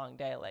end of a long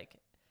day, like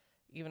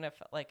even if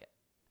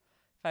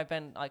I've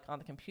been like on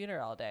the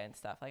computer all day and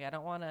stuff, like I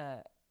don't want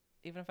to.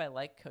 Even if I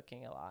like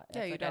cooking a lot,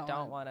 yeah, it's like I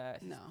don't want to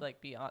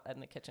like be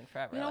in the kitchen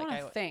forever. You don't like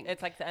want to think.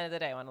 It's like the end of the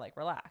day, I want to like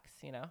relax,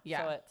 you know?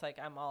 Yeah. So it's like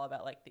I'm all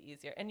about like the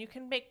easier, and you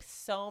can make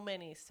so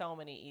many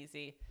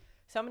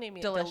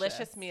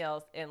delicious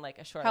meals in like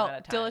a short amount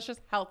of time. Delicious,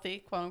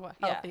 healthy, quote unquote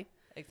healthy. Yeah,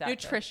 exactly.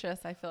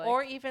 Nutritious, I feel like.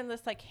 Or even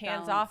this like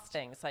hands-off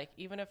things. Like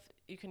even if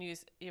you can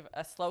use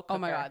a slow cooker. Oh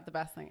my God, the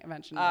best thing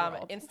invention in the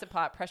world.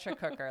 Instapot, pressure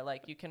cooker.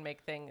 Like you can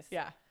make things.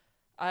 Yeah.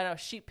 I don't know,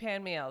 sheet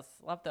pan meals.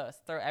 Love those.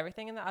 Throw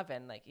everything in the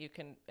oven. Like you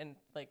can, in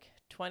like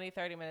 20,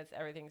 30 minutes,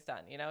 everything's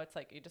done. You know, it's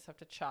like you just have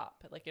to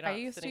chop. Like you're not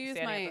standing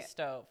at the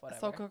stove, whatever.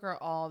 Slow cooker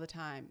all the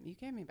time. You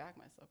gave me back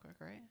my slow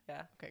cooker, right?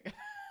 Yeah. Okay, good.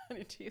 I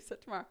need to use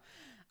it tomorrow.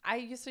 I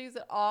used to use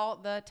it all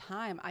the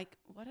time.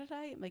 What did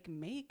I like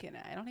make in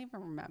it? I don't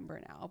even remember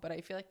now, but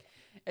I feel like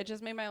it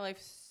just made my life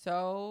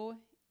so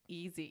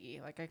easy.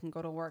 Like I can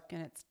go to work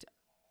and it's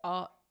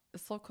all a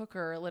slow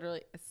cooker,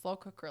 literally a slow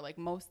cooker. Like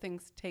most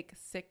things take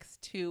 6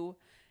 to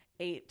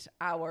 8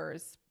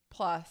 hours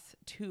plus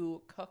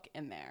to cook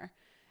in there.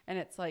 And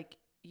it's like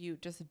you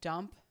just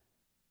dump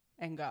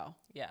and go.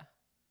 Yeah.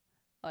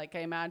 Like I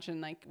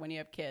imagine like when you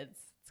have kids,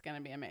 it's going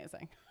to be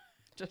amazing.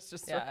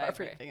 just throw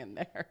everything in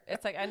there.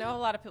 It's like I know a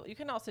lot of people, you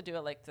can also do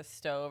it like the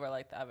stove or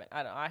like the oven.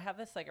 I don't know. I have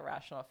this like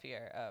irrational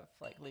fear of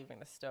like leaving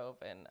the stove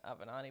and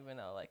oven on, even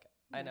though like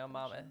I know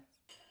mom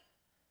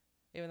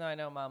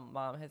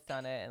has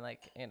done it, and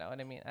like, you know what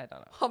I mean? I don't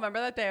know. Oh, remember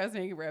that day I was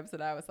making ribs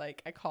and I was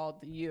like, I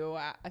called you,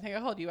 I think I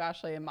called you,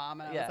 Ashley, and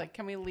mom, and I was like,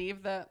 can I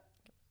leave the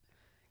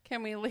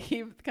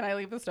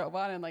stove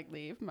on and like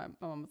leave? My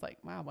mom was like,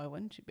 wow, why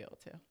wouldn't you be able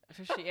to?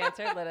 She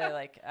answered literally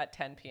like at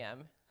 10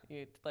 p.m.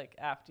 You like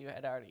after you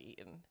had already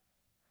eaten.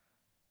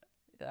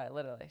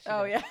 Literally.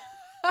 Oh did. Yeah.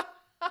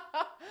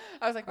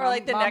 I was like, or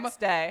like the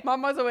next day.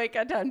 Mom was awake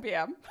at 10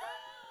 p.m.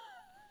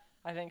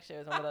 I think she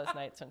was one of those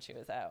nights when she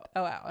was out.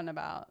 Oh, out and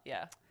about.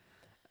 Yeah.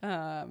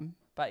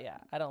 But yeah,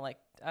 I don't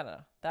know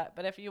that.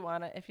 But if you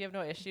have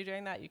no issue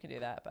doing that, you can do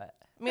that. But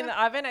I mean,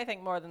 the oven, I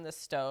think more than the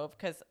stove,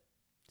 because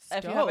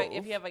if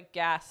you have a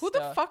gas stove. Who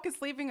the fuck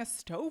is leaving a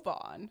stove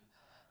on?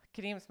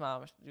 Kadeem's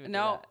mom.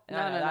 No, I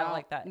don't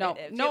like that. No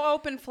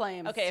open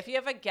flames. Okay, if you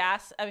have if you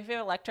have an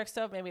electric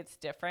stove, maybe it's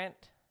different.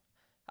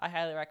 I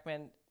highly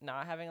recommend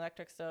not having an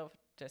electric stove,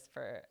 just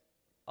for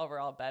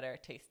overall better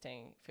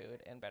tasting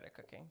food and better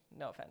cooking.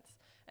 No offense.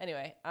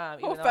 Anyway,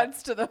 no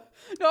offense to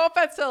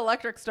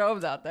electric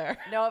stoves out there.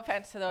 No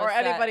offense to those, or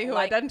anybody who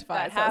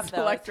identifies as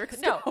electric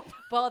stove. No,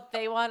 well,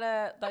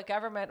 the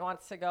government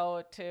wants to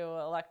go to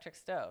electric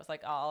stoves.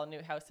 Like all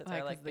new houses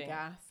are like the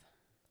gas.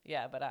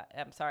 Yeah, but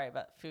I'm sorry,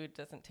 but food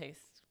doesn't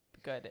taste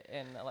good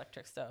in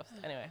electric stoves.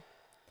 Anyway.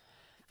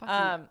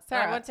 Sarah,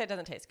 I wouldn't say it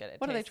doesn't taste good.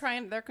 Are they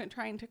trying? They're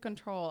trying to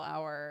control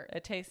how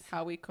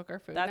we cook our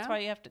food. That's why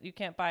you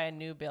can't buy a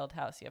new build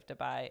house. You have to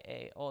buy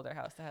a older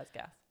house that has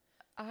gas.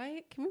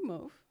 Can we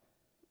move?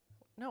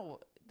 No,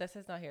 this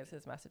is not here. This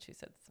is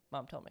Massachusetts.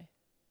 Mom told me.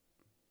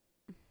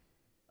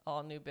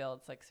 All new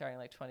builds, like starting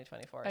like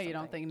 2024. You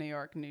don't think New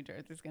York, New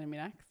Jersey is going to be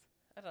next?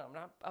 I don't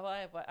know.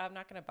 I'm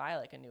not going to buy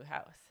like a new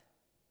house.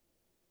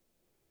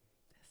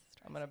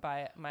 I'm gonna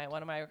buy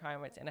one of my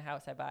requirements in a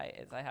house I buy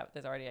is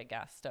there's already a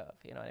gas stove.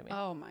 You know what I mean?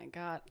 Oh my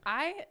God.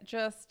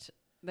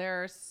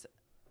 We're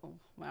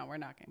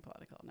not getting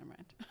political. Never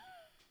mind.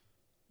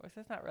 This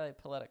is not really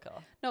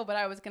political. No, but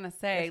I was gonna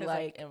say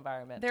like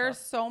environmental. There's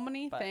so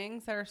many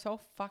things that are so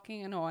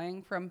fucking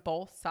annoying from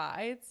both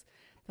sides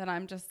that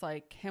I'm just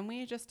like, can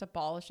we just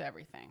abolish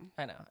everything?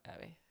 I know,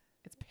 Abby.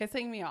 It's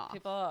pissing me off.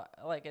 People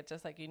like it's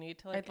just like you need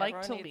to like. I'd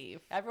like to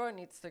leave. Everyone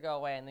needs to go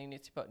away, and then you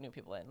need to put new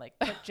people in. Like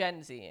put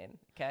Gen Z in,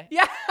 okay?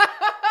 Yeah,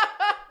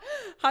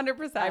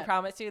 100%. I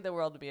promise you, the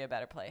world will be a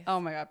better place.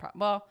 Oh my God.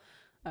 Well,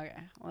 okay.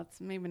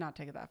 Let's maybe not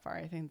take it that far.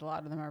 I think a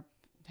lot of them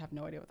have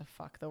no idea what the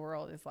fuck the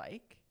world is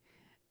like,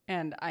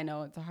 and I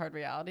know it's a hard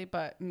reality,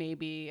 but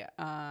maybe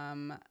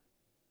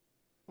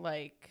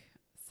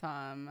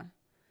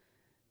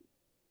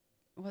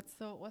what's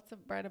the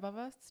right above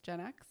us? Gen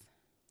X?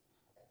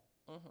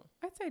 Mm-hmm.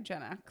 I'd say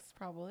Gen X,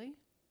 probably.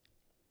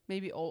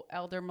 Maybe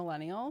elder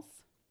millennials.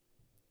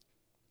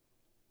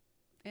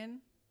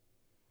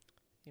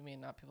 You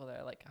mean not people that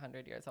are like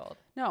 100 years old?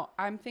 No,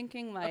 I'm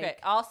thinking like. Okay.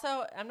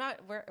 Also,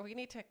 we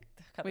need to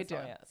cut We this do.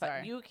 all yet. But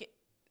Sorry.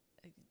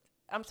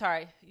 I'm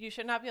sorry. You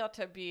should not be able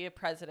to be a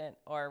president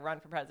or run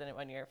for president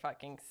when you're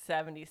fucking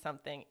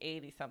 70-something,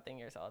 80-something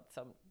years old.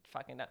 So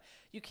fucking dumb.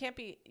 You can't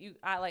be.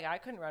 I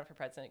couldn't run for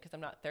president because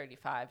I'm not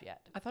 35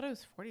 yet. I thought it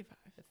was 45.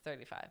 It's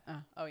 35.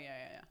 Oh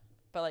yeah.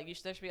 But like,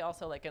 there should be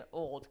also like an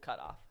old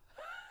cutoff.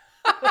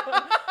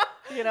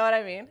 You know what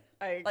I mean?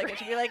 I agree. Like it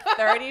should be like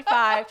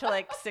 35 to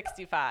like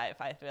 65.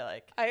 I feel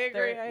like. I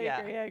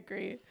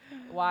agree.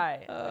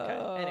 Why?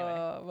 Okay.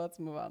 Anyway, let's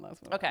move on.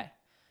 Okay.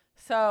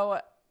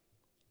 So,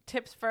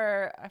 tips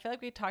for, I feel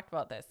like we talked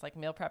about this, like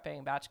meal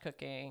prepping, batch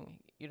cooking,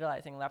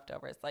 utilizing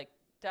leftovers. Like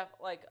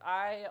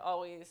I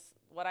always,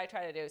 what I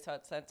try to do, so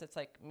since it's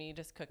like me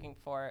just cooking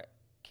for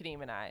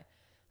Kadeem and I,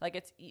 like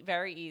it's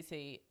very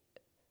easy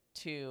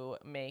to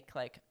make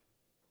like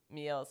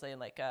meals in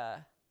like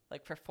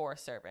for 4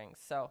 servings.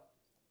 So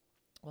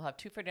we'll have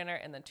 2 for dinner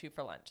and then 2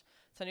 for lunch.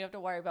 So then you have to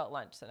worry about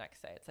lunch the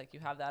next day. It's like you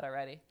have that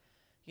already,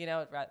 you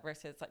know,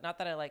 versus like, not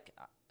that I like,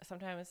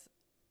 sometimes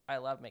I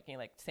love making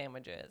like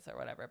sandwiches or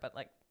whatever, but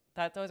like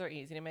those are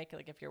easy to make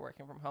like if you're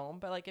working from home.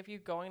 But like if you're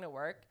going to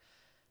work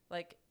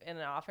like in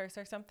an office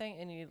or something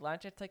and you need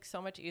lunch, it's like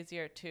so much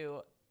easier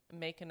to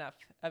make enough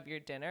of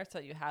your dinner so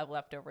you have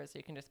leftovers so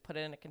you can just put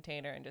it in a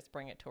container and just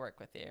bring it to work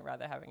with you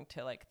rather having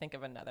to like think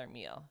of another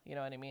meal. You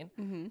know what I mean?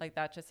 Mm-hmm. Like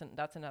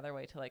that's another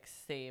way to like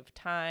save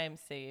time,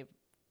 save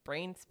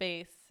brain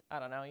space. I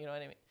don't know. You know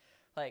what I mean?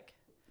 Like,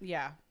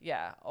 yeah.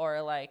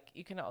 Or like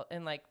you can,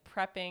 in like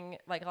prepping,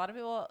 like a lot of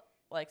people,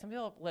 like some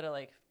people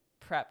literally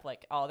prep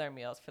like all their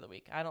meals for the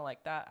week. I don't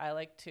like that. I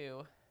like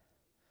to.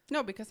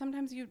 No, because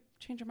sometimes you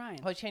change your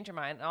mind. Oh, change your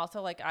mind. And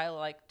also like I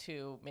like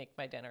to make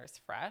my dinners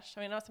fresh.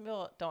 I mean, I know some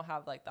people don't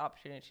have like the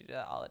opportunity to do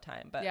that all the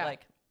time, but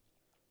like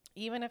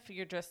even if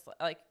you're just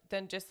like,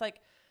 then just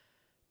like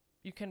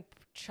you can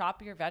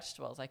chop your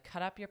vegetables, like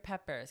cut up your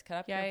peppers, cut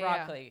up your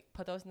broccoli,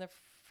 put those in the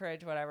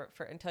fridge, whatever,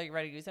 for until you're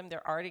ready to use them.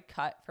 They're already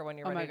cut for when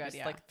you're ready to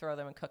just like throw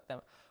them and cook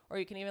them. Or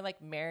you can even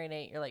like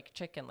marinate your like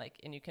chicken, like,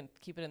 and you can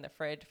keep it in the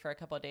fridge for a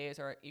couple of days,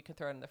 or you can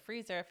throw it in the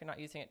freezer if you're not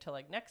using it till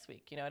like next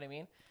week. You know what I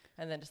mean?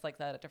 And then just like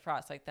let it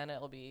defrost. Like then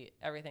it'll be,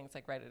 everything's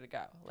like ready to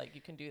go. Like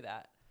you can do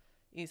that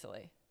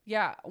easily.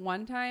 Yeah.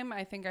 One time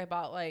I think I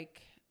bought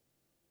like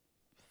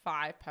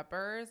 5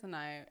 peppers and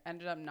I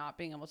ended up not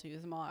being able to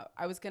use them all.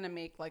 I was going to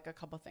make like a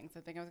couple things.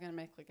 I think I was going to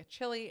make like a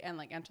chili and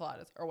like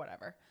enchiladas or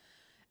whatever.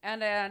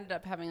 And I ended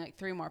up having like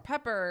 3 more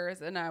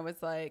peppers. And I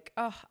was like,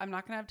 oh, I'm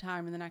not going to have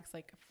time in the next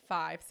like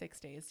 5-6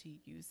 days to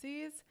use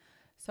these.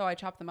 So I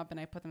chopped them up and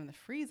I put them in the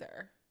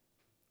freezer,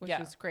 which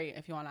is great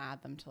if you want to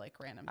add them to like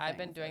random things. I've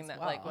been doing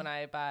that like when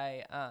I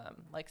buy,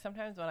 like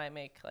sometimes when I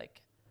make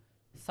like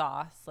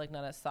sauce, like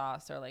not a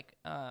sauce or like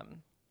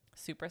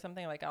soup or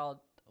something, like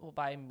we'll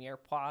buy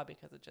mirepoix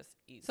because it's just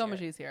easier. So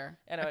much easier.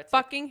 I know, it's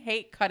fucking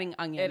hate cutting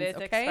onions. It is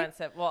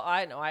expensive. Well,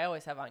 I know I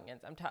always have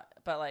onions.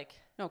 But like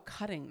no,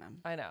 cutting them.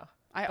 I know.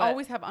 I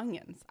always have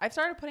onions. I've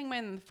started putting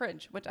mine in the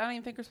fridge, which I don't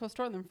even think we're supposed to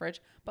store in the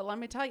fridge. But let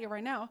me tell you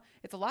right now,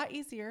 it's a lot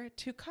easier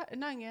to cut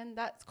an onion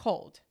that's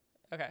cold.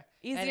 Okay.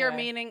 Easier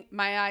meaning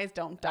my eyes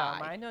don't die.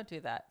 Mine don't do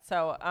that.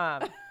 So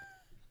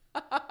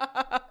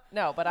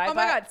no, but I. Oh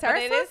my God,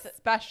 Sarah's is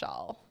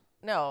special.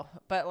 No,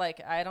 but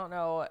like I don't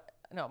know.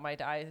 No, my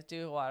eyes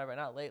do a lot of it,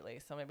 not lately.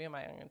 So maybe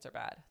my onions are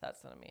bad.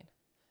 That's what I mean.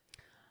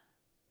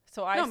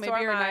 So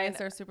maybe your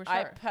knives are super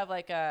sharp.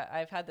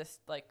 I've had this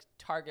like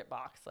Target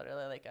box,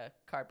 literally like a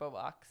cardboard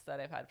box that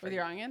I've had for with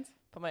your onions.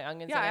 Put my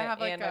onions in it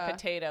and my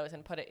potatoes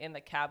and put it in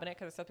the cabinet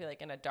because it's supposed to be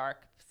like in a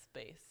dark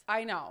space.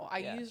 I know.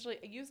 I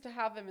used to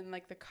have them in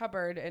like the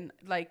cupboard and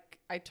like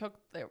I took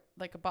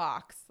like a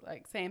box,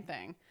 like same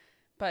thing,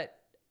 but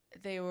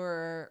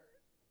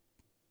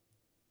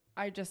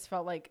I just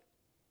felt like,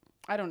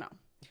 I don't know.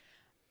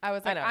 I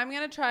was like, I'm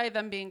going to try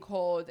them being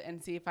cold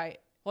and see if I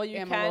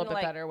am a little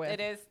bit better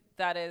with.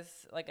 That is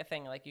like a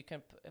thing. Like you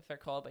can, if they're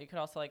cold, but you can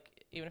also like,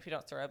 even if you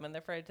don't store them in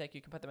the fridge, like you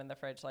can put them in the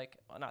fridge. Like,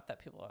 well, not that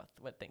people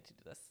would think to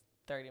do this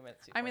 30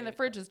 minutes. I mean, the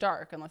fridge is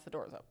dark unless the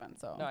door's open.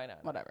 So no, I know.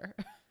 Whatever.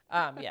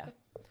 Yeah.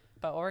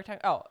 But what we're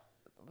talking,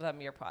 the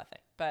mirepoix thing.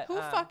 But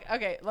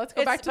okay, let's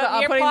go back to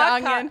putting the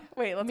onion.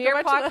 Wait, let's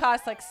go back to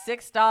costs like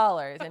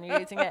 $6 and you're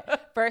using it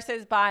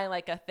versus buying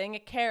like a thing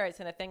of carrots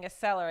and a thing of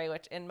celery,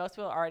 and most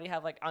people already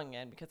have like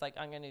onion because like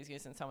onion is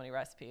used in so many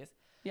recipes.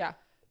 Yeah.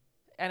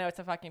 I know it's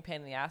a fucking pain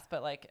in the ass,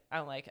 but like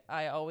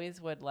I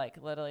always would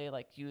like literally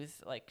like use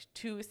like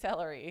 2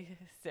 celery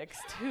sticks,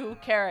 2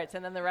 carrots,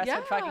 and then the rest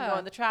would fucking go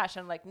in the trash.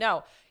 I'm like,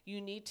 no, you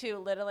need to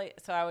literally.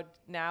 So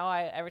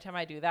every time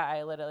I do that,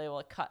 I literally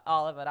will cut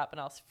all of it up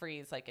and I'll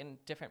freeze like in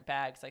different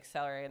bags, like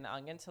celery and the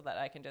onion, so that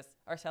I can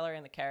or celery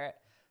and the carrot.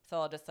 So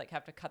I'll just like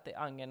have to cut the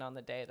onion on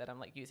the day that I'm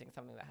like using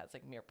something that has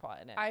like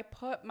mirepoix in it. I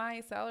put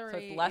my celery so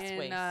it's less in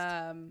waste.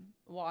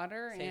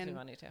 Water. Saves me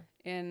money too.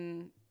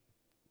 In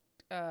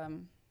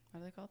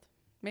what are they called?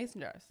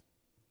 Mason jars.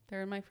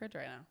 They're in my fridge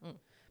right now Mm.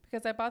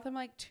 because I bought them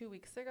like 2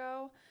 weeks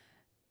ago,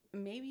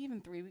 maybe even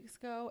 3 weeks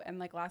ago. And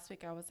like last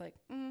week I was like,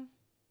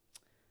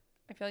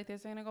 I feel like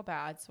these are going to go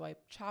bad. So I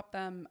chopped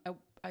them.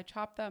 I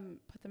chopped them,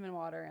 put them in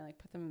water and like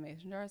put them in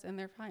mason jars and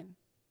they're fine.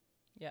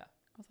 Yeah.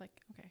 I was like,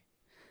 okay.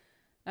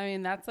 I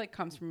mean, that's like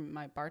comes from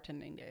my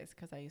bartending days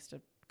because I used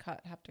to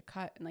have to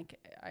cut. And like,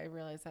 I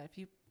realized that if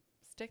you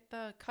stick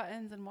the cut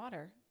ends in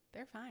water,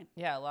 they're fine.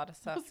 Yeah, a lot of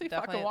stuff. Mostly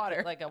Definitely fucking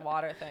water. like a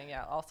water thing.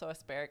 Yeah. Also,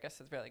 asparagus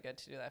is really good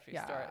to do that if you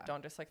store Yeah. it.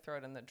 Don't just like throw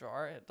it in the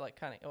drawer. It like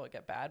kind of it will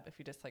get bad. But if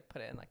you just like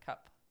put it in the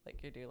cup,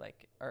 like you do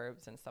like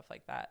herbs and stuff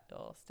like that,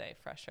 it'll stay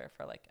fresher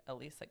for like at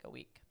least like a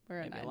week.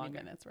 We're at maybe 90 longer.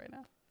 minutes right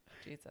now.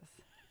 Jesus,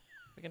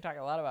 we can talk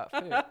a lot about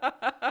food.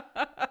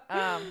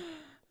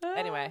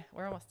 Anyway,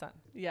 we're almost done.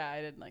 Yeah,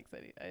 I didn't like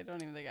say. I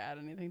don't even think I had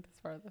anything this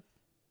far.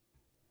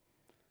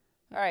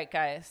 All right,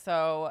 guys.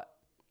 So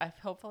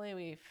hopefully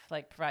we've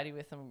like provided you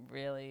with some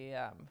really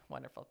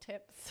wonderful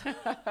tips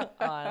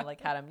on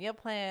like how to meal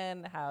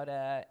plan, how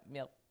to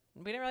meal.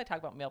 We didn't really talk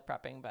about meal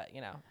prepping, but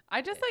you know,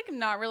 I just like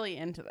not really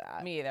into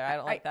that. me either. I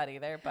don't like that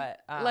either.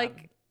 But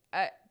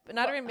but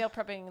not even meal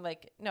prepping.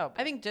 Like no,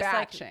 I think just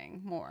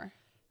batching more. like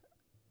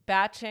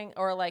batching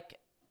or like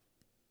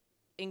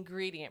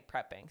ingredient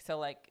prepping. So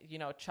like, you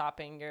know,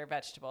 chopping your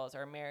vegetables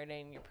or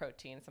marinating your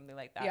protein, something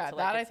like that. Yeah, so,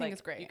 that like, I think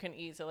is great. You can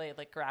easily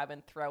like grab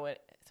and throw it.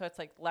 So it's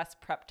like less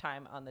prep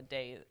time on the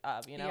day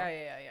of, you know,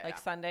 Yeah. like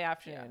Sunday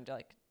afternoon to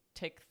like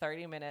take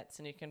 30 minutes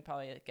and you can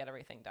probably get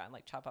everything done,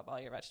 like chop up all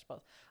your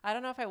vegetables. I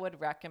don't know if I would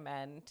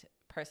recommend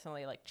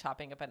personally like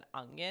chopping up an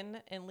onion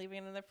and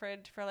leaving it in the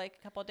fridge for like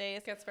a couple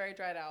days. It gets very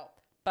dried out.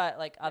 But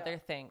like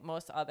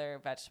most other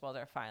vegetables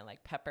are fine,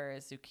 like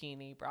peppers,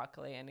 zucchini,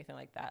 broccoli, anything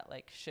like that,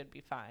 like should be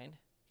fine.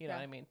 You know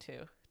what I mean?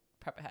 To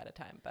prep ahead of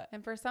time. But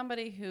and for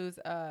somebody who's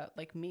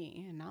like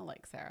me and not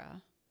like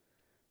Sarah,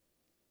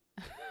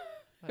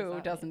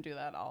 who doesn't do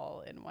that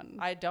all in one.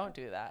 I don't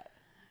do that.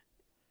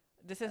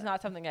 This is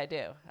not something I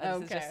do.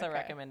 This is just a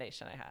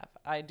recommendation I have.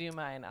 I do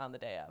mine on the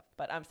day of,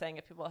 but I'm saying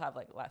if people have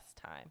like less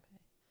time,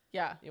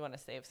 you want to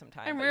save some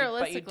time, and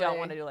but you don't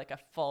want to do like a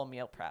full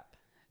meal prep.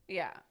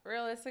 Yeah,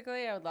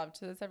 realistically, I would love to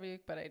do this every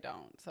week, but I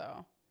don't.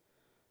 So,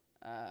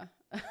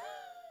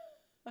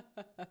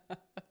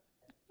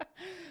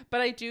 but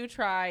I do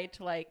try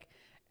to like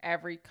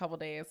every couple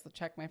days to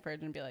check my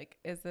fridge and be like,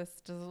 does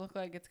it look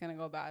like it's going to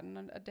go bad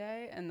in a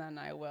day? And then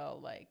I will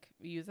like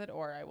use it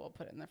or I will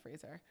put it in the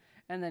freezer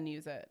and then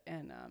use it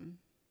in,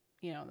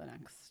 the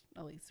next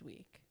at least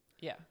week.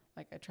 Yeah.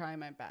 Like I try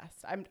my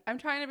best. I'm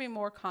trying to be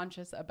more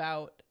conscious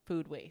about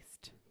food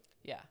waste.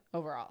 Yeah.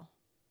 Overall.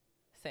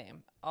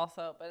 Same.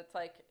 Also, but it's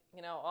like,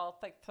 you know, I'll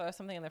like throw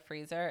something in the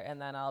freezer and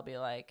then I'll be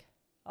like,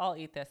 I'll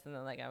eat this. And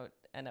then like I would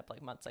end up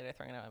like months later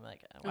throwing it out. I'm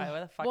like, why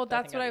the fuck? Well,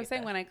 that's what I was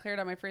saying when I cleared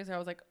out my freezer. I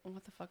was like,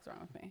 what the fuck's wrong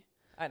with me?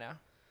 I know.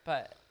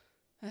 But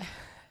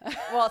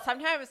well,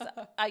 sometimes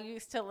I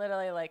used to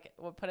literally like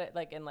would put it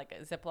like in like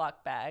Ziploc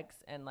bags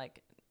and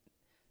like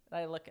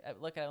I look at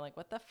it and like,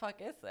 what the fuck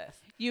is this?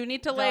 You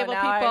need to label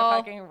now people. I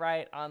fucking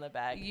write on the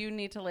bag. You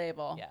need to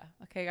label. Yeah.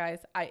 Okay, guys.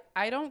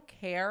 I don't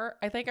care.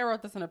 I think I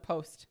wrote this in a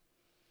post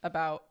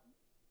about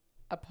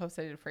a post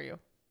I did for you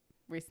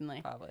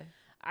recently. Probably.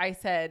 I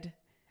said,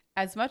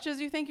 as much as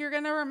you think you're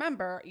going to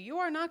remember, you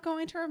are not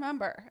going to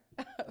remember.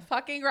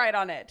 Fucking write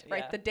on it. Yeah.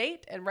 Write the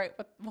date and write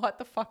what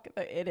the fuck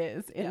it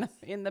is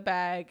in the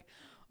bag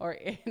or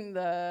in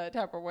the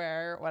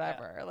Tupperware,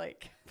 whatever. Yeah.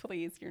 Like,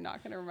 please, you're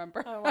not going to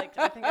remember. I'm like,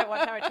 I think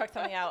one time I took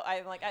something out.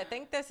 I'm like, I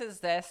think this is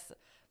this.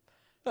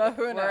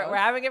 We're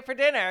having it for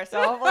dinner, so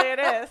hopefully it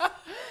is.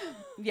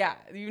 Yeah,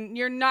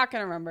 you're not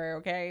gonna remember.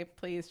 Okay,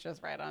 please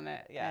just write on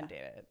it and date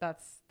it.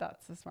 That's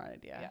a smart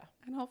idea. Yeah,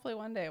 and hopefully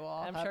one day we'll.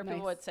 I'm sure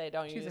people would say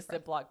don't use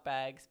Ziploc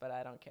bags, but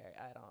I don't care.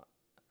 I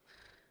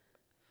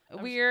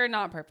don't. We're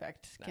not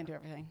perfect. No. Can't do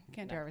everything.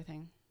 Can't do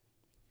everything.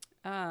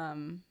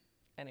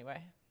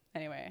 Anyway,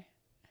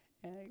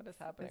 what is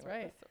happening? That's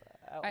right.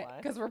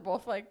 Because we're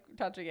both like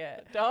touching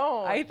it.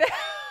 Don't.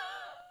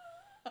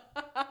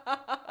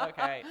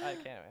 Okay, I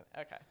can't even.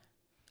 Okay.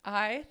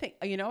 I think,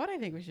 you know what I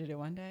think we should do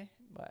one day?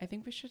 What? I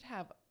think we should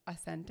have a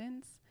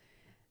sentence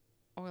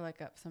or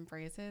like some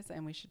phrases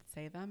and we should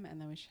say them and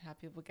then we should have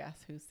people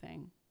guess who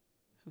sang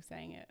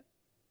it.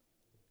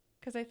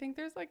 Because I think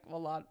there's like a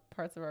lot of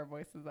parts of our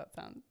voices that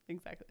sound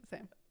exactly the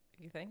same.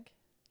 You think?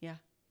 Yeah.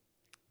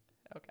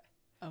 Okay.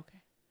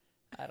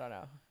 I don't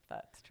know if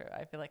that's true.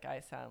 I feel like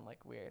I sound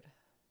like weird.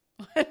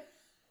 Right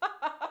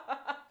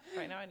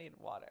now I need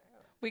water.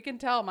 We can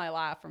tell my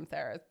laugh from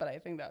Sarah's, but I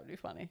think that would be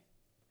funny.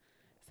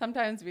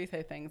 Sometimes we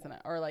say things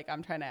or like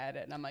I'm trying to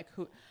edit and I'm like,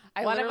 who?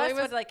 One of us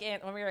would like,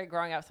 when we were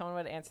growing up, someone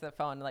would answer the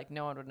phone and like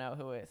no one would know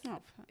who it is. Oh,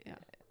 yeah.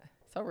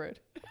 So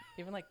rude.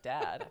 Even like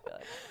dad, I feel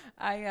like.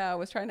 I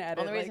was trying to edit.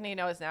 The only reason he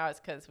knows now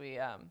is because we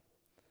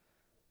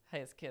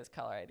his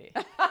caller ID.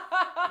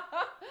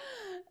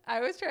 I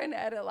was trying to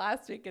edit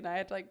last week and I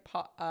had to like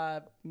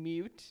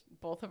mute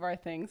both of our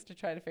things to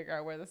try to figure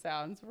out where the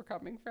sounds were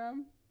coming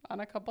from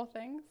on a couple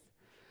things.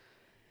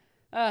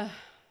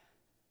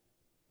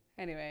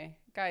 Anyway,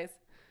 guys,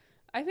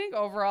 I think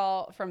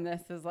overall from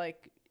this is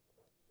like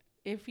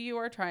if you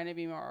are trying to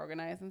be more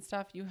organized and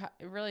stuff, you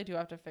really do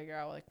have to figure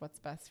out like what's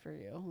best for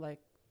you. Like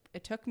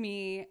it took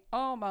me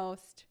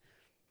almost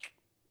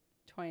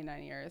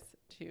 29 years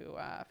to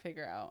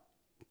figure out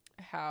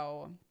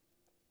how,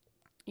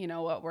 you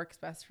know, what works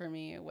best for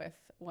me with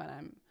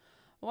when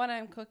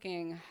I'm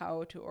cooking,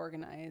 how to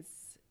organize,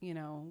 you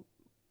know,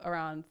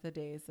 around the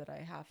days that I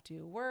have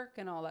to work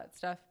and all that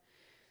stuff.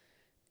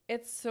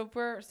 It's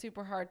super,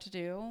 super hard to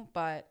do,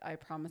 but I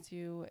promise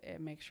you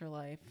it makes your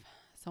life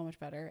so much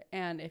better.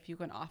 And if you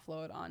can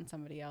offload on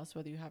somebody else,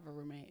 whether you have a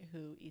roommate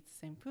who eats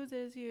the same foods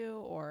as you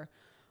or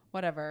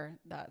whatever,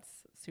 that's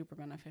super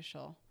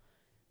beneficial.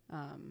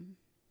 And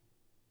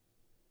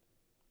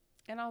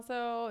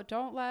also,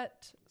 don't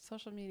let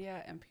social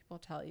media and people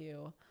tell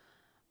you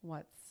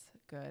what's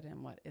good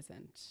and what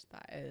isn't.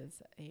 That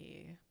is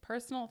a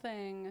personal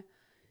thing.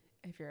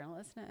 If you're going to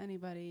listen to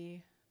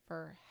anybody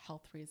for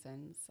health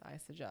reasons, I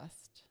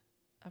suggest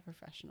a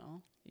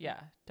professional. Yeah.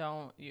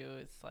 Don't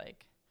use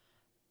like,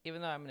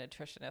 even though I'm a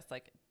nutritionist,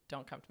 like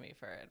don't come to me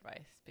for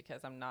advice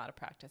because I'm not a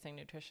practicing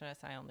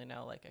nutritionist. I only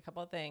know like a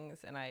couple of things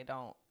and I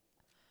don't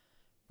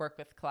work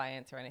with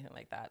clients or anything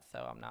like that.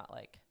 So I'm not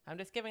like, I'm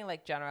just giving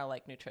like general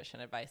like nutrition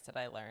advice that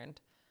I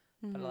learned,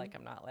 but like,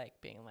 I'm not like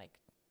being like,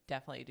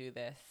 definitely do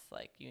this.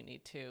 Like you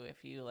need to,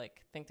 if you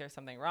like think there's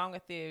something wrong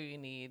with you, you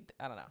need,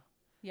 I don't know.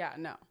 Yeah,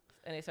 no.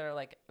 Any sort of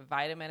like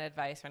vitamin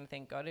advice or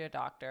anything, go to a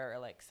doctor or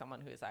like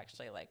someone who's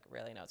actually like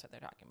really knows what they're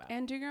talking about.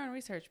 And do your own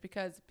research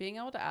because being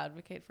able to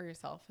advocate for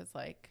yourself is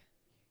like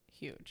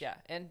huge. Yeah.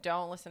 And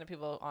don't listen to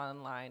people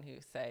online who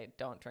say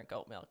don't drink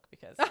oat milk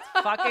because it's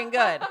fucking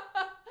good.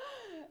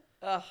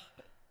 Ugh.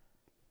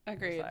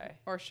 Agreed. Sorry.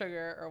 Or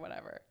sugar or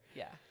whatever.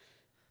 Yeah.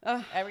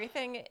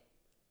 Everything.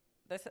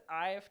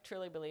 I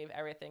truly believe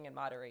everything in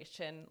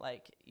moderation.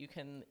 Like you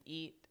can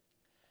eat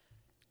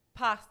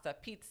pasta,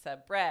 pizza,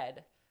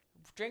 bread,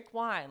 drink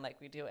wine like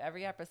we do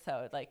every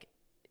episode. Like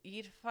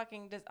eat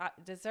fucking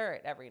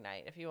dessert every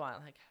night if you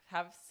want. Like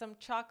have some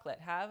chocolate.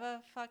 Have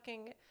a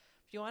fucking,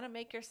 if you want to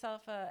make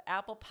yourself a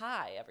apple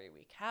pie every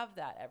week, have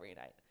that every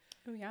night.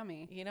 Oh,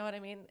 yummy. You know what I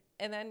mean?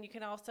 And then you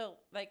can also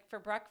like for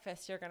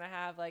breakfast, you're going to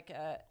have like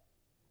a,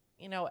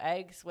 you know,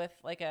 eggs with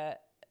like a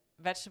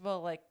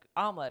vegetable like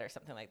omelet or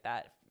something like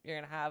that. You're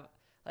going to have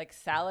like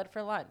salad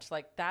for lunch.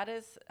 Like that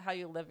is how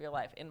you live your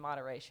life in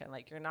moderation.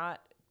 Like you're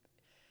not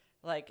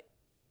like,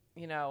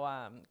 you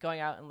know, going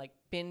out and like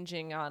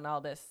binging on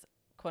all this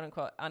quote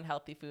unquote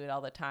unhealthy food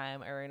all the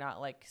time, or you're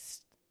not like,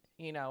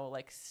 you know,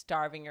 like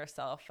starving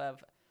yourself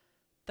of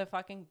the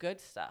fucking good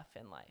stuff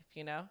in life,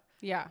 you know?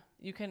 Yeah.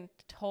 You can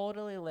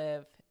totally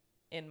live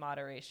in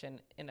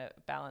moderation in a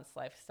balanced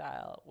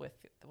lifestyle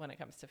when it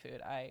comes to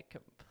food. I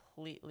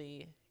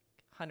completely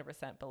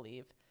 100%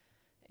 believe,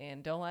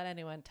 and don't let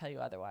anyone tell you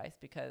otherwise,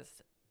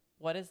 because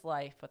what is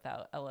life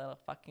without a little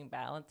fucking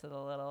balance of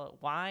a little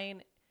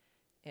wine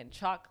and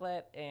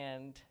chocolate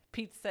and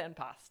pizza and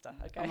pasta?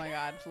 Okay. Oh my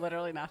God.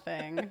 Literally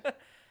nothing.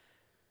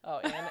 Oh,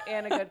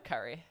 and a good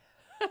curry.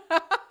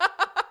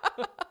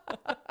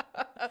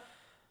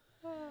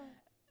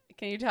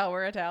 Can you tell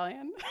we're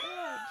Italian?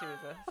 Oh,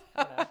 Jesus.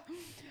 Yeah.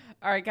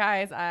 All right,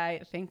 guys.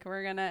 I think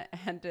we're going to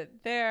end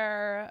it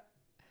there.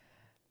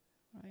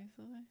 What do I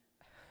say?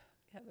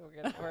 Yeah,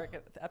 we're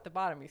at the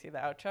bottom. You see the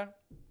outro?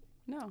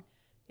 No.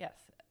 Yes,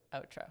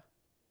 outro.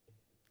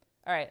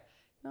 All right.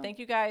 No. Thank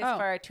you guys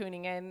for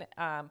tuning in.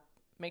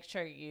 Make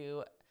sure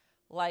you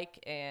like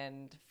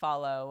and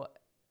follow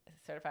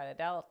Certified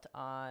Adult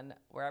on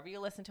wherever you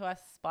listen to us,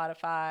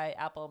 Spotify,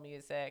 Apple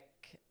Music.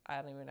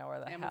 I don't even know where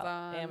the hell.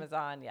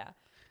 Amazon, yeah.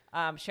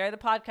 Share the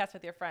podcast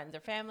with your friends or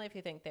family if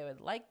you think they would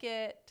like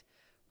it.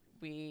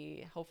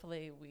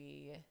 Hopefully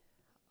we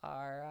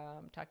are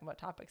talking about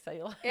topics that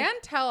you like. And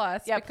tell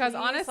us, because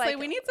honestly,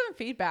 we need some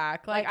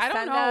feedback. Like I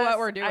don't know what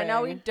we're doing. I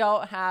know we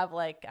don't have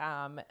like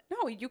no,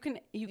 you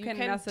can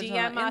message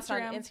DM us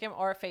on Instagram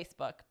or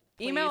Facebook.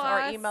 Email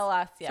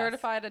us. Yes.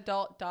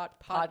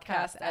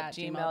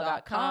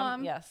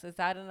 certifiedadult.podcast@gmail.com. Yes. Is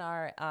that in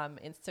our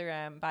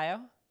Instagram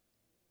bio?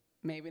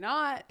 Maybe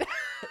not.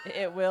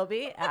 It will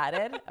be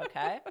added.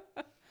 Okay.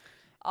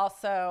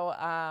 Also,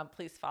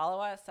 please follow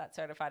us at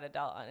Certified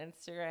Adult on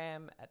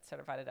Instagram, at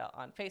Certified Adult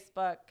on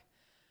Facebook.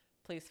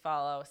 Please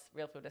follow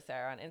Real Food with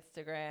Sarah on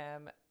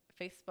Instagram,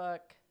 Facebook,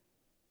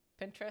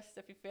 Pinterest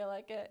if you feel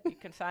like it. You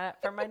can sign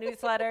up for my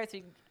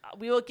newsletters.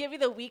 We will give you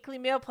the weekly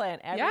meal plan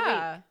every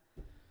week.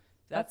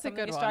 That's a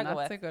good one.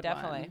 That's a good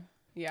definitely. One.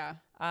 Yeah.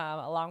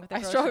 Along with the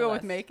I struggle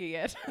with making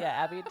it.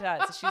 Yeah, Abby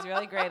does. She's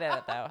really great at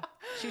it though.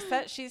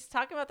 She's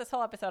talking about this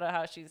whole episode of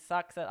how she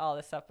sucks at all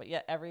this stuff, but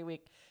yet every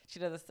week she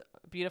does this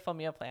beautiful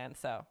meal plan.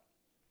 So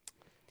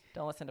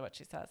don't listen to what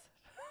she says.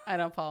 I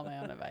don't follow my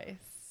own advice.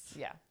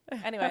 Yeah.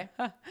 Anyway.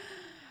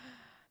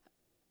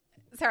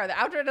 Sarah, the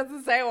outro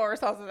doesn't say what we're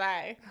supposed to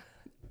say.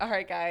 All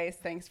right, guys.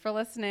 Thanks for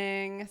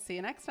listening. See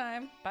you next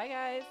time. Bye,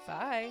 guys.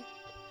 Bye.